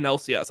well in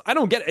LCS? I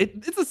don't get it.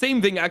 It's the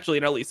same thing actually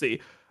in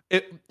LEC.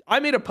 I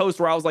made a post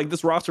where I was like,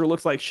 this roster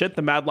looks like shit,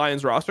 the Mad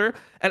Lions roster.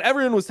 And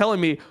everyone was telling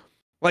me,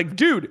 like,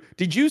 dude,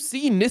 did you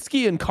see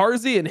Niski and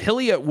Karzi and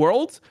Hilly at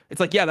Worlds? It's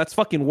like, yeah, that's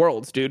fucking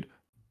Worlds, dude.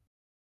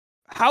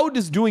 How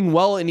does doing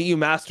well in EU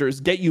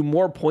Masters get you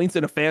more points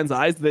in a fan's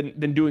eyes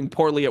than doing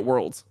poorly at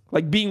Worlds?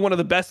 Like, being one of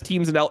the best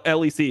teams in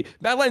LEC.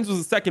 Mad Lions was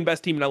the second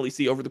best team in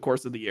LEC over the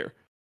course of the year.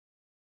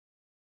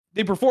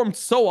 They performed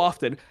so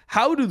often.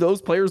 How do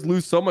those players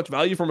lose so much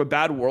value from a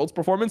bad Worlds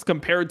performance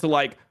compared to,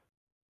 like,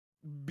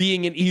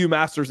 being in EU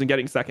Masters and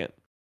getting second?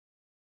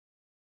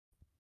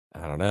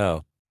 I don't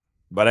know.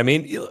 But I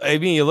mean,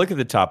 you look at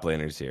the top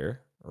laners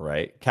here,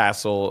 right?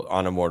 Castle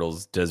on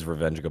Immortals. Does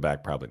Revenge go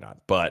back? Probably not.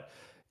 But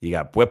you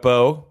got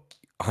Bwipo.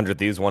 100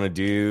 Thieves want to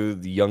do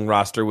the young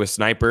roster with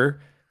Sniper.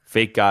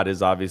 Fake God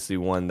is obviously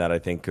one that I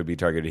think could be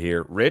targeted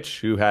here.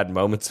 Rich, who had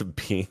moments of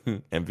being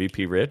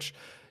MVP Rich.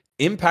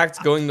 Impact's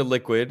going to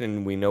Liquid,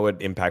 and we know what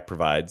Impact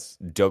provides.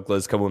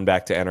 Dokla's coming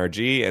back to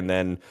NRG, and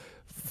then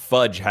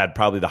Fudge had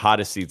probably the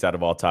hottest seats out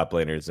of all top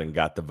laners and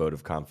got the vote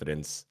of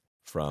confidence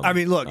from. I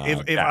mean, look,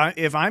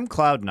 if I'm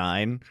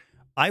Cloud9,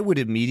 I would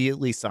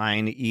immediately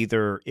sign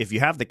either, if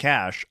you have the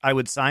cash, I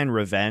would sign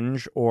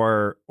Revenge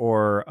or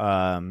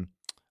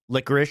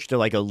Licorice to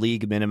like a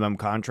league minimum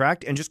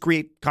contract and just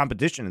create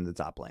competition in the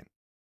top lane.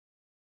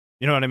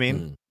 You know what I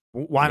mean?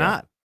 Why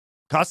not?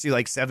 Costs you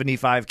like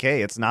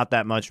 $75K. It's not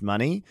that much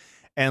money.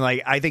 And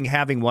like, I think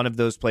having one of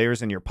those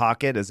players in your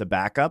pocket as a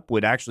backup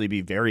would actually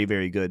be very,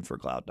 very good for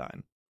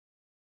Cloud9.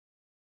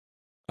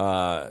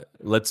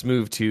 Let's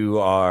move to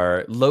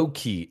our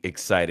low-key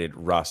excited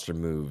roster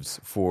moves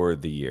for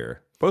the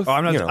year. Both.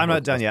 I'm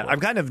not done yet. I'm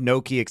kind of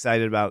low-key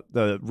excited about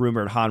the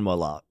rumored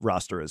Hanwha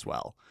roster as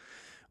well,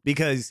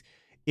 because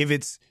if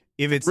it's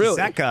really?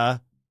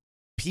 Zeka,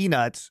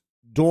 Peanut,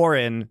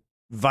 Doran,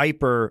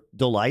 Viper,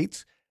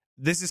 Delight,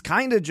 this is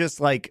kind of just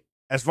like,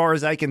 as far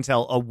as I can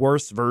tell, a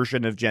worse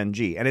version of Gen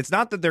G. And it's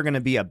not that they're going to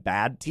be a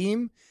bad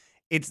team.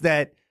 It's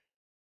that,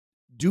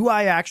 do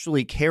I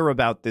actually care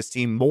about this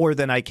team more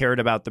than I cared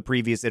about the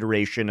previous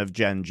iteration of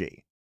Gen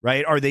G?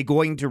 Right? Are they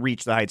going to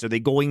reach the heights? Are they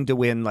going to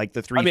win like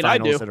the three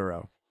finals in a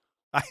row?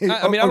 I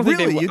don't think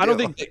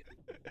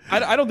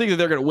that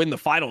they're going to win the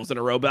finals in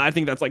a row, but I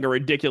think that's like a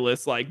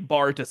ridiculous like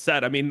bar to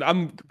set. I mean,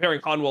 I'm comparing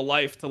Hanwha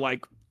Life to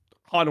like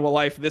Hanwha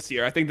Life this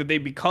year. I think that they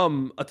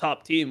become a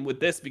top team with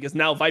this because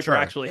now Viper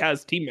actually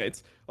has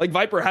teammates. Like,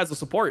 Viper has a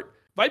support.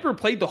 Viper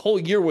played the whole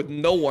year with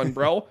no one,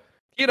 bro.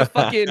 He had a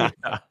fucking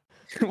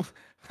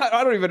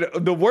I don't even,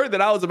 the word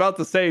that I was about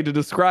to say to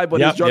describe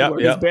what his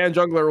band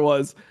jungler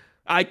was,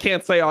 I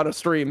can't say on a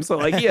stream. So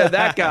like, yeah,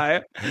 that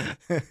guy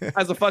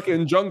as a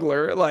fucking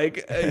jungler,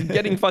 like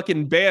getting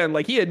fucking banned,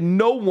 like he had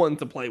no one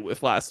to play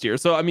with last year.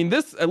 So I mean,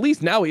 this, at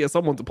least now he has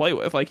someone to play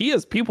with. Like he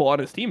has people on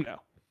his team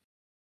now.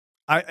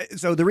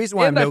 So the reason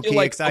why I'm low-key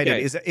excited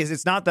is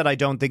it's not that I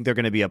don't think they're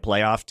going to be a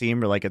playoff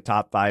team or like a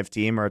top 5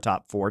 team or a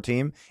top 4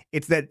 team.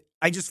 It's that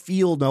I just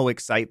feel no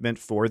excitement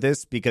for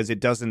this because it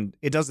doesn't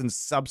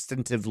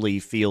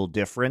substantively feel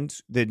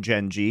different than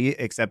Gen G,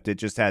 except it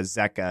just has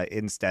Zeka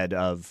instead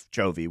of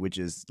Chovy, which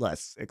is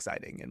less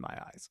exciting in my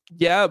eyes.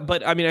 Yeah,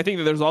 but I mean, I think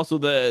that there's also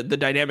the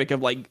dynamic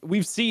of like,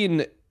 we've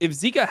seen if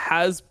Zeka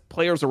has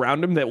players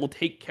around him that will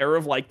take care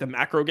of like the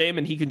macro game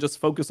and he can just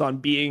focus on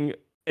being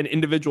an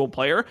individual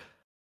player.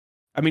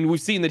 I mean,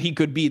 we've seen that he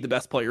could be the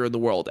best player in the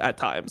world at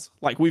times.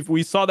 Like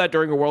we saw that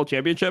during a world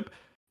championship.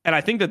 And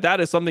I think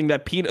that is something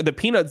that the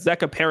Peanut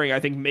Zeka pairing,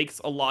 I think, makes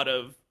a lot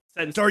of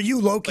sense. So are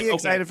you low-key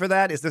excited for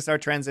that? Is this our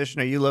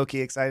transition? Are you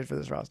low-key excited for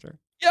this roster?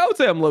 Yeah, I would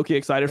say I'm low-key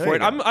excited for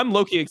it. I'm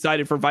low-key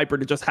excited for Viper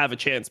to just have a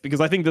chance because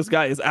I think this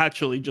guy is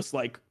actually just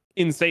like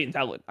insane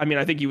talent. I mean,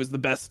 I think he was the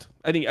best.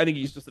 I think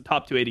he's just a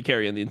top 280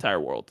 carry in the entire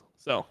world.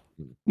 So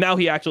now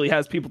he actually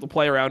has people to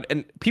play around,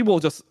 and people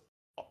just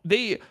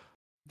they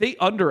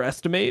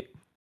underestimate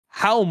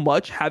how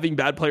much having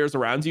bad players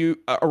around you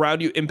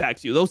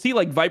impacts you. They'll see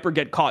like Viper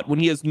get caught when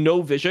he has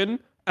no vision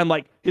and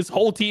like his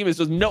whole team is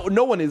just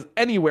no one is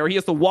anywhere. He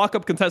has to walk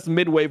up contest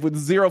mid-wave with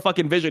 0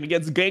 fucking vision. He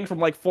gets ganked from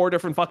like 4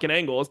 different fucking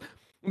angles.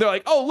 They're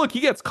like, oh, look, he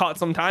gets caught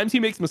sometimes.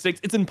 He makes mistakes.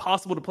 It's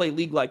impossible to play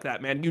League like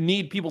that, man. You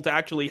need people to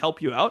actually help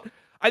you out.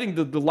 I think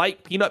the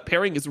light Peanut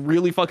pairing is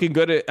really fucking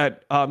good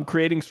at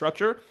creating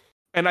structure.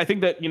 And I think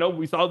that,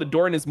 we saw that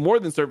Doran is more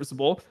than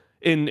serviceable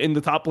in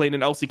the top lane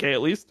in LCK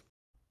at least.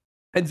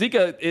 And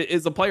Zeka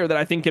is a player that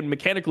I think can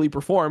mechanically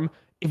perform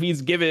if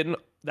he's given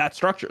that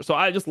structure. So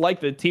I just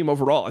like the team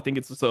overall. I think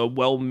it's just a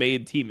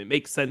well-made team. It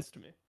makes sense to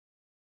me.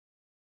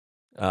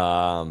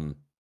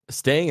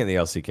 Staying in the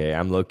LCK,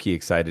 I'm low-key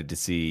excited to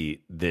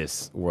see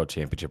this World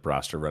Championship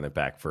roster run it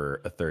back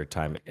for a third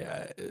time.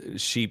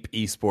 Sheep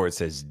Esports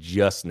has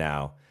just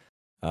now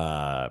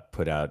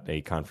put out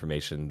a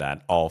confirmation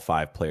that all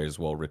 5 players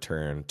will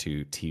return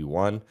to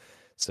T1.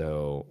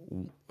 So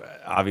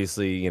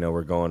obviously,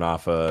 we're going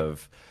off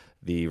of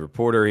the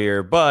reporter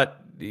here,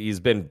 but he's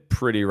been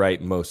pretty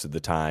right most of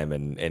the time.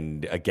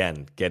 And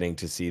again, getting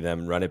to see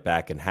them run it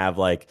back and have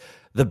like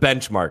the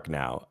benchmark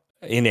now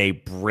in a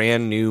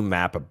brand new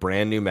map, a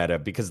brand new meta,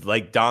 because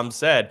like Dom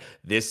said,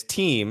 this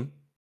team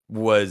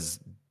was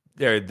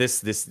there.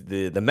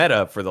 The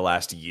meta for the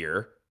last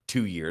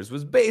 2 years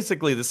was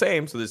basically the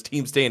same. So this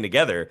team staying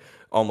together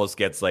almost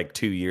gets like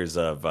 2 years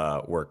of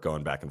work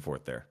going back and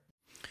forth there.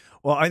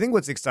 Well, I think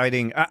what's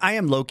exciting, I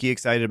am low-key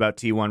excited about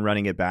T1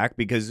 running it back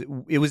because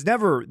it was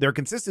never, their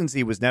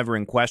consistency was never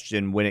in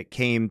question when it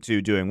came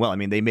to doing well. I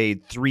mean, they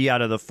made 3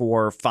 out of the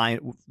 4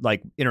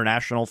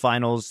 international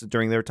finals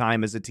during their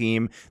time as a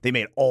team. They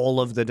made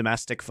all of the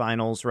domestic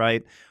finals,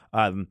 right?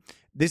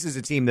 This is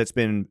a team that's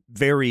been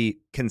very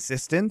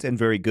consistent and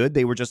very good.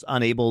 They were just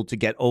unable to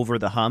get over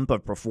the hump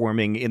of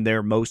performing in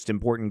their most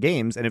important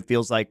games, and it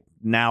feels like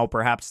now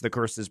perhaps the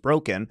curse is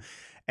broken.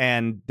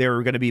 And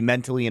they're going to be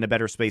mentally in a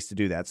better space to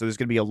do that. So there's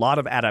going to be a lot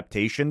of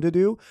adaptation to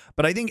do.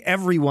 But I think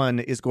everyone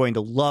is going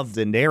to love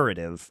the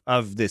narrative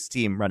of this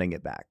team running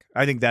it back.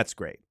 I think that's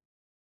great.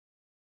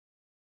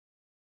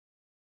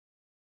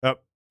 Oh,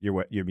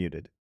 you're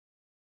muted.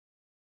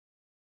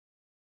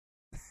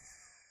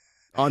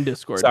 On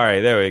Discord.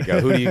 Sorry, there we go.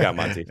 Who do you got,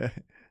 Monte?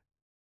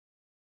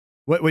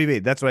 What do you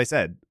mean? That's what I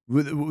said.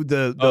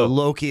 The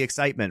low-key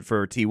excitement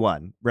for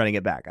T1 running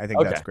it back. I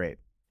think that's great.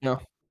 No.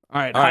 All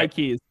right. High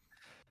keys.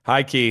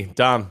 High key,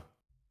 Dom,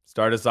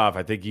 start us off.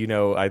 I think I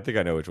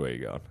know which way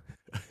you're going.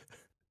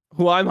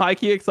 Who I'm high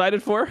key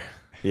excited for?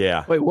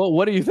 Yeah. Wait,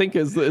 what do you think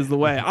is the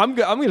way? I'm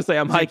gonna say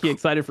I'm high key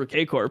excited for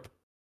K Corp.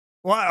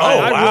 Wow.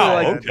 I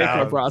really like the K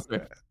Corp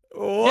roster.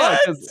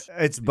 What? Yeah,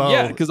 it's Bo.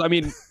 Yeah, because I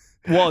mean,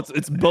 well,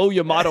 it's Bo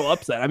Yamato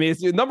upset. I mean,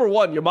 it's number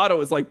one. Yamato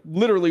is like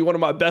literally one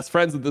of my best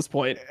friends at this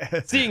point.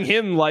 Seeing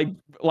him like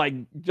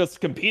just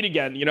compete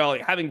again,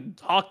 like having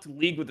talked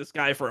League with this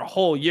guy for a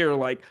whole year,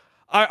 like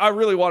I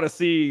really want to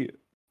see.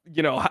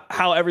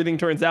 How everything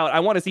turns out. I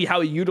want to see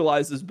how he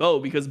utilizes Bo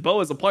because Bo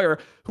is a player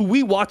who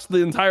we watched the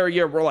entire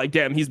year. We're like,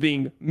 damn, he's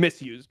being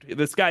misused.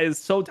 This guy is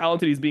so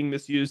talented. He's being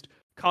misused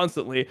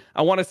constantly.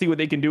 I want to see what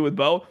they can do with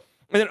Bo.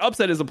 And then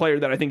Upset is a player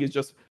that I think is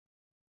just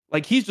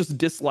like, he's just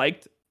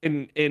disliked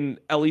in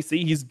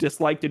LEC. He's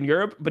disliked in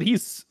Europe, but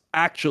he's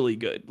actually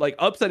good. Like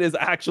Upset is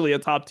actually a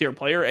top tier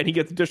player and he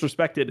gets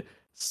disrespected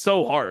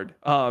so hard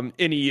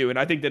in EU. And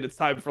I think that it's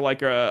time for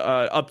like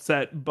a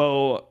Upset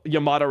Bo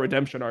Yamato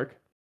redemption arc.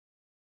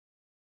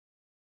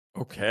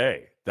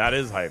 Okay, that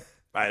is hype.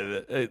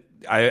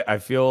 I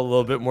feel a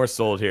little bit more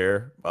sold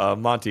here.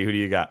 Monte, who do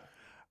you got?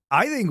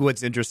 I think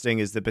what's interesting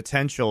is the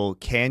potential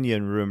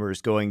Canyon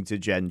rumors going to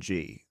Gen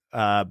G,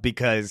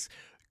 because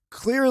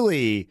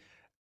clearly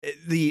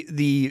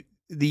the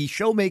the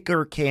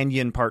Showmaker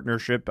Canyon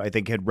partnership, I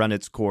think, had run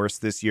its course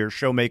this year.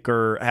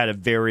 Showmaker had a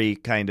very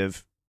kind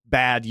of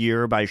bad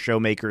year by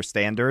Showmaker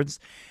standards.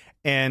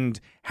 And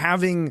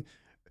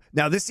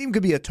now this team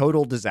could be a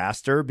total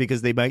disaster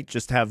because they might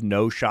just have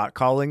no shot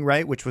calling,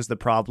 right? Which was the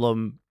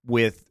problem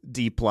with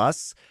D+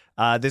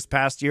 this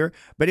past year.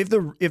 But if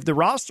the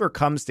roster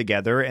comes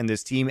together and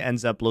this team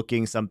ends up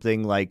looking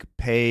something like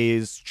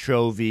Pays,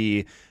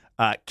 Chovy,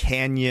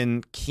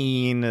 Canyon,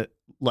 Keen,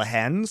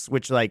 Lehens,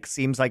 which like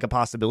seems like a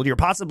possibility, or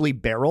possibly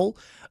Beryl.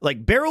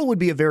 Like Beryl would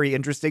be a very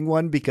interesting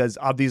one because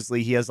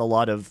obviously he has a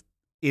lot of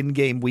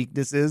in-game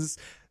weaknesses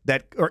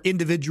that are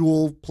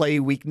individual play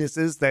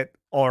weaknesses that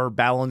are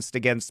balanced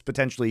against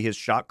potentially his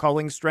shot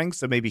calling strengths.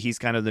 So maybe he's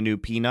kind of the new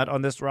peanut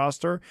on this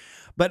roster.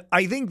 But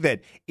I think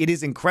that it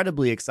is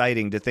incredibly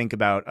exciting to think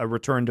about a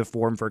return to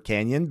form for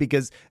Canyon,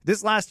 because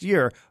this last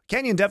year,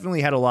 Canyon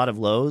definitely had a lot of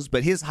lows,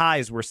 but his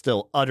highs were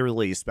still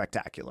utterly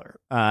spectacular.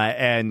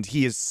 And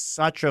he is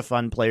such a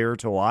fun player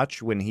to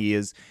watch when he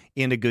is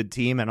in a good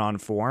team and on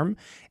form.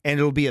 And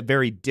it'll be a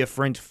very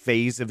different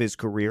phase of his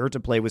career to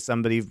play with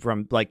somebody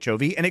from like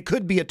Chovy. And it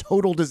could be a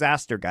total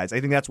disaster, guys.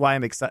 I think that's why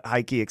I'm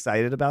high-key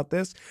excited about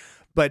this.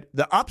 But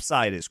the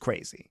upside is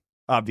crazy,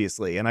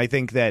 obviously. And I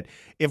think that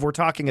if we're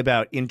talking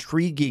about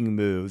intriguing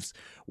moves,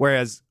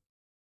 whereas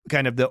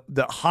kind of the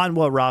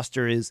Hanwha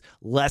roster is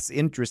less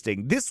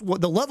interesting,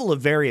 the level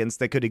of variance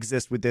that could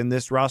exist within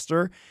this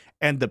roster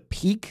and the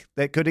peak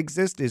that could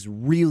exist is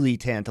really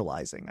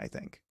tantalizing, I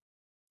think.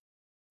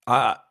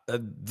 I'll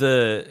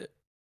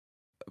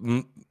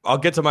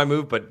get to my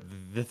move, but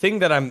the thing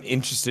that I'm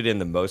interested in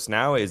the most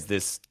now is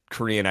this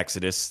Korean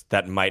exodus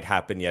that might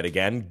happen yet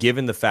again,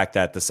 given the fact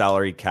that the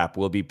salary cap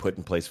will be put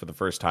in place for the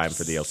first time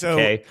for the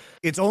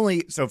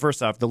LCK. So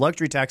first off, the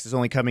luxury tax is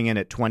only coming in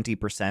at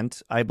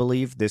 20%, I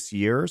believe, this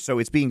year. So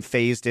it's being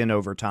phased in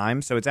over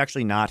time. So it's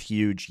actually not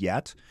huge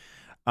yet.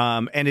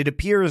 And it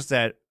appears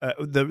that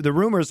the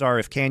rumors are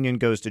if Canyon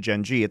goes to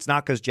Gen G, it's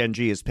not because Gen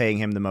G is paying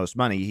him the most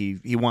money.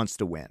 He wants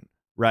to win.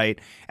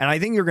 Right. And I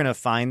think you're going to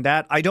find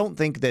that. I don't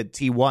think that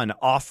T1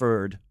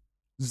 offered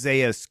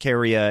Zeus,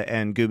 Keria,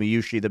 and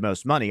Gumayushi the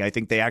most money. I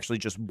think they actually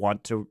just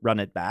want to run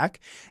it back.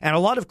 And a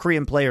lot of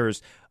Korean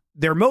players,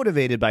 they're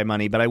motivated by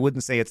money, but I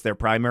wouldn't say it's their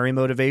primary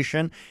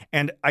motivation.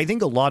 And I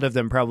think a lot of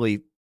them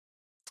probably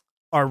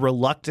are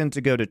reluctant to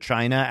go to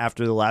China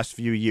after the last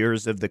few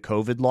years of the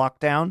COVID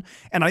lockdown.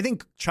 And I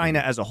think China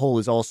as a whole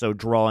is also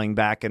drawing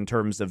back in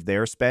terms of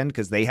their spend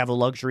because they have a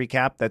luxury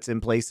cap that's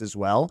in place as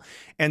well.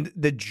 And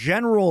the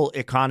general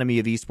economy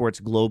of esports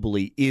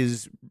globally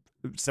is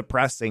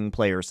suppressing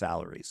player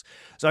salaries.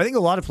 So I think a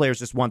lot of players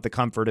just want the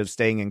comfort of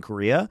staying in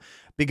Korea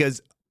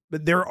because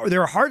there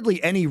are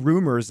hardly any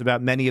rumors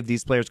about many of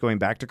these players going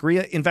back to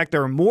Korea. In fact,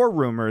 there are more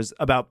rumors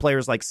about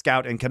players like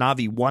Scout and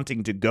Kanavi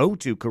wanting to go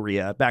to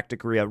Korea, back to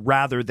Korea,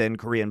 rather than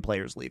Korean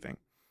players leaving.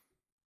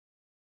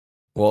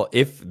 Well,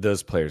 if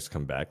those players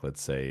come back,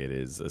 let's say it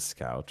is a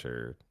Scout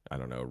or, I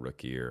don't know,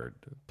 rookie or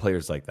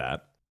players like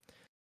that,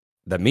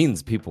 that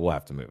means people will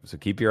have to move. So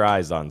keep your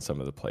eyes on some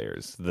of the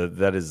players.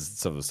 That is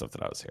some of the stuff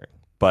that I was hearing.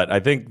 But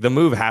I think the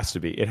move has to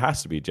be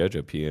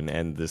Jojo P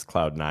and this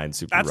Cloud9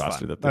 super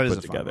roster that they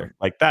put together.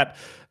 Like that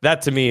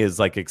to me is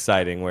like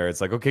exciting, where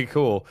it's like, okay,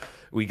 cool.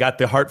 We got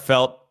the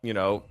heartfelt,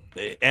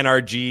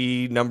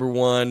 NRG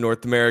 #1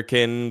 North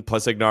American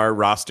plus Ignar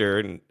roster,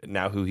 and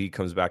now who he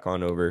comes back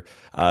on over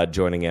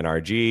joining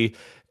NRG.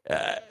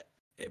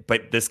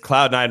 But this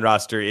Cloud9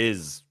 roster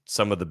is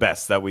some of the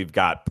best that we've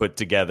got put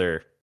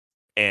together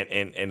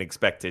and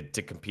expected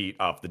to compete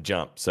off the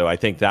jump. So I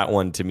think that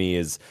one to me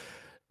is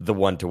the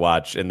one to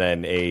watch. And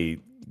then a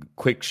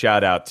quick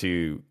shout out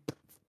to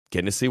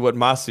getting to see what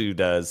Masu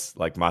does.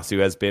 Like Masu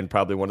has been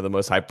probably one of the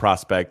most hyped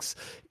prospects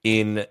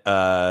in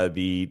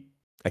the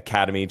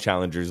Academy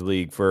Challengers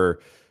League for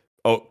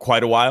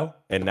quite a while,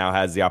 and now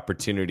has the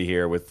opportunity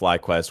here with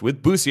FlyQuest,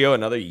 with Busio,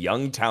 another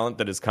young talent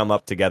that has come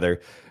up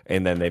together.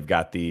 And then they've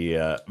got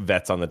the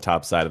vets on the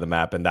top side of the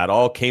map, and that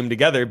all came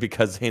together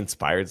because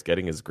Inspired's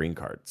getting his green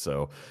card.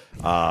 So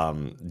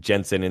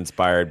Jensen,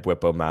 Inspired,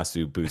 Bwipo,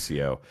 Masu,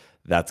 Busio.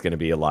 That's going to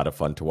be a lot of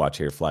fun to watch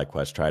here.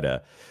 FlyQuest try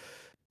to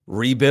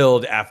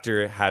rebuild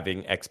after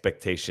having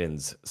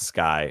expectations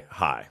sky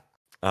high.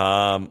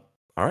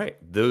 All right,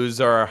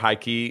 those are our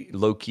high-key,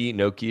 low-key,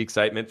 no-key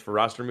excitement for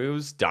roster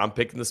moves. Dom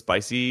picking the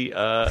spicy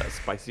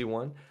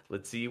one.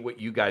 Let's see what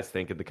you guys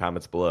think in the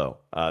comments below.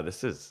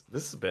 This has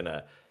been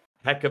a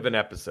heck of an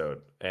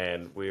episode,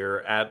 and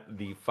we're at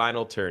the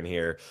final turn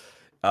here.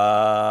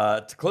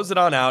 To close it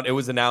on out, it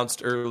was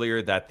announced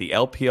earlier that the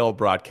LPL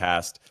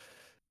broadcast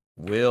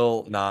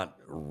will not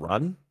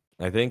run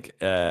I think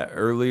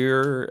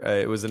earlier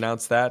it was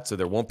announced that, so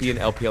there won't be an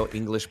LPL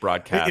English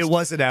broadcast. It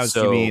was announced.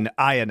 So, you mean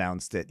I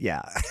announced it?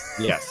 Yeah.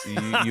 Yes,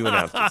 you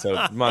announced it.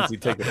 So Monte,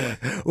 take it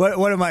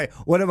away.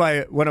 One of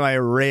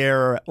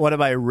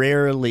my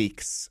rare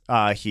leaks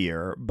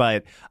here,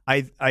 but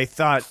I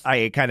thought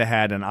I kind of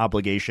had an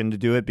obligation to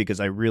do it because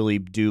I really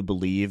do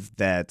believe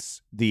that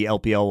the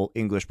LPL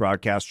English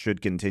broadcast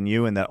should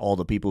continue and that all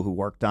the people who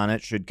worked on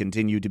it should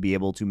continue to be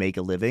able to make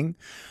a living.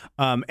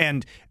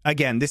 And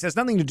again, this has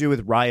nothing to do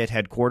with Riot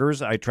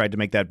headquarters. I tried to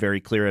make that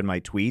very clear in my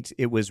tweet.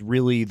 It was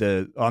really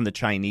on the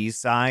Chinese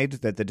side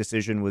that the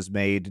decision was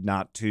made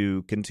not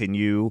to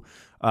continue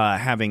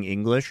having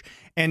English,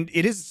 and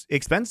it is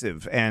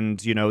expensive, and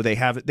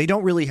they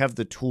don't really have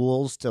the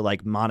tools to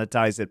like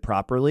monetize it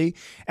properly.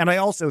 And I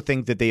also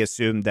think that they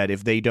assumed that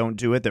if they don't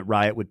do it, that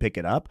Riot would pick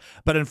it up.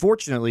 But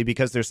unfortunately,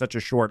 because there's such a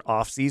short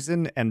off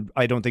season, and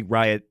I don't think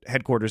Riot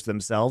headquarters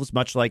themselves,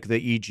 much like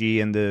the EG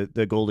and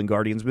the Golden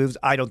Guardians moves,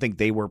 I don't think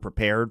they were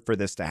prepared for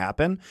this to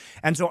happen.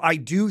 And so I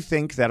do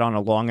think that on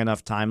a long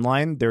enough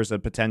timeline, there's a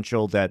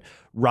potential that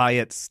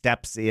Riot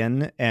steps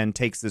in and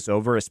takes this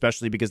over,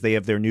 especially because they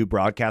have their new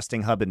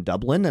broadcasting hub in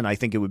Dublin. And I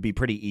think it would be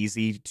pretty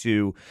easy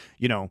to,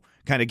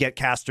 kind of get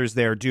casters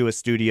there, do a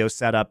studio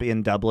setup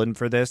in Dublin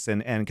for this.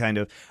 And kind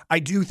of, I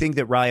do think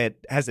that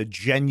Riot has a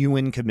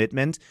genuine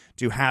commitment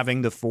to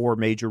having the 4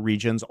 major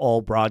regions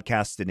all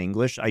broadcast in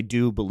English. I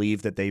do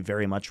believe that they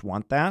very much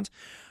want that.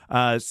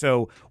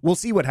 So we'll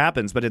see what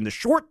happens. But in the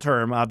short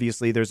term,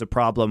 obviously, there's a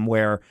problem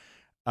where,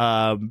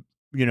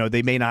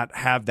 they may not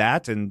have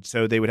that. And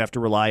so they would have to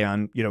rely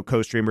on,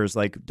 co-streamers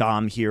like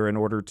Dom here in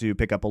order to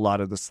pick up a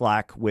lot of the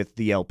slack with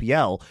the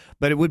LPL.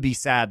 But it would be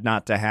sad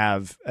not to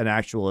have an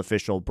actual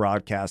official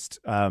broadcast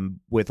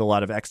with a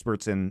lot of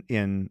experts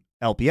in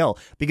LPL,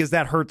 because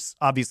that hurts,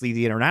 obviously,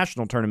 the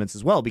international tournaments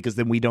as well, because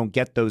then we don't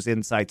get those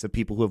insights of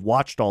people who have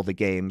watched all the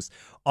games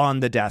on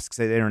the desks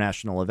at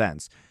international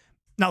events.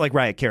 Not like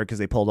Riot cared because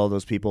they pulled all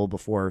those people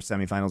before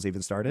semifinals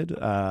even started.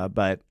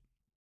 But,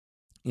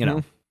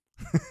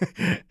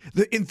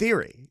 in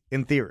theory.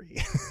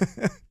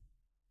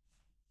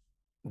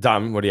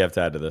 Dom, what do you have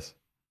to add to this?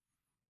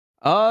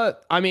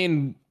 I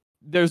mean,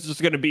 there's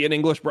just going to be an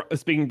English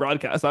speaking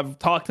broadcast. I've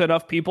talked to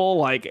enough people,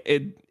 like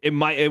it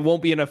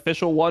won't be an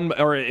official one,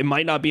 or it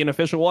might not be an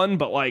official one,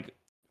 but like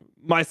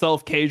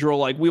myself, Cadrel,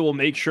 like we will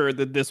make sure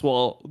that this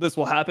will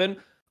happen.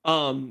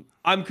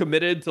 I'm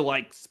committed to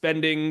like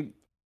spending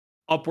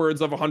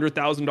upwards of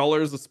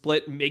 $100,000 a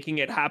split, making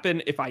it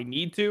happen if I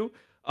need to.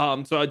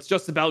 So it's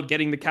just about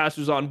getting the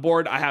casters on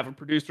board. I have a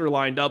producer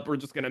lined up. We're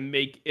just going to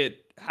make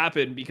it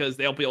happen because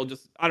the LPL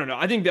I don't know.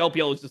 I think the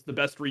LPL is just the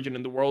best region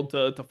in the world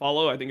to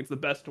follow. I think it's the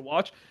best to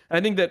watch. And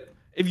I think that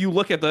if you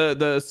look at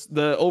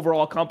the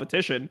overall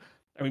competition,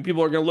 I mean,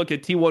 people are going to look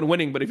at T1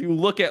 winning, but if you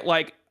look at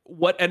like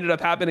what ended up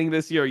happening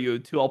this year, you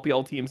had 2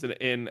 LPL teams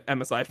in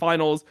MSI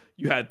finals.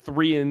 You had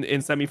 3 in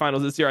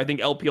semifinals this year. I think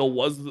LPL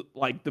was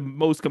like the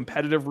most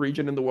competitive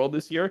region in the world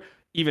this year,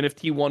 even if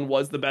T1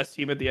 was the best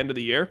team at the end of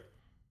the year.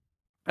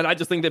 And I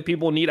just think that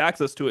people need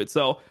access to it.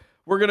 So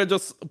we're going to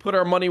just put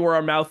our money where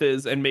our mouth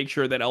is and make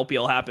sure that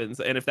LPL happens.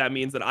 And if that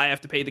means that I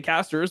have to pay the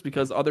casters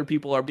because other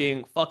people are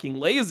being fucking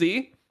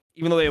lazy,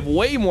 even though they have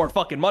way more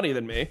fucking money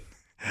than me,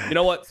 you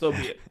know what? So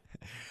be it.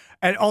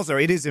 And also,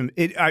 I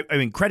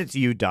mean, credit to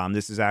you, Dom.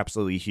 This is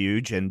absolutely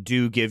huge. And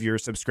do give your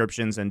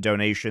subscriptions and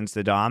donations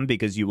to Dom,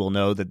 because you will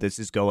know that this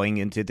is going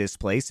into this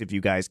place if you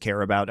guys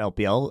care about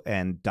LPL.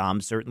 And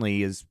Dom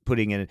certainly is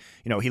putting in,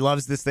 he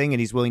loves this thing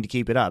and he's willing to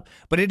keep it up.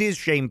 But it is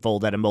shameful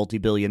that a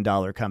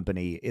multi-billion-dollar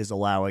company is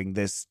allowing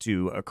this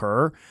to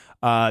occur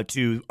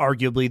to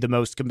arguably the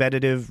most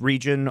competitive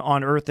region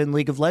on Earth in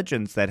League of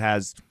Legends that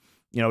has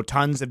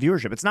tons of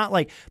viewership. It's not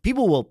like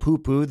people will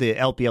poo-poo the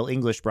LPL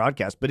English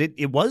broadcast, but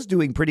it was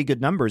doing pretty good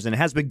numbers and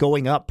has been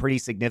going up pretty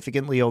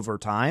significantly over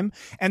time.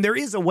 And there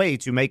is a way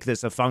to make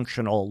this a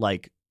functional,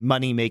 like,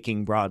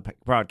 money-making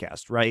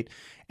broadcast, right?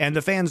 And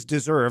the most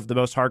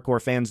hardcore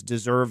fans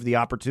deserve the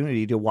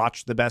opportunity to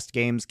watch the best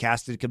games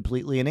casted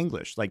completely in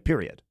English, like,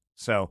 period.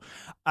 So,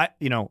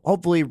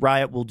 hopefully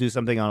Riot will do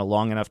something on a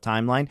long enough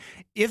timeline.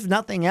 If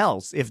nothing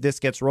else, if this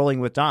gets rolling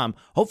with Dom,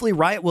 hopefully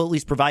Riot will at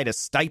least provide a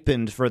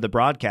stipend for the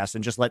broadcast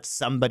and just let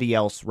somebody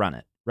else run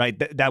it, right?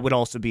 That would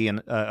also be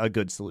a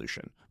good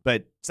solution.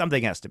 But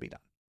something has to be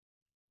done.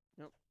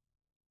 Yep.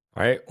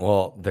 All right.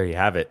 Well, there you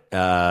have it.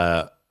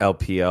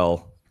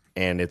 LPL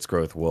and its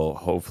growth will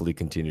hopefully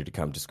continue to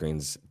come to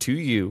screens to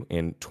you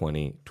in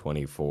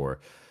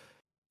 2024.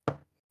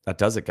 That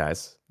does it,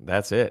 guys.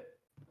 That's it.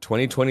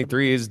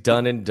 2023 is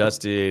done and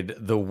dusted.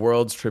 The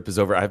world's trip is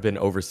over. I've been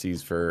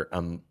overseas for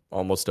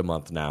almost a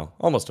month now.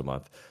 Almost a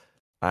month.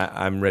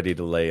 I'm ready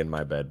to lay in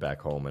my bed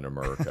back home in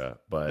America,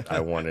 but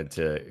I wanted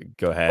to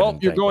go ahead. Well,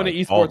 you're going to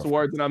esports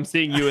awards, and I'm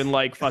seeing you in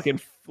like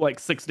fucking like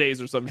 6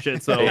 days or some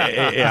shit. So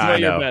yeah, I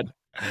know. Bed.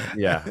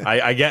 Yeah,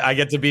 I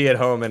get to be at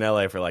home in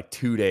LA for like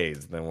 2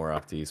 days. Then we're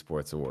off to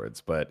esports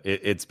awards. But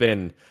it's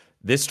been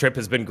this trip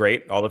has been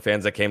great. All the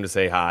fans that came to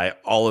say hi,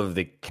 all of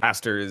the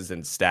casters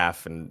and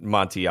staff, and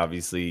Monte,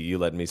 obviously, you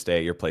let me stay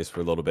at your place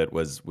for a little bit,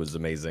 was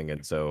amazing.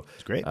 And so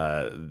it's great.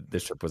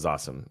 This trip was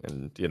awesome.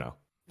 And,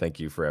 thank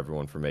you for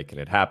everyone for making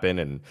it happen.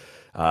 And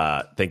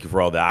thank you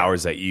for all the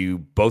hours that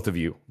both of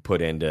you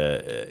put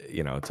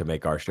into, to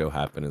make our show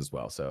happen as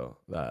well. So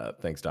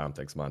thanks, Dom.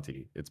 Thanks,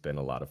 Monte. It's been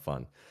a lot of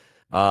fun.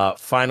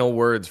 Final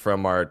words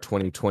from our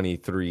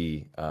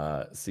 2023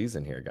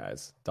 season here,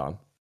 guys. Dom?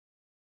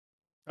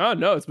 Oh,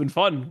 no, it's been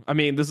fun. I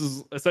mean, this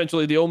is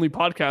essentially the only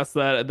podcast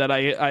that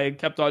I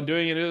kept on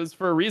doing, and it was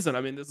for a reason.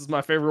 I mean, this is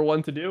my favorite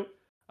one to do.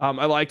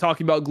 I like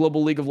talking about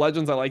Global League of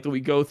Legends. I like that we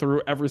go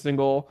through every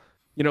single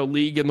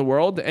league in the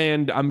world,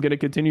 and I'm going to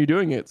continue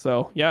doing it.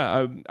 So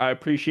yeah, I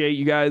appreciate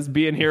you guys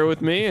being here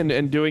with me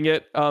and doing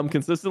it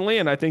consistently.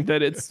 And I think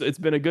that it's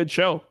been a good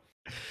show.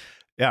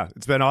 Yeah,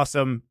 it's been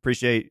awesome.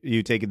 Appreciate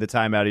you taking the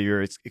time out of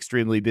your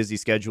extremely busy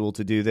schedule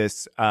to do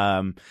this.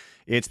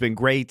 It's been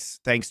great.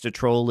 Thanks to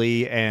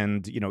Trolley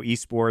and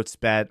Esports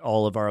Bet,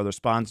 all of our other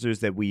sponsors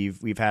that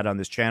we've had on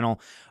this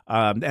channel,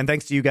 and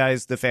thanks to you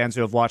guys, the fans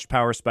who have watched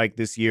Power Spike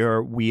this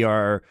year. We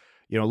are.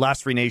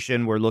 Last Free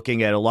Nation, we're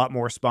looking at a lot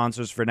more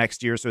sponsors for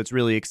next year, so it's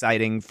really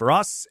exciting for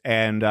us,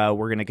 and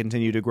we're going to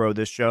continue to grow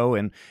this show,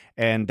 and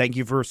thank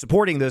you for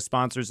supporting those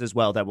sponsors as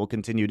well. That will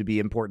continue to be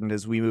important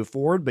as we move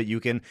forward, but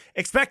you can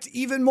expect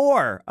even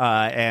more,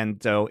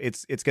 and so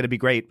it's going to be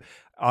great.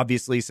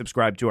 Obviously,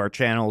 subscribe to our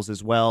channels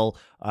as well.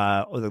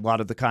 A lot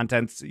of the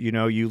content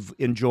you've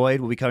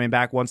enjoyed will be coming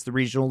back once the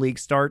regional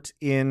leagues start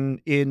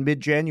in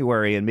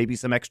mid-January, and maybe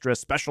some extra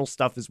special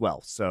stuff as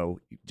well. So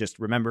just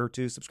remember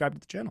to subscribe to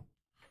the channel.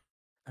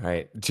 All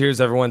right.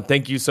 Cheers, everyone.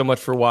 Thank you so much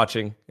for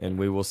watching, and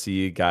we will see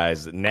you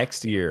guys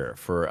next year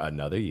for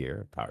another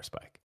year of Power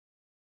Spike.